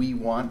much do we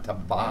want to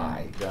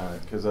buy? Got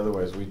it. Because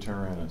otherwise we turn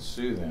around and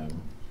sue them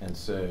and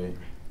say,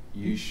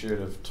 you should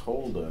have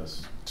told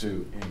us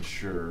to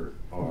insure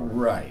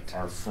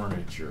our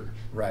furniture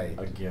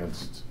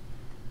against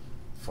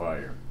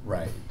fire.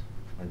 Right.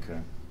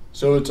 Okay.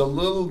 So it's a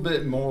little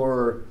bit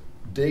more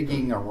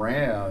digging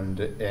around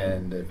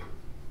and,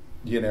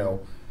 you know.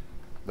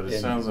 But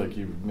it sounds like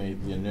you've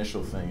made, the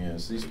initial thing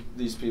is,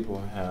 these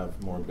people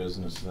have more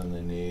business than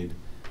they need,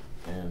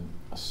 and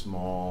a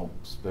small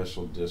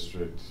special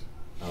district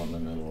out in the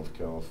middle of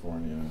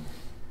California.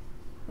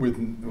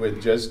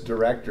 With just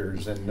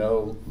directors and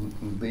no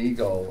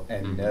legal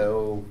and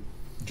no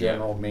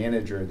general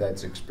manager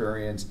that's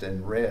experienced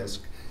in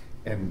risk,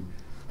 and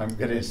I'm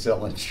gonna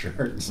sell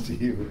insurance to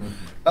you.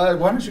 Why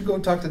don't you go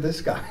talk to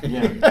this guy?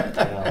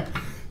 Yeah.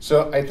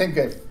 So I think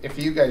if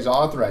you guys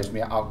authorize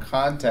me, I'll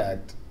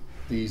contact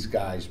these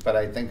guys, but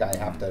I think I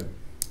have to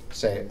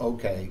say,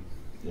 okay.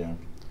 Yeah.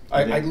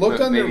 I looked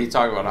under. Maybe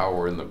talk about how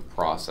we're in the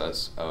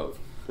process of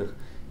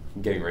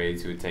getting ready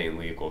to attain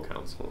legal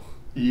counsel.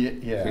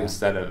 Yeah.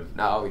 Instead of,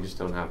 no, we just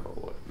don't have a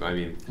lawyer. I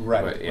mean,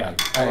 Right, but yeah.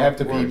 right. I have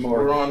to be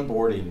more. We're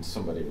onboarding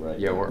somebody, right?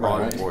 Yeah, we're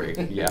Right.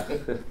 onboarding, yeah.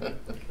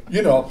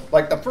 You know,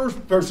 like the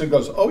first person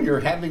goes, "Oh, you're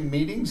having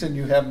meetings and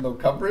you have no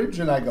coverage,"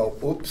 and I go,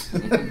 "Oops."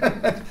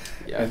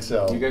 Yeah. And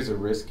so You guys are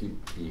risky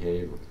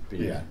behavior.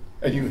 yeah,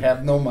 and you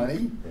have no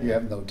money, you Yeah.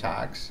 have no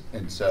tax,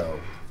 and so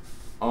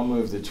I'll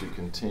move that you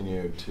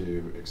continue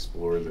to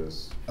explore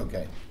this.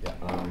 okay, yeah.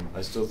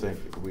 I still think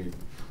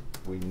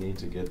we need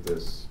to get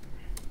this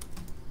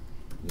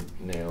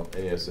nailed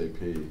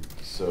ASAP.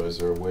 So is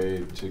there a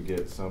way to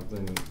get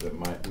something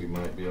that we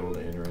might be able to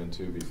enter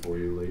into before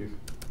you leave?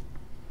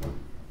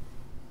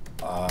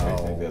 I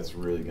think that's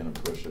really gonna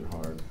push it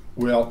hard.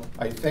 Well,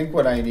 I think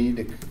what I need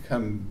to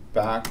come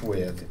back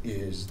with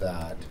is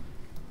that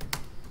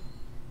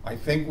I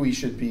think we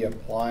should be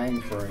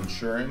applying for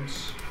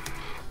insurance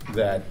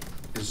that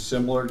is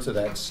similar to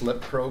that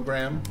SLIP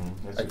program.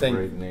 That's I a think,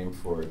 great name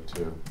for it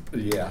too.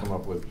 yeah, Come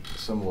up with,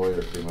 some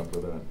lawyer came up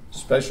with that.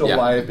 special Yeah.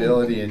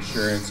 liability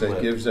insurance that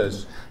SLIP. gives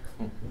us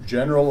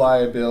general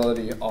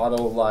liability,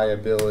 auto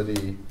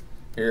liability,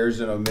 errors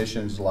and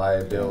omissions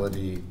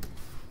liability,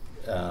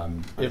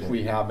 if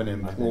we have an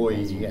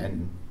employee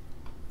and,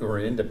 or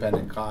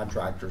independent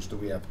contractors, do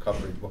we have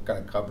coverage, what kind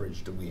of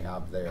coverage do we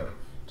have there?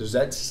 Does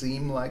that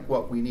seem like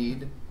what we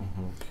need?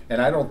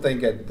 And I don't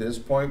think at this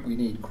point we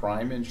need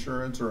crime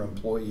insurance or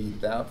employee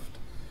theft.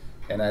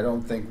 And I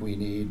don't think we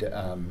need,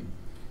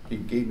 he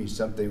gave me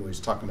something he was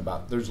talking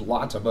about, there's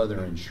lots of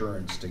other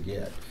insurance to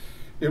get.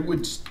 It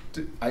would,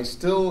 I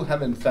still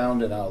haven't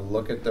found it, I'll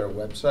look at their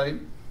website.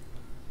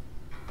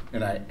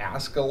 And I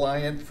asked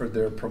Alliant for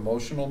their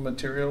promotional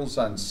materials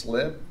on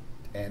SLIP,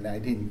 and I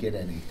didn't get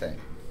anything.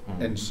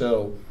 And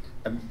so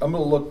I'm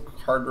gonna look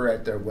harder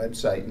at their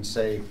website and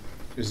say,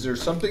 is there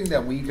something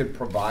that we could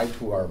provide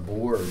to our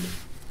board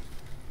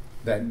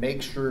that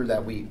makes sure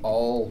that we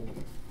all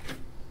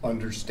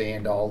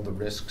understand all the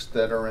risks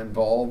that are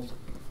involved?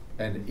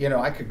 And, you know,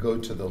 I could go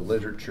to the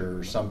literature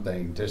or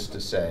something just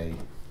to say,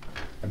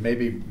 and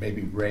maybe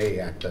Ray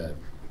at the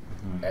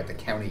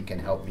county can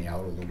help me out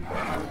a little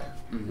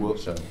bit. Well,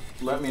 So,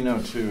 let me know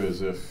too,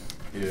 is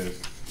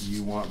if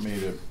you want me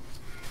to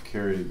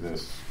carry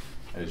this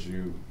as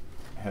you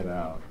head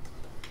out.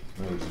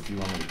 In other words, if you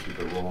want me to keep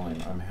it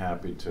rolling, I'm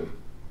happy to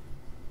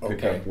pick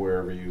Okay. up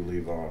wherever you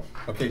leave off.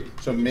 okay,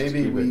 so maybe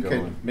keep it we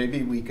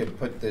going. could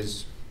put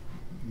this,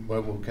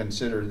 what we'll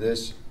consider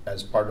this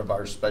as part of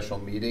our special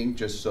meeting,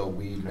 just so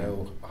we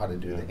know how to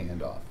do the Yeah.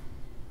 handoff.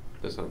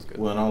 That sounds good.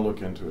 Well, and I'll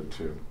look into it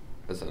too.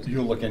 That sounds good.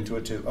 You'll look into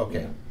it too?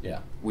 Okay, yeah.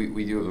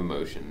 We do have a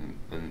motion,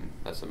 and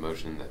that's a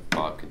motion that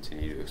Bob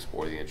continue to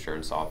explore the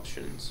insurance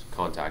options,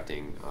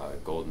 contacting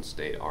Golden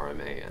State,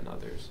 RMA, and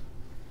others.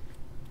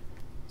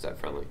 Is that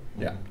friendly?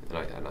 Yeah.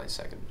 And I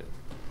seconded it.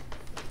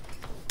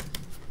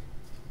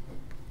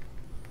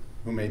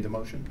 Who made the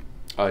motion?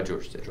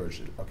 George did. George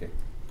did, okay.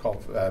 Call,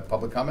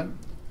 public comment?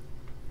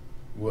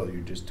 Will,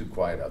 you're just too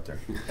quiet out there.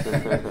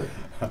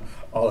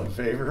 All in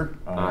favor?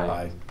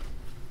 Aye.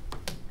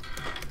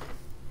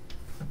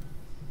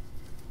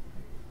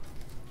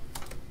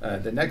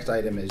 The next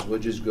item is, we'll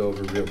just go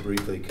over real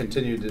briefly,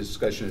 continue the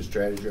discussion of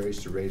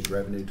strategies to raise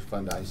revenue to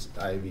fund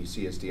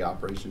IVCSD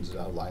operations as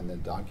outlined in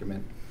the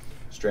document,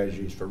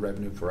 strategies for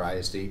revenue for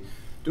ISD.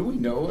 Do we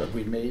know if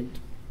we made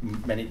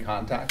many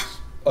contacts,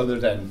 other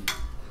than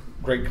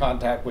great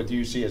contact with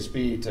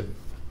UCSB to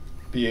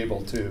be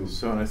able to?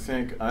 So,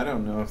 and I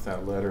don't know if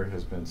that letter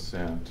has been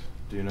sent.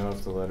 Do you know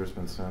if the letter's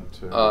been sent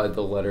to?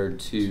 The letter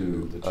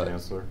to the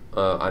chancellor?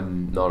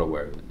 I'm not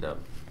aware of it, no.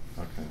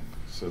 Okay,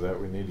 so that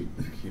we need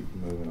to keep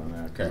moving on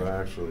that, because Okay. I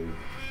actually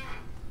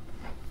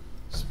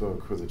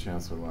spoke with the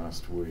chancellor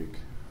last week.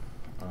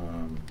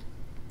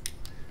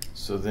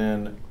 So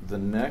then the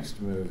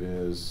next move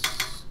is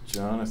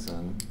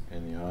Jonathan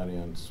in the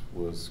audience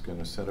was going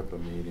to set up a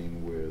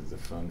meeting with the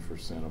Fund for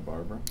Santa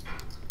Barbara.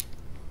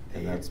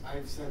 And that's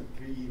I've sent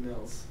 3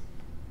 emails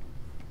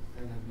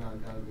and have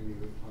not gotten any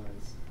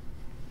replies.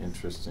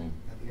 interesting.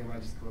 I think I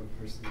might just go in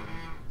person.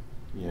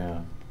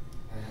 Yeah.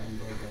 I haven't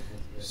looked at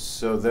that yet.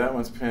 So that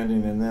one's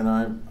pending, and then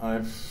I'm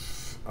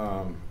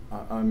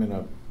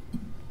gonna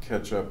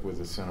catch up with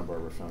the Santa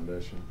Barbara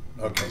Foundation.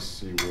 Okay. To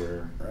see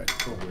where Right,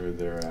 cool. where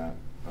they're at.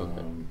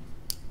 Okay.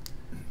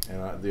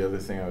 And the other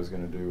thing I was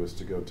gonna do was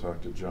to go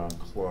talk to John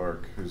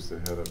Clark, who's the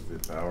head of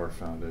the Bauer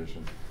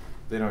Foundation.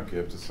 They don't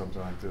give to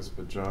something like this,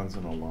 but John's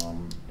an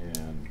alum,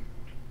 and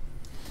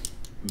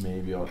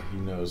maybe he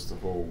knows the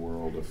whole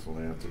world of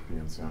philanthropy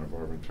in Santa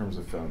Barbara in terms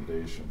of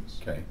foundations.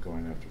 Okay.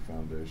 Going after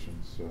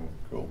foundations, so.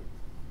 Cool.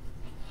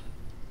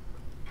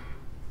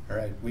 All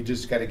right, we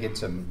just gotta get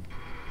some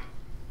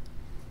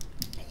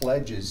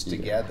pledges Yeah.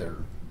 together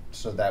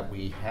so that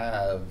we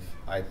have,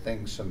 I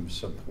think, some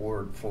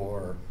support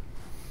for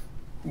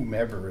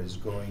whomever is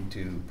going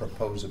to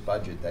propose a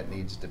budget that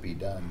needs to be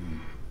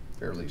done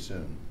fairly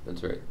soon.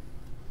 That's right.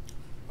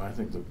 I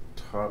think the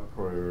top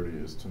priority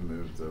is to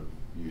move the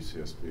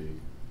UCSB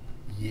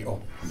Yeah,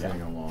 oh, thing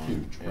yeah, along.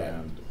 huge,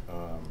 right.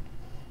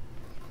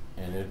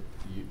 And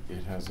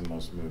it has the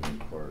most moving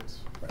parts,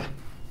 Right.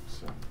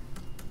 so.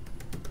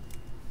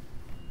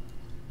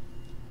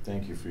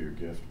 Thank you for your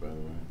gift, by the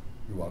way.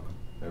 You're welcome.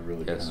 That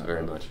really Yes, kinda very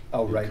upped- much.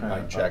 I'll it write kinda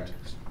my check.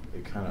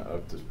 It kinda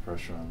upped this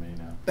pressure on me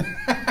now.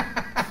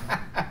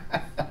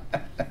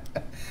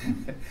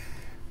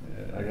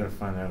 I gotta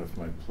find out if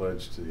my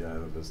pledge to the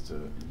Iowa Vista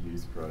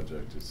Youth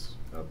Project is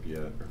up yet,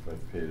 or if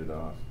I've paid it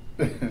off.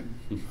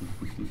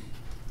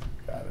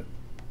 Got it.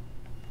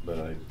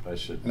 But I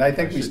should. And I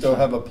think we should still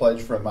check. have a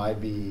pledge from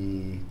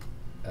IB,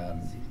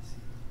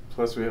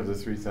 Plus, we have the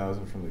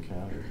 3,000 from the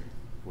county,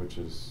 which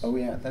is oh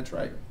yeah, that's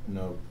right.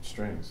 no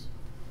strings.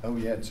 Oh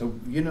yeah, so,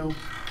 you know,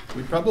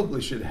 we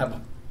probably should have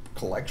a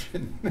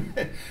collection.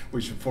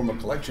 We should form a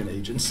collection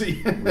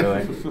agency.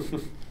 Really?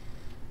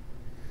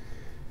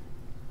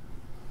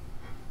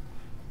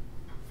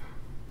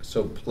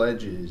 So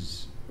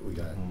pledges, we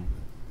got Mm.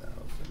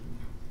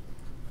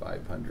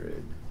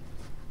 1,500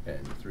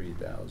 and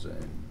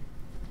 3,000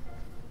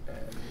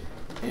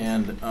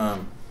 and.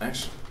 And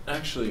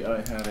actually, I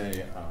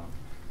had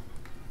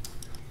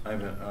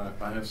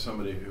I have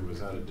somebody who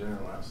was at a dinner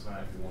last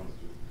night who wants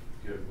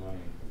to give money.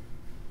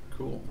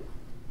 Cool.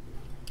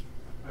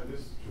 Hi,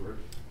 this is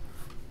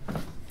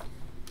George.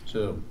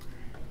 So,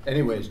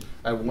 anyways,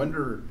 I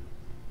wonder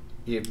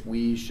if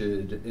we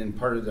should, and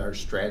part of our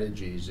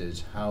strategies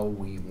is how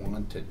we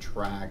want to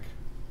track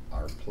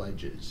our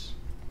pledges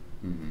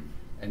Mhm.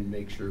 and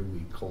make sure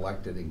we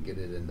collect it and get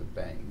it in the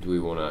bank. Do we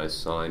want to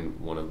assign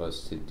one of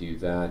us to do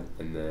that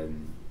and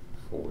then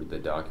forward the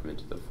document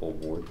to the full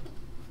board?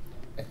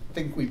 I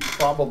think we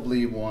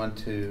probably want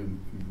to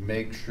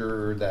make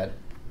sure that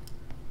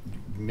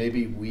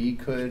maybe we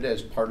could,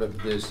 as part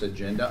of this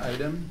agenda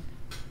item,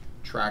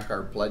 track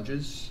our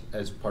pledges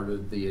as part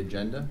of the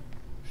agenda.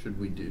 Should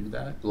we do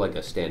that? Like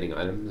a standing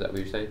item, is that what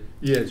you're saying?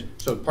 Yes,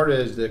 so part of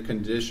it is the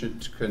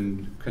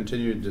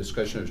continued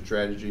discussion of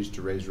strategies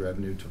to raise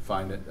revenue to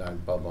find it,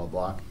 blah, blah,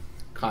 blah.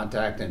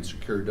 Contact and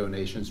secure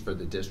donations for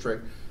the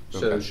district.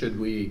 So Okay. should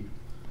we?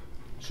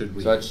 So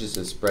that's just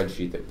a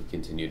spreadsheet that we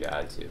continue to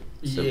add to.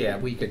 So- Yeah,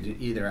 we could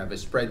either have a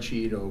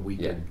spreadsheet or we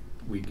Yeah.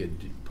 could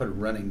put a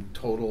running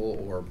total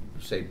or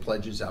say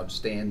pledges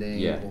outstanding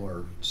Yeah.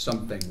 or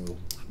something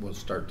we'll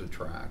start to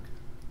track.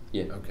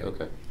 Yeah, Okay.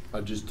 okay.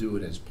 I'll just do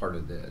it as part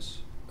of this.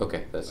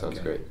 Okay, that sounds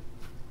Okay. great.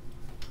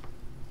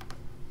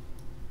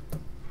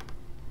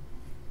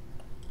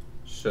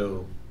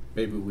 So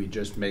maybe we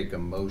just make a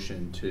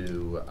motion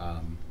to,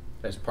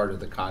 as part of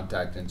the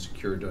contact and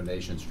secure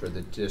donations for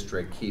the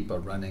district, keep a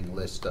running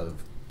list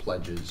of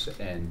pledges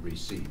and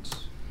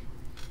receipts.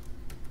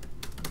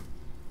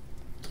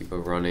 Keep a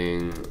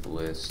running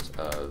list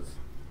of,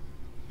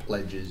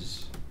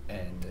 Pledges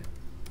and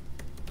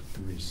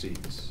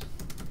receipts.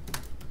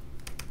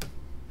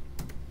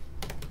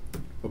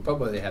 We'll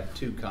probably have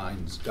two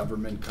kinds,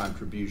 government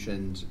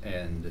contributions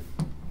and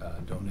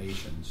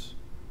donations,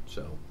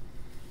 so.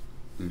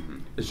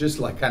 mhm. It's just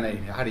like kinda,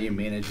 how do you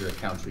manage your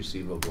accounts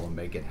receivable and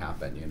make it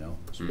happen, you know?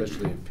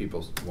 Especially Mhm. if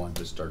people want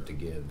to start to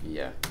give.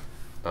 Yeah,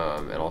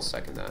 and I'll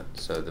second that.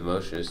 So the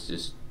motion is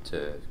just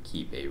to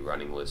keep a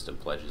running list of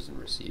pledges and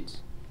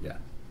receipts. Yeah.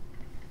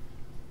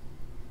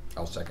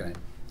 I'll second it.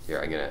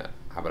 Here,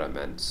 how about I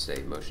amend to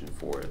say motion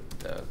for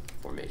the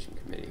formation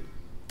committee?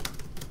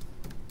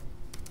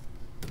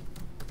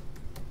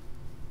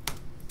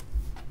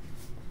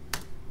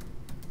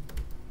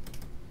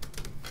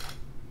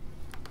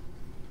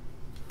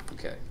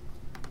 Okay.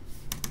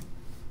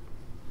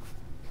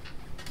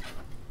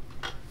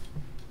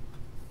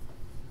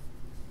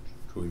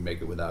 Could we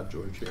make it without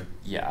George here?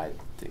 Yeah, I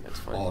think that's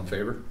fine. All in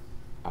favor?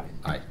 Aye.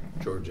 Aye.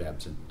 George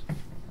absent.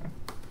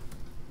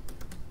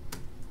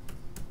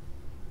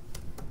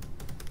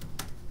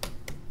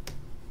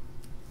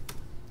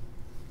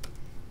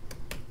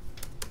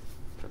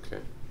 Okay.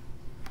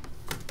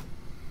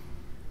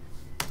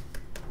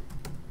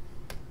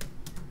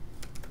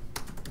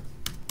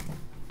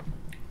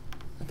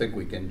 I think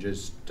we can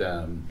just,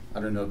 I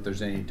don't know if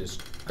there's any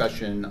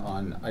discussion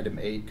on item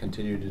 8,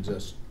 continue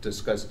to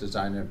discuss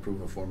design and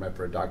approve a format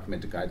for a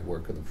document to guide the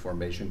work of the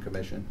Formation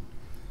Commission.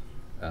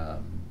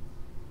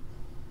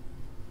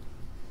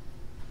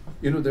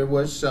 You know, there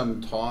was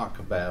some talk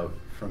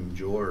from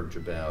George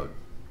about,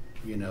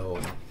 you know,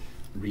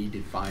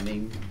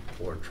 redefining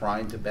or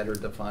trying to better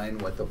define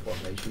what the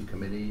Formation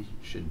Committee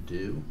should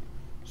do.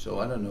 So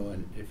I don't know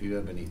if you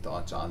have any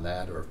thoughts on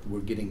that, or if we're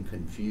getting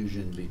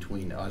confusion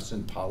between us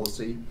and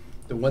policy.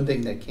 The one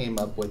thing that came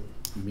up with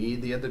me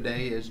the other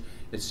day is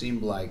it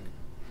seemed like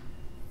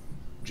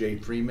Jay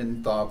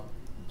Freeman thought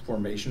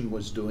Formation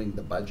was doing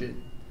the budget,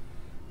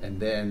 and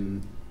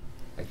then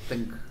I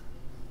think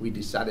we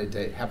decided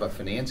to have a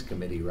finance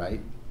committee, right?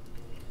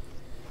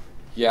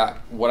 Yeah,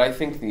 what I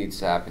think needs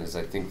to happen is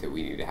I think that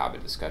we need to have a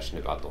discussion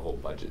about the whole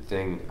budget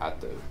thing at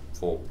the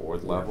full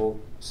board level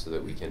so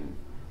that we can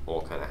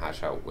all kind of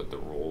hash out what the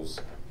rules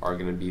are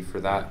going to be for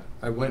that.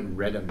 I went and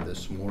read them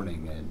this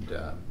morning, and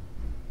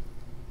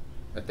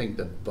I think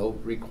the vote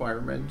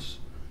requirements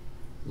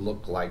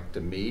look like,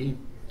 to me,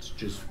 it's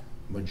just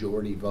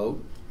majority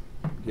vote,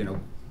 you know,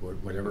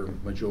 whatever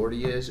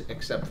majority is,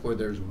 except for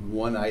there's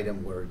one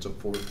item where it's a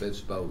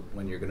 4/5 vote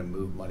when you're gonna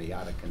move money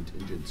out of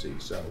contingency,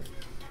 so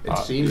it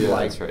seems Yeah,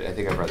 like. that's right. I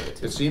think I've read that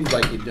too. It seems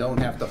like you don't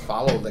have to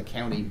follow the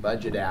County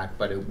Budget Act,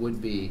 but it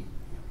would be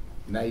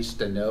nice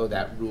to know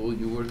that rule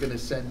you were gonna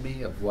send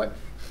me of what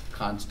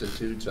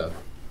constitutes a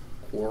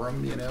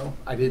quorum, you know?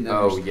 I didn't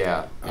Oh, understand.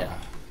 yeah. Yeah.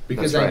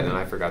 Because That's right, and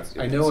I forgot to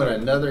do I that, know sorry.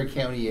 in another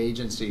county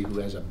agency who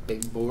has a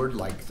big board,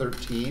 like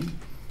 13,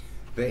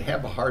 they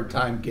have a hard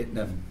time getting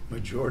a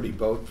majority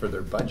vote for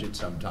their budget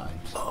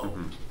sometimes.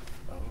 Mhm.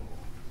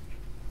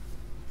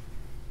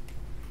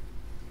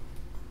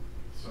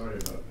 Sorry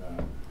about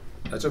that.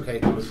 That's okay.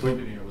 I was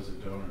hoping it was a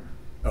donor.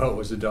 Oh, it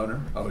was a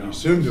donor? Oh, No, you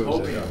assumed it was a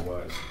hoping it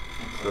donor. was.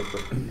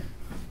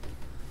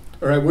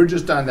 All right, we're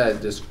just on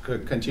that,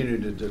 continue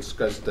to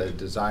discuss the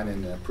design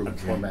and approved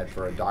Okay. format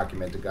for a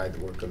document to guide the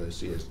work of the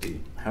CSD.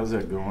 How's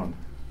that going?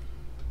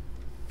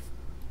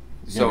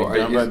 So Gonna be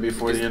done by is-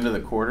 before the end of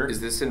the quarter?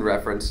 Is this in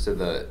reference to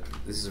the?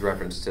 This is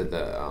reference to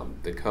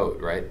the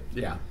code, right?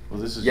 Yeah. Well,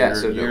 this is Yeah,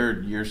 so no.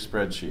 your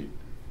spreadsheet.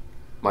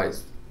 My.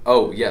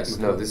 Oh yes,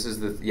 no. This is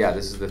the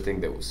This is the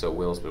thing that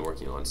Will's been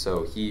working on.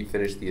 So he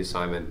finished the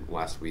assignment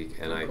last week,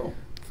 and I Cool.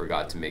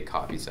 forgot to make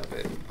copies of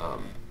it.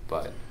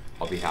 But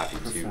I'll be happy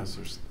to.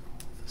 Professor's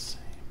the same.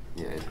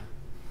 Yeah.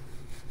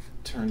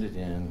 Turned it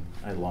in.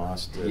 I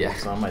lost it. Yeah.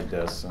 It's on my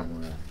desk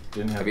somewhere.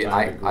 Didn't have I mean,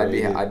 time to grade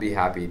it. I'd be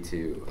happy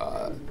to.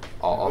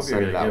 I'll hope send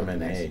you're it gonna out give him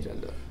the an next A.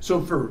 agenda.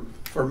 So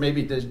for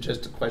maybe this is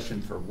just a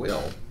question for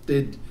Will,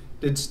 did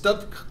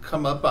stuff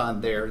come up on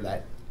there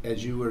that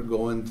as you were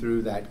going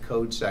through that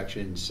code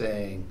section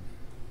saying,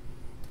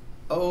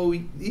 oh,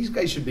 these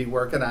guys should be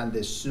working on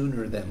this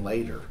sooner than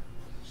later?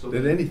 So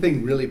Did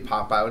anything really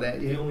pop out at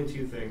the you? only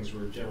two things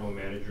were general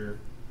manager,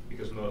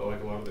 because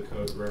like a lot of the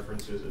code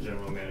references a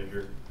general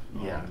manager.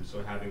 Yeah.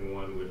 So having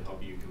one would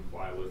help you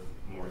comply with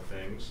more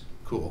things.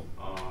 Cool.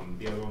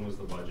 The other one was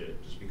the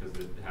budget, just because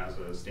it has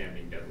a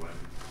standing deadline,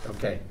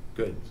 Okay,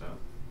 good, so.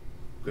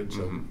 good. So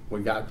Mhm.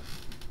 we got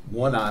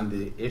one on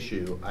the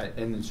issue.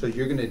 And so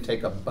you're gonna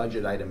take a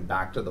budget item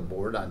back to the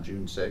board on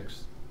June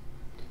 6th?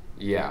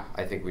 Yeah,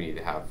 I think we need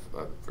to have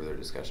a further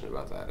discussion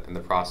about that, and the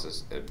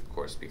process, of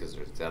course, because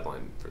there's a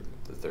deadline for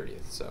the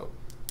 30th. So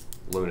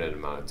limited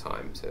amount of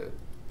time to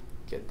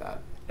get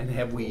that.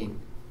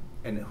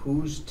 And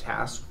who's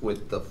tasked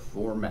with the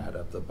format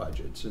of the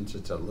budget, since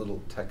it's a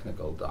little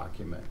technical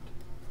document?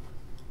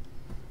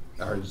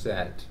 Or is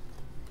that,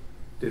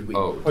 did we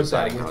Oh, put that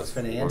deciding how with it's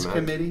finance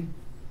formatted? committee?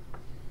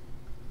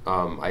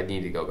 I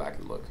need to go back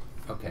and look.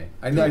 Okay,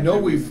 I know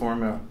Did we we,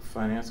 form a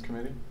finance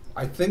committee?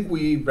 I think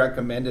we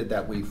recommended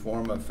that we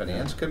form a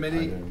finance Yeah,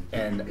 committee, I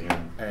and, did.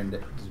 Yeah. and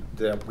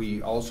that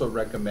we also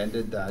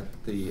recommended that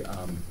the,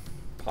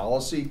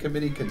 policy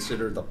committee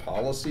consider the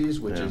policies,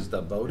 which Yeah, is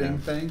the voting yeah,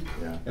 thing.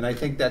 yeah. And I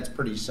think that's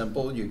pretty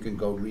simple, you can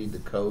go read the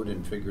code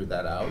and figure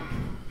that out.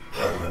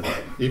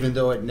 Even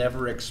though it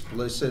never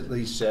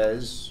explicitly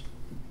says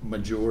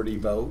majority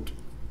vote,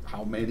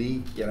 how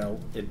many, you know,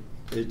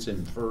 it's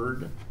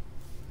inferred.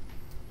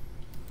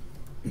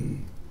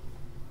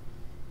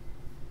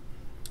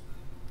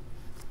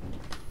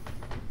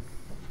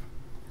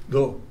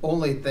 The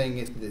only thing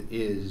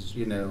is,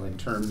 you know, in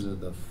terms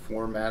of the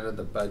format of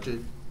the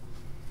budget,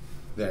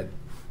 that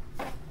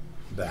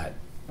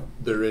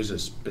there is a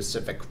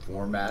specific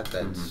format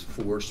that's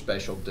for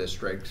special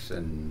districts,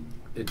 and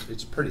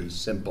it's pretty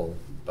simple,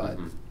 but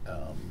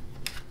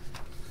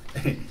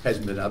it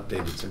hasn't been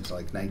updated since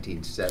like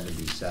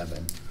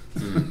 1977.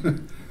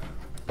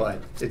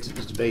 But it's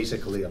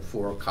basically a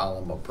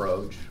 4-column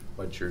approach.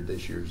 What's your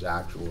this year's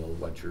actual,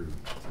 what's your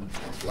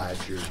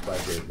last year's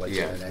budget, what's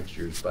Yeah. the next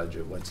year's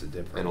budget, what's the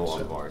difference? And a lot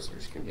So, of ours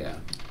are can be. Yeah.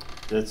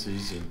 That's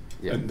easy.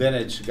 Yeah. And then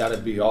it's gotta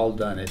be all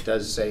done, it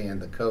does say in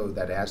the code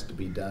that it has to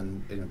be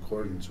done in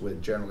accordance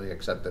with generally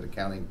accepted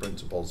accounting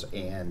principles,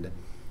 and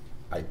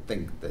I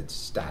think that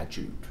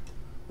statute,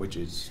 which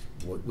is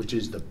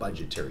the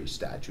budgetary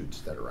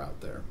statutes that are out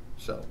there,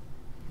 so.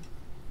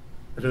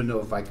 I don't know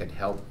if I could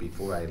help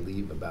before I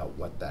leave about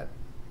what that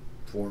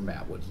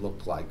format would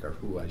look like, or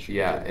who I should.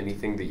 Yeah, get.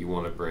 anything that you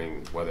want to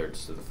bring, whether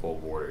it's to the full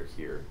board or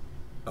here,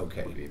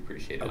 Okay. would be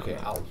appreciated. Okay,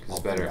 I'll It's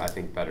better. I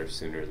think better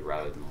sooner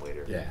rather than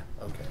later. Yeah,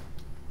 okay.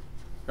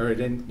 All right,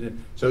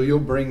 and so you'll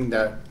bring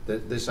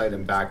this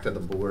item back to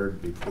the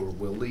board before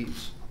Will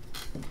leaves?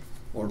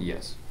 Or-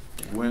 Yes.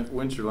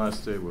 When's your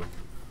last day, Will?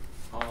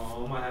 I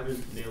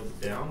haven't nailed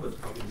it down, but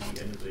probably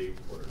the end of the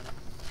quarter.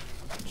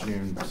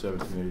 June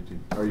 17th,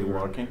 18th. Are you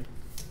walking?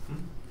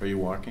 Are you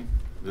walking?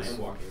 I am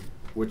walking.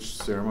 Which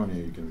ceremony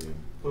are you gonna be in?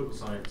 Political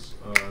science,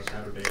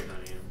 Saturday at 9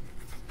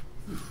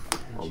 a.m.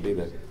 I'll be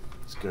there.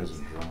 These guys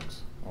are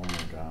drunks. Oh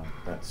my God,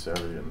 that's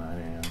Saturday at 9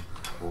 a.m.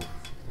 awful.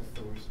 That's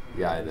the worst.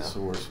 Yeah, I It's the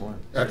know. worst one.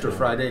 After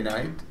Friday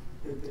night?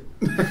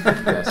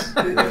 Yes.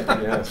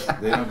 Yes,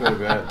 they don't go to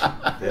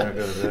bed. They don't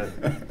go to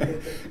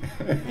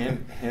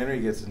bed. Henry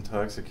gets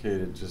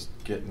intoxicated just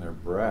getting their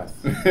breath.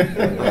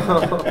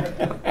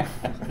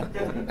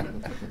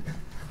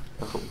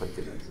 Oh my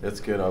goodness. That's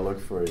good, I'll look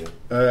for you.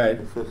 All right,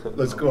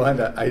 let's go on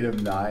to item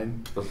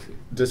 9.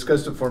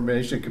 Discuss the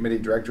formation committee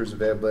directors'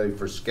 availability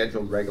for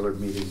scheduled regular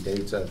meeting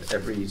dates of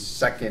every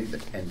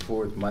second and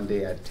fourth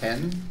Monday at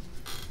 10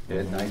 at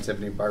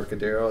 970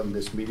 Barcadero in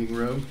this meeting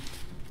room.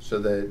 So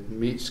the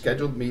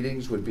scheduled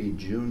meetings would be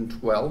June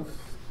 12th.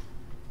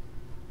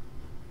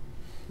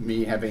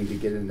 Me having to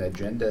get an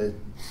agenda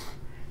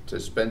to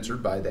Spencer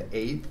by the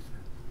 8th.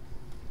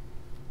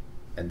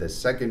 And the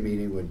second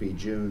meeting would be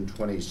June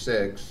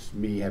 26th,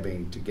 me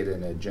having to get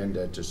an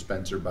agenda to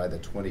Spencer by the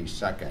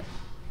 22nd.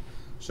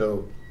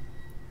 So,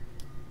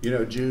 you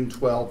know, June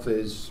 12th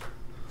is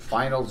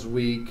finals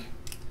week.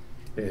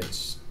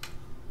 It's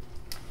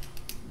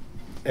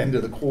end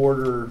of the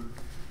quarter.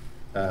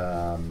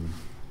 But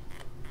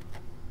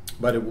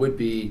it would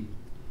be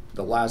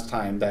the last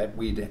time that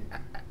we'd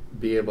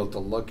be able to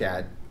look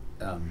at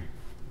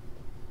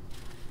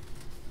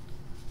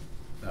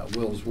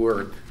Will's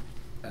work.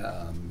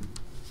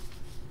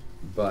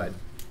 But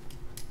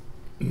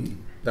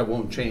that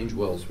won't change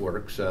Will's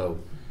work, so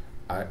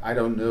I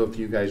don't know if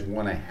you guys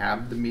want to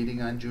have the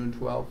meeting on June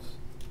 12th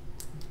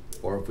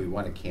or if we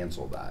want to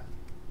cancel that.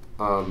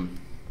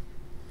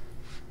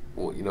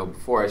 Well, you know,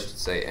 before I should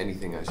say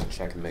anything, I should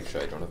check and make sure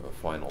I don't have a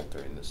final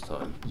during this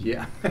time.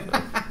 Yeah.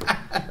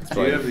 That's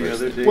Do you probably have the first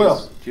other thing. dates?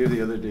 Well- Do you have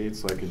the other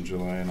dates, like in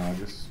July and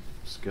August,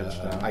 sketched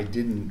out? I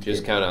didn't.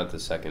 Just count out the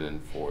second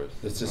and fourth.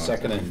 It's the Okay.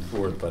 second and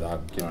fourth, but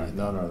I'll give All you. right,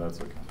 no,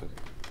 that's okay.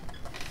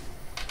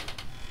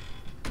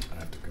 I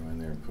have to go in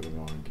there and put it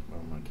on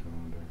my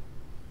calendar.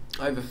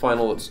 I have a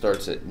final that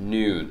starts at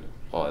noon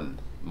on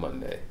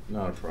Monday.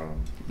 Not a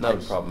problem. Not a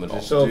problem at all.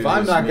 Just So do if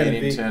I'm this not gonna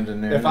meeting be, 10 to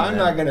noon if I'm and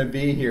not then- gonna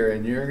be here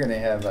and you're gonna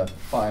have a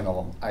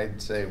final,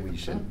 I'd say we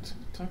should.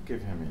 Don't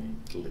give him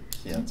any,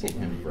 Yeah. don't give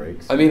him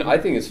breaks. I mean, I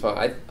think it's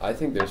fine. I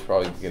think there's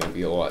probably going to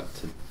be a lot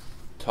to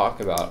talk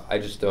about. I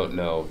just don't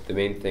know. The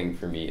main thing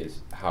for me is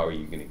how are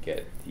you going to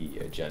get the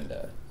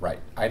agenda? Right,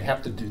 I'd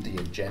have to do the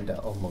agenda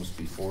almost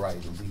before I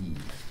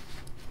leave.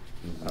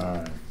 All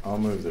right, I'll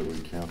move that we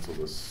cancel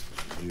this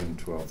June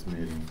 12th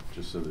meeting,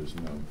 just so there's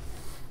no,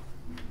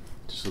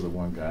 just so the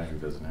one guy who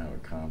doesn't have a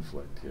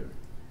conflict here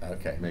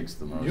Okay. makes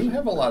the motion. You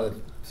have a lot of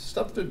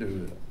stuff to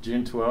do.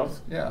 June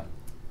 12th? Yeah.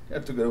 You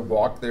have to go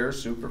walk there,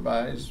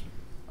 supervise,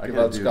 I give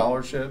gotta out do-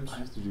 scholarships. I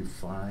have to do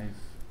 5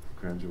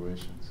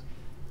 graduations,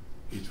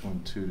 each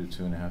one 2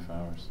 to 2.5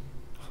 hours.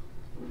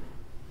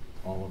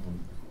 All of them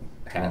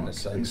And the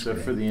drunk, except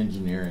for sunscreen.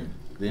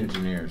 the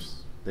engineers.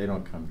 They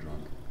don't come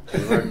drunk.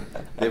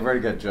 They've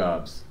already got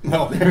jobs.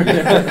 No.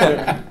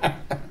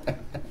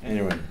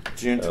 Anyway,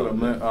 June Oh,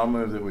 12th, I'll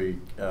move that we,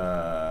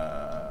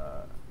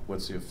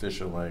 what's the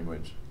official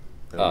language?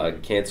 That we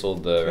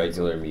Canceled the cancel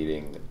regular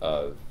meeting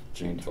of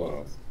June June 12th.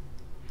 12th.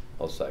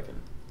 I'll second.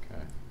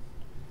 Okay.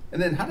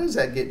 And then how does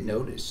that get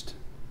noticed?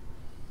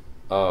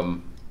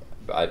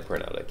 I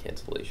print out a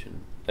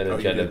cancellation, an Oh, you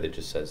agenda do? that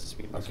just says this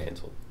meeting is Okay.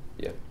 canceled.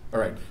 Yeah. All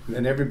right, and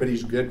then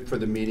everybody's good for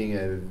the meeting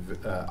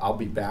of, I'll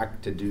be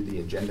back to do the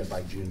agenda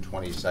by June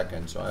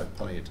 22nd, so I have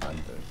plenty of time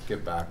to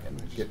get back and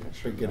Let me get just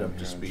make sure up I'm to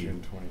here on speed.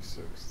 June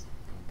 26th.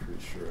 I'm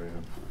pretty sure I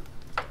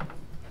am.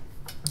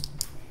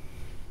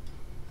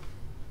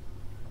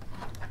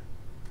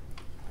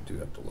 I do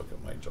have to look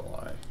at my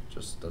July,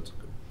 just, that's a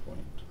good point.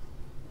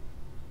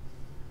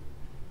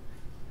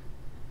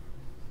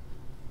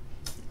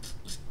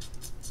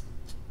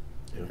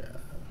 Yep, Yeah.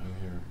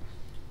 I'm here.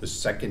 The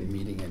second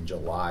meeting in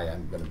July,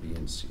 I'm gonna be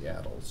in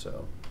Seattle,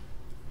 so.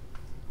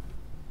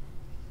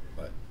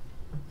 But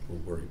we'll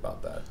worry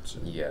about that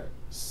soon. Yeah.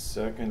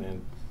 Second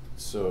and,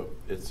 so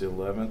it's the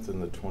 11th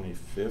and the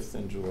 25th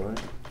in July?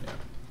 Yeah.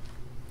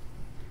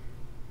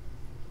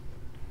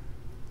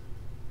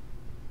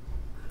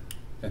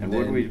 And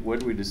what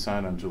did we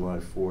decide on July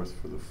 4th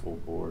for the full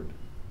board?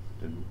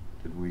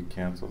 Did we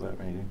cancel that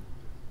meeting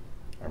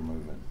or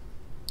move it?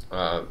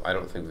 I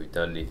don't think we've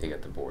done anything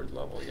at the board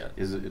level yet.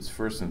 It's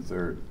first and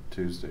third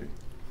Tuesday,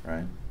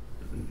 right?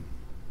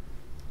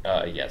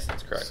 Yes,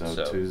 that's correct. So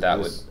So, Tuesdays- that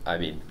would, I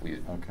mean, we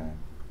would Okay.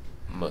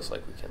 most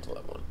likely cancel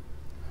that one.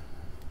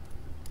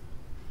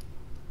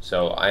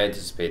 So I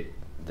anticipate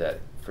that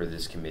for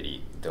this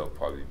committee, there'll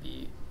probably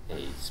be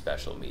a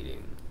special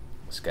meeting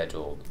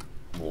scheduled.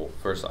 Well,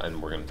 first,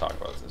 and we're going to talk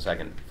about this in a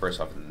second.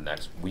 First off, in the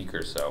next week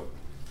or so,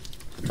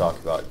 to talk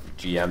about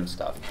GM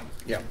stuff.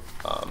 Yeah.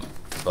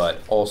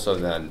 But also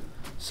then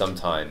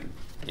sometime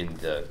in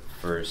the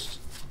first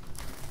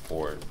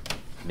or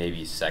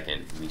maybe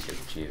second week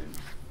of June,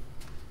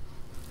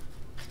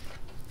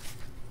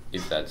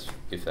 if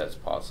that's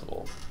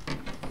possible.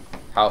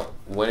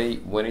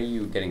 When are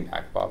you getting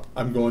back, Bob?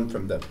 I'm going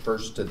from the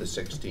 1st to the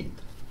 16th.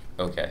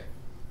 Okay.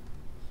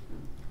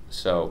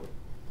 So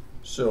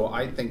So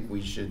I think we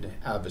should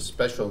have a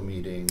special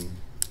meeting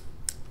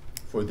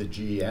for the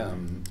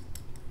GM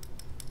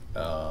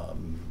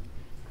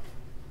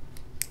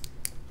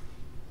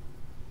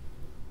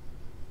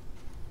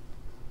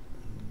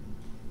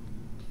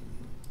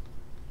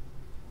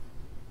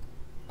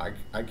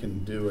I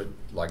can do it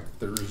like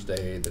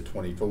Thursday, the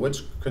 24th.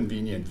 What's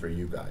convenient for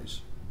you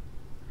guys?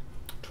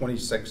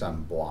 26th,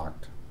 I'm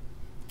blocked.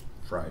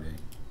 Friday.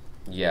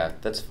 Yeah,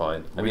 that's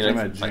fine. We're talking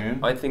about June?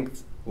 I think,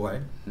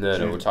 What? no,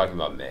 June. we're talking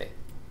about May.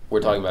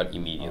 We're talking about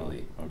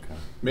immediately. Oh, okay.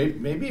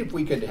 Maybe if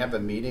we could have a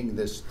meeting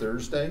this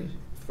Thursday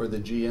for the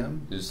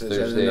GM? Is that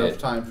Thursday enough at,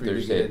 time for you to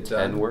Thursday get at it 10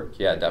 done? work?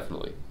 Yeah,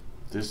 definitely.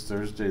 This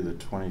Thursday, the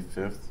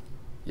 25th?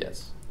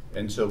 Yes.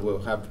 And so we'll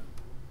have,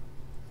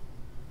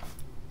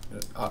 do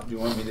you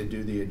want me to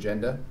do the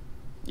agenda?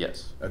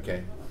 Yes.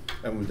 Okay.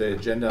 And the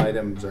agenda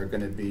items are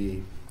gonna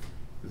be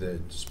the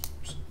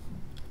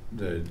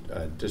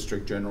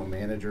district general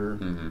manager,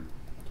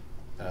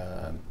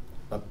 Mm-hmm.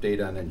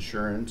 update on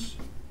insurance.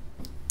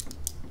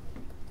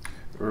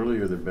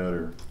 Earlier the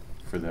better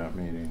for that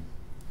meeting.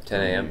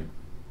 10 a.m.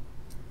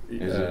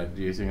 Is it,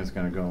 do you think it's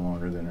gonna go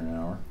longer than an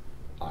hour?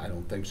 I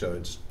don't think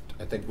so.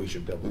 I think we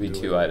should be able to It'll do be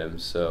it. two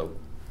items, so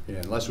Yeah,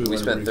 unless we We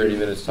want to spent 30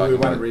 minutes Do we talking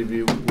want to about it.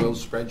 review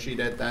Will's spreadsheet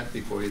at that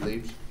before he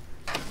leaves?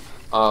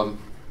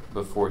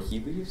 before he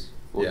leaves,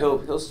 well,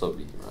 Yeah. he'll still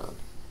be around.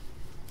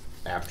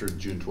 After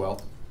June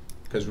 12th?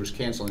 Because we're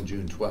canceling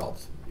June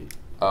 12th.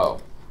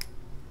 Oh,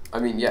 I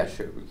mean, yeah,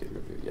 sure, we could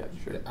review. Yeah,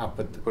 sure. I'll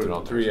put Put it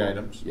on there three as well.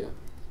 items, Yeah.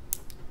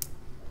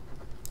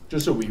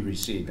 just so we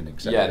receive and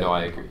accept. Yeah, it. no,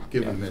 I agree.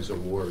 Give Yeah. him his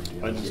award.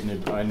 You know? I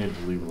need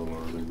to leave a little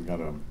early. We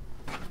got a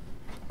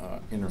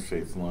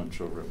interfaith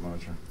lunch over at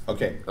Moser.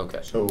 Okay. Okay.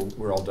 So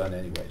we're all done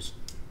anyways.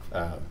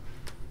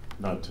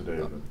 Not today,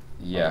 but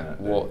Yeah. on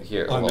that Well, day.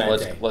 here, On well, that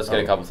let's day. let's get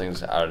Oh. a couple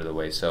things out of the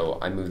way. So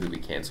I move that we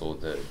cancel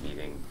the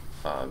meeting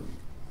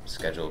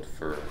scheduled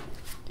for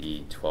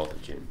the 12th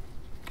of June.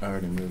 I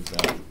already moved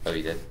that. Oh,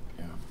 you did?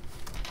 Yeah.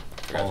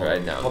 Forgot to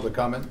write it down. Public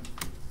comment?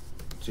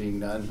 Seeing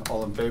none,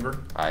 all in favor?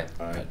 Aye.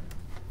 Aye.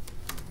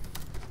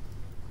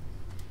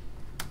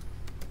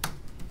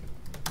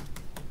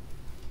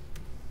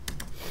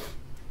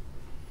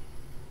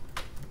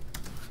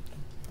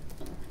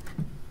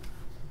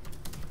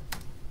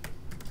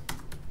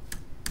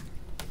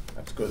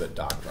 Let's go to the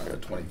doctor on the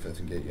 25th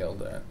and get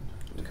yelled at.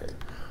 Okay.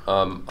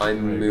 I You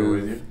want me to go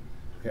with move. you?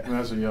 Yeah. You might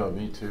as well yell at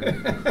me too. I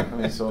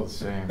mean, it's all the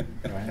same,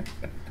 right?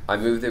 I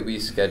move that we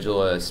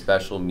schedule a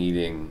special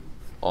meeting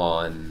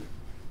on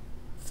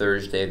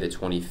Thursday, the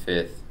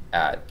 25th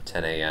at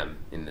 10 a.m.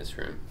 in this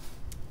room.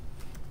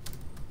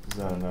 Is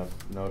that enough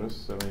notice,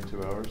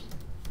 72 hours?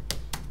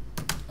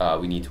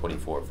 We need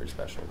 24 for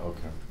special.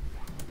 Okay.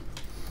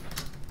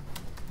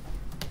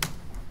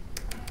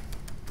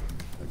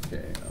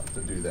 Okay, I'll have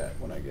to do that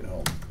when I get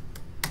home.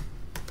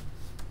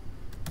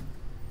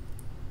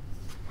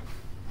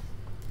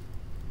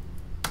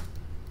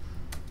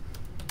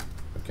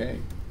 Okay,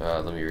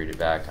 Let me read it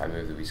back. I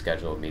move that we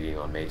schedule a meeting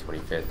on May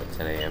 25th at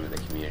 10 a.m. in the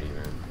community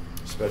room.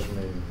 Special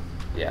meeting.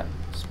 Yeah,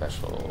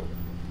 special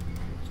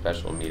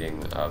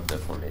meeting of the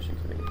formation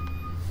committee.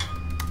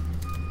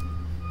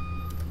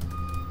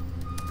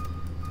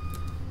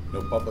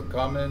 no public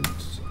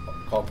comments.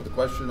 Call for the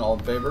question, all in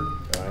favor?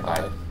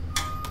 Aye.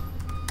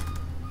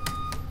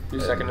 Who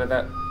seconded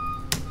that?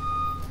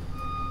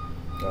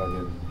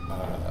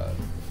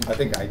 I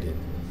think I did.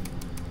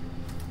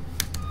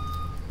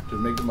 Did you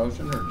make the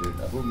motion, or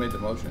who made the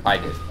motion? I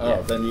did, Oh,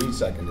 yeah. then he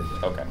seconded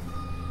it. Okay.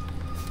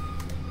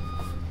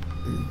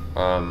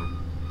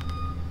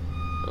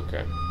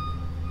 Okay.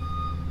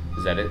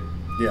 Is that it?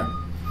 Yeah.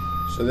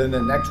 So then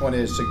the next one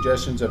is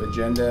suggestions of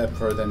agenda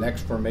for the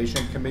next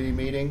formation committee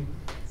meeting.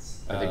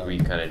 I think we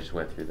kind of just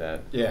went through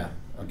that. Yeah,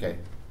 okay.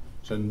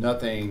 So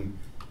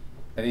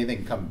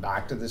anything come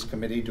back to this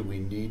committee? Do we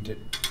need to?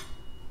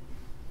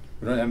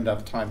 We don't have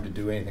enough time to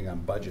do anything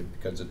on budget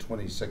because the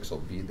 26th will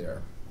be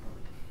there.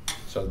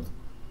 So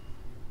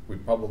we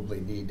probably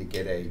need to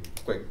get a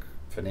quick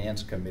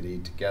finance committee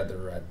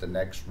together at the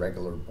next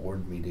regular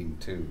board meeting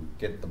to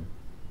get the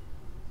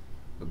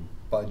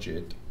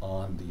budget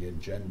on the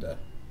agenda.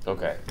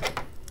 Okay.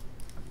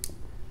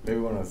 Maybe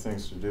one of the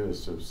things to do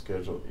is to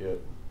schedule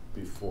it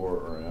before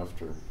or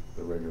after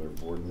the regular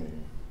board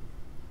meeting.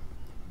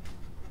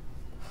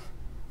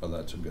 Well,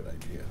 that's a good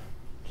idea.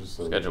 Just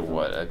so Schedule we can-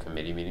 what? A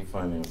committee meeting?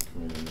 Finance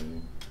committee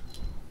meeting.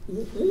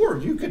 Or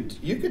you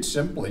could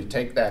simply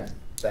take that,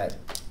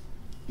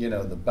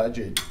 the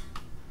budget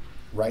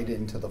right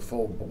into the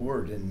full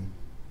board and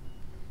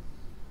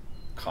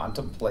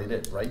contemplate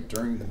it right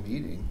during the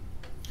meeting.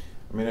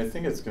 I mean, I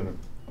think it's gonna,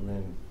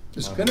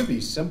 It's gonna be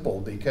simple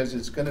because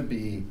it's gonna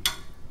be,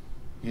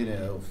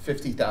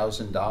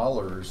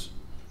 $50,000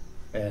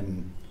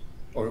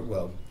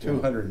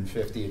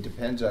 $250. It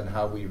depends on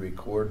how we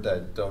record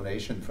that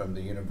donation from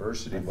the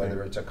university, I think-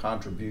 whether it's a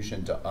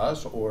contribution to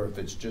us or if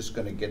it's just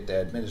gonna get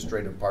the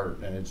administrative part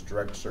and its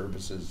direct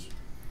services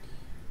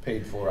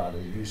paid for out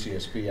of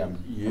UCSB.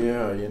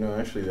 Yeah,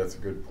 actually, that's a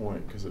good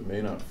point, because it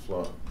may not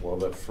flow, well,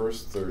 that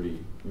first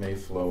 30 may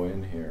flow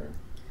in here,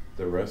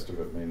 the rest of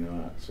it may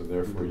not, so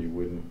therefore Mhm. you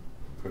wouldn't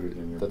put it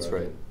in your That's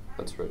budget. right.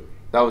 That's right.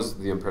 That was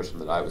the impression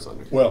that I was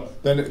under. Well,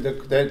 then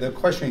the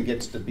question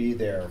gets to be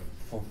there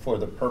for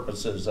the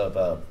purposes of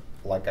a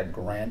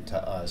grant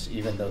to us,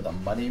 even though the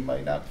money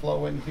might not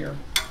flow in here.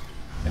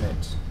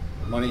 And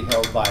money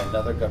held by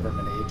another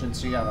government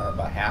agency on our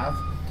behalf,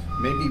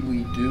 maybe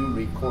we do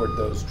record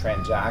those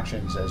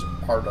transactions as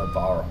part of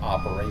our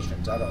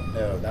operations. I don't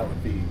know. That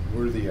would be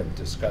worthy of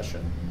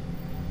discussion.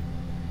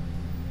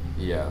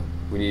 Yeah,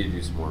 we need to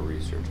do some more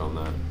research on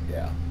that.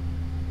 Yeah.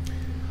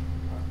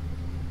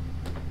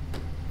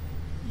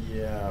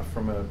 Yeah,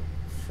 from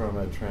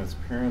a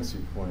transparency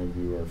point of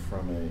view, or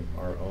from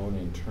our own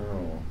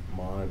internal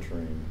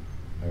monitoring,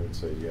 I would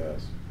say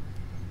yes.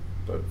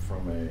 But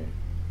from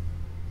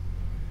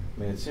I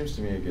mean, it seems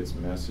to me it gets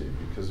messy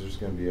because there's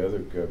going to be other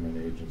government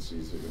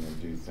agencies that are going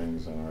to do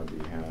things on our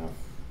behalf,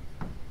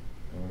 and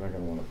we're not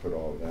going to want to put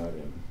all of that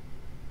in.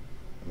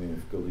 I mean,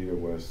 if Goleta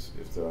West,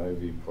 if the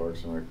IV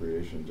Parks and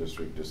Recreation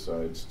District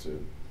decides to,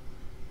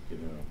 you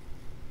know,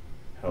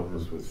 help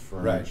us with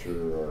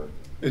furniture or.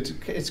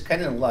 It's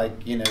kind of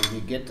like, you know, you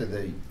get to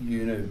the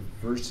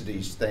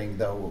universities thing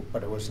though,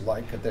 but it was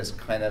like this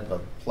kind of a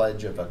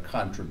pledge of a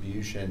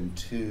contribution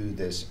to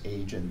this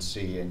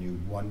agency, and you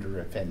wonder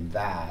if in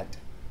that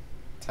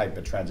type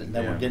of transit,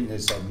 then we're getting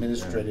this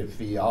administrative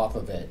fee off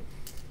of it.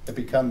 It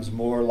becomes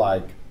more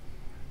like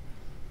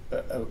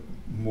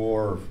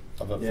more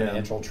of a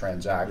financial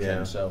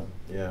transaction. So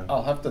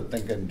I'll have to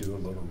think and do a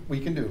little. We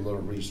can do a little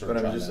research.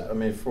 But on that. I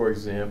mean, for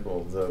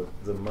example,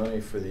 the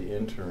money for the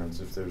interns.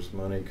 If there's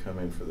money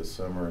coming for the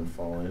summer and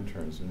fall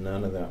interns,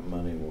 none of that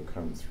money will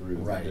come through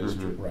the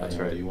district. Right. That's You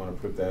know, right. do you want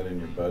to put that in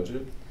your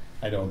budget?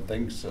 I don't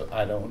think so.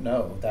 I don't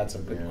know. That's a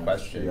good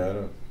question.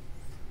 Yeah,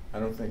 I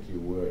don't think you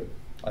would.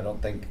 I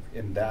don't think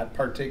in that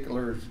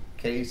particular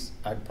case,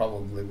 I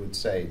probably would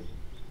say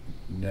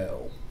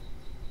no.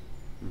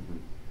 Mm-hmm.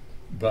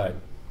 But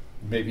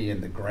maybe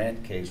in the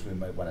grant case, we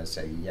might want to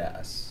say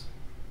yes.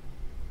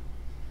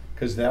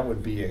 Because that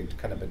would be a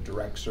kind of a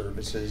direct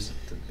services.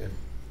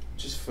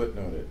 Just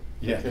footnote it.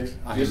 Yeah, Okay?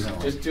 I Just, know.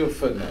 just do a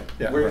footnote.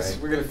 Yeah, we're right.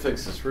 we're going to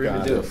fix this. We're going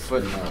Got to do it. a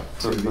footnote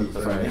to the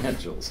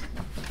financials.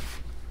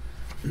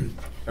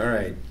 All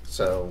right,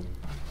 so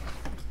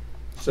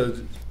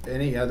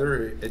any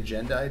other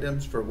agenda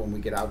items for when we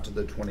get out to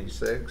the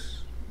 26th?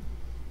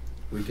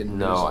 We can.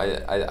 No,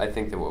 I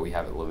think that what we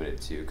have it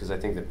limited to, because I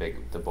think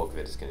the bulk of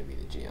it is going to be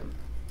the GM.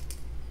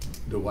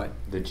 The what?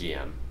 The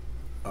GM.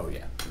 Oh,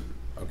 yeah.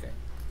 Okay.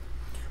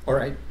 All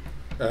right.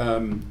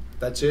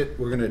 That's it.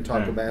 We're going to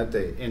talk Okay. about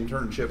the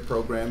internship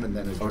program and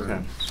then adjourn.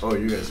 Okay. Oh,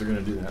 you guys are going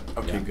to do that.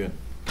 Okay, Yeah. good.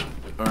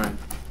 All right.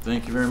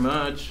 Thank you very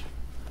much.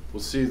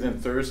 We'll see you then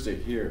Thursday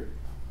here.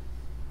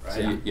 Right?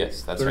 So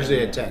yes, that's Thursday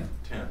right. at 10.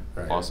 10.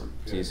 Right. Awesome.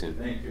 See you Good. soon.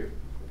 Thank you.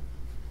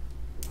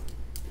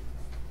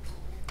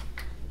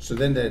 So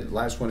then the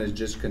last one is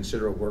just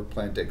consider a work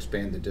plan to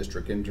expand the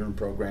district intern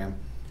program,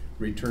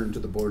 return to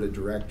the board of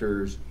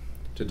directors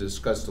to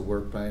discuss the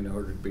work plan in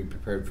order to be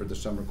prepared for the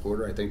summer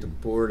quarter. I think the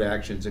board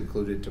actions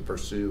included to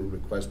pursue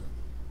request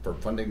for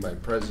funding by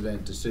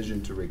president,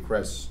 decision to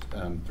request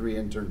 3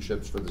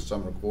 internships for the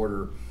summer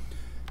quarter,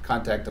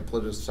 contact the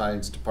political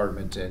science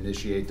department to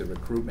initiate the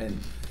recruitment.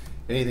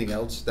 Anything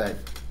else that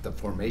the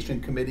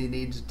formation committee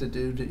needs to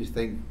do, do you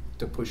think,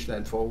 to push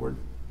that forward?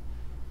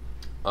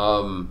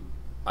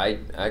 I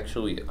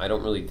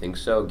don't really think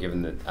so,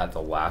 given that at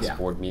the last Yeah.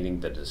 board meeting,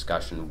 the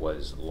discussion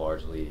was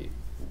largely,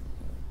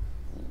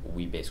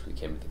 we basically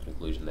came to the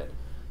conclusion that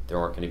there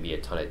aren't going to be a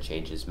ton of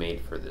changes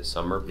made for the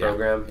summer Yeah,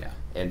 program. yeah.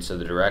 And so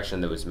the direction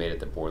that was made at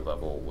the board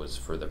level was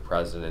for the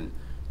president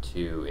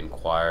to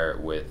inquire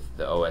with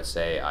the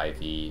OSA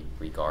IV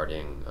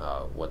regarding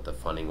what the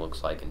funding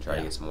looks like and try to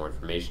Yeah. get some more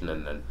information,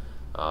 and then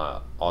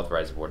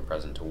authorize the board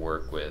president to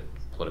work with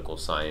political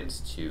science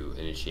to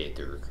initiate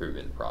the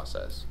recruitment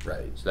process.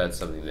 Right. So that's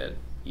something that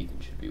Ethan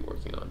should be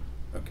working on.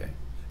 Okay.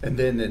 And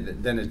then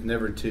it's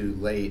never too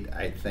late,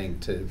 I think,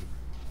 to,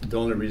 the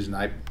only reason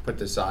I put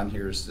this on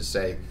here is to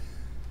say,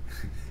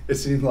 it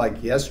seemed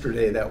like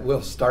yesterday that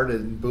Will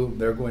started and boom,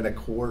 they're going a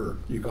quarter.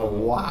 You go,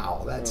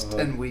 wow, that's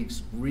 10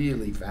 weeks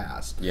really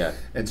fast. Yeah.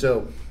 And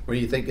so when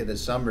you think of the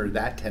summer,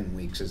 that 10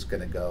 weeks is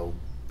going to go,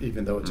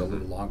 even though it's a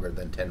little longer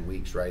than 10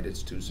 weeks, right?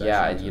 It's 2 sessions.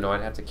 Yeah,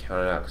 I'd have to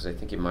count it out because I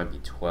think it might be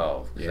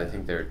 12. Because I Yeah.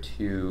 think there are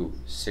 2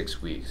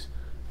 6 weeks,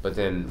 but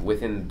then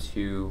within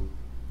 2,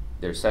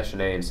 there's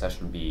session A and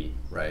session B,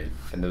 Right.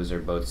 and those are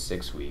both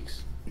 6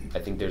 weeks. I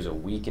think there's a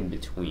week in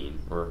between,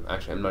 or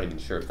actually, I'm not even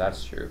sure if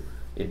that's true.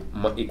 It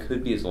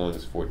could be as long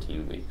as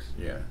 14 weeks.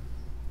 Yeah.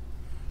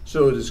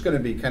 So it's going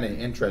to be kind of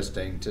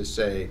interesting to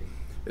say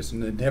it's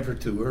never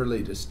too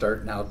early to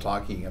start now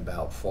talking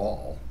about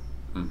fall.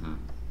 Mm-hmm.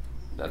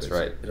 That's 'Cause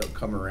right. It'll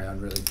come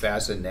around really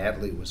fast, and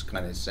Natalie was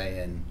kind of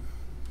saying,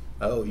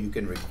 oh, you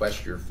can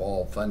request your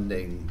fall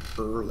funding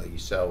early,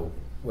 so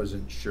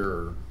wasn't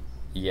sure.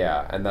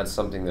 Yeah, and that's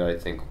something that I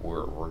think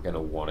we're going to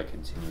want to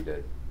continue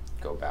to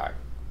go back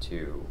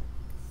to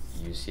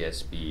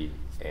UCSB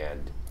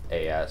and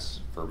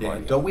AS for Yeah,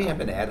 money. don't we have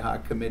an ad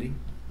hoc committee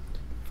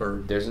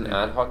for? There's an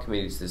ad hoc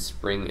committee, it's the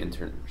spring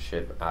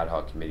internship ad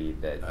hoc committee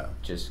that Oh.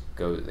 just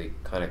they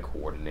kind of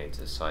coordinates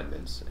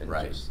assignments and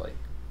Right. just like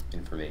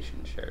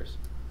information shares.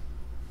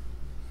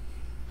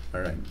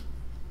 All right.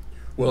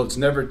 Well, it's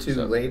never too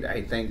So- late,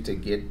 I think, to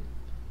get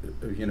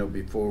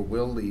before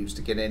Will leaves,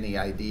 to get any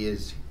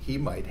ideas he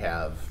might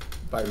have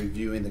by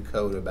reviewing the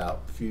code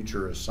about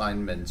future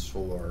assignments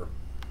for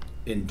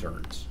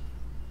interns.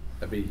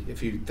 I mean,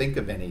 if you think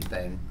of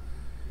anything,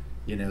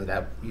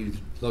 that you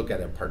look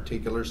at a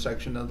particular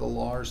section of the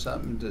law or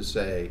something to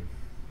say,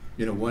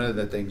 one of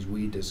the things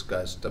we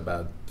discussed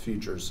about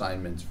future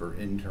assignments for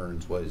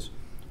interns was,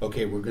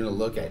 okay, we're going to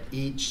look at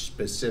each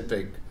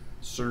specific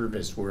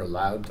service we're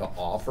allowed to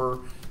offer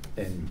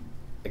and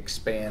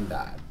expand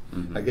that.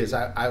 Mhm. I guess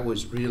I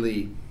was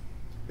really,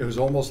 it was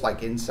almost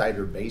like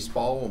insider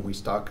baseball when we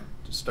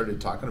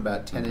started talking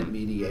about tenant Mhm.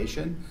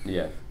 mediation.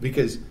 Yeah.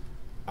 Because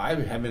I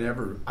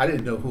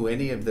didn't know who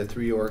any of the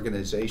three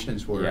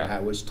organizations were, and Yeah. I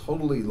was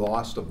totally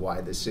lost of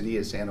why the city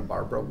of Santa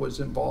Barbara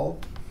was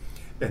involved.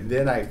 And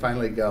then I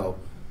finally go,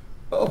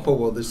 oh,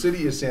 well, the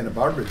city of Santa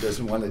Barbara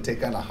doesn't want to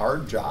take on a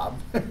hard job.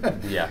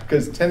 Yeah.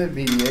 Because tenant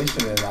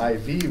mediation and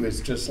IV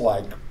was just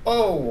like,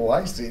 oh,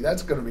 I see,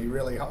 that's going to be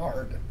really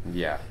hard.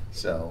 Yeah.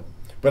 So,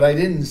 but I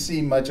didn't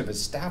see much of a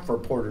staff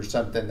report or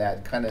something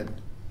that kind of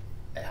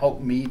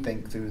helped me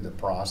think through the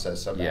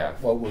process about Yeah.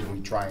 what were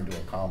we trying to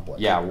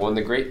accomplish. Yeah, well, and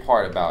the great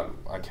part about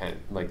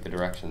the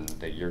direction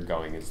that you're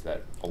going is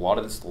that a lot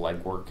of this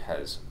legwork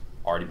has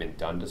already been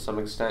done to some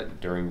extent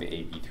during the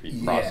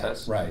AB3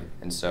 process. Right.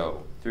 And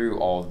so through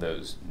all of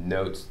those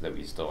notes that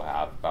we still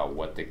have about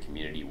what the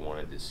community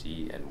wanted to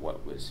see and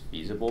what was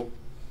feasible,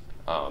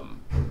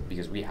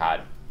 because we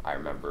had, I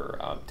remember,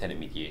 tenant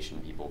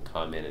mediation people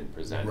come in and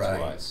present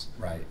to us.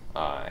 Right.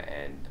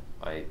 And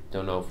I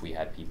don't know if we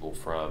had people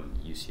from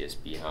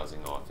UCSB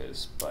housing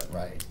office, but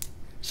Right.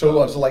 So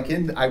I was like,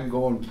 I'm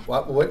going,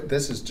 what,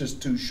 this is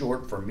just too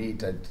short for me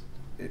to,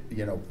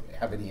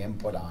 have any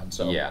input on.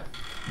 So yeah.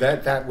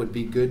 that would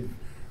be good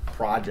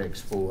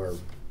projects for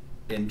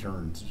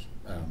interns.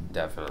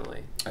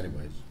 Definitely.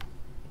 Anyways,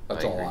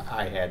 that's I all agree.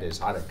 I had is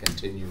how to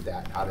continue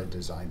that, how to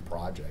design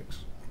projects.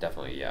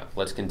 Definitely, yeah.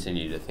 Let's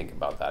continue to think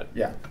about that.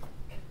 Yeah.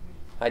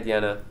 Hi,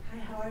 Deanna. Hi,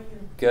 how are you?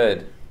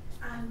 Good.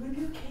 Would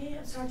it be okay,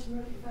 I'm sorry to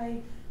interrupt, if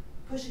I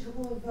push a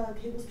couple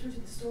of tables through to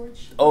the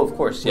storage? Oh, of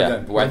course, We're yeah.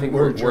 done. Well, I think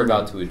We're we're adjourning.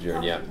 about to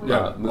adjourn, yeah.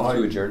 Yeah. Move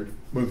to adjourn.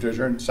 Move to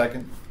adjourn,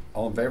 second.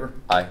 All in favor?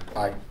 Aye.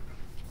 Aye.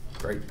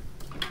 Great.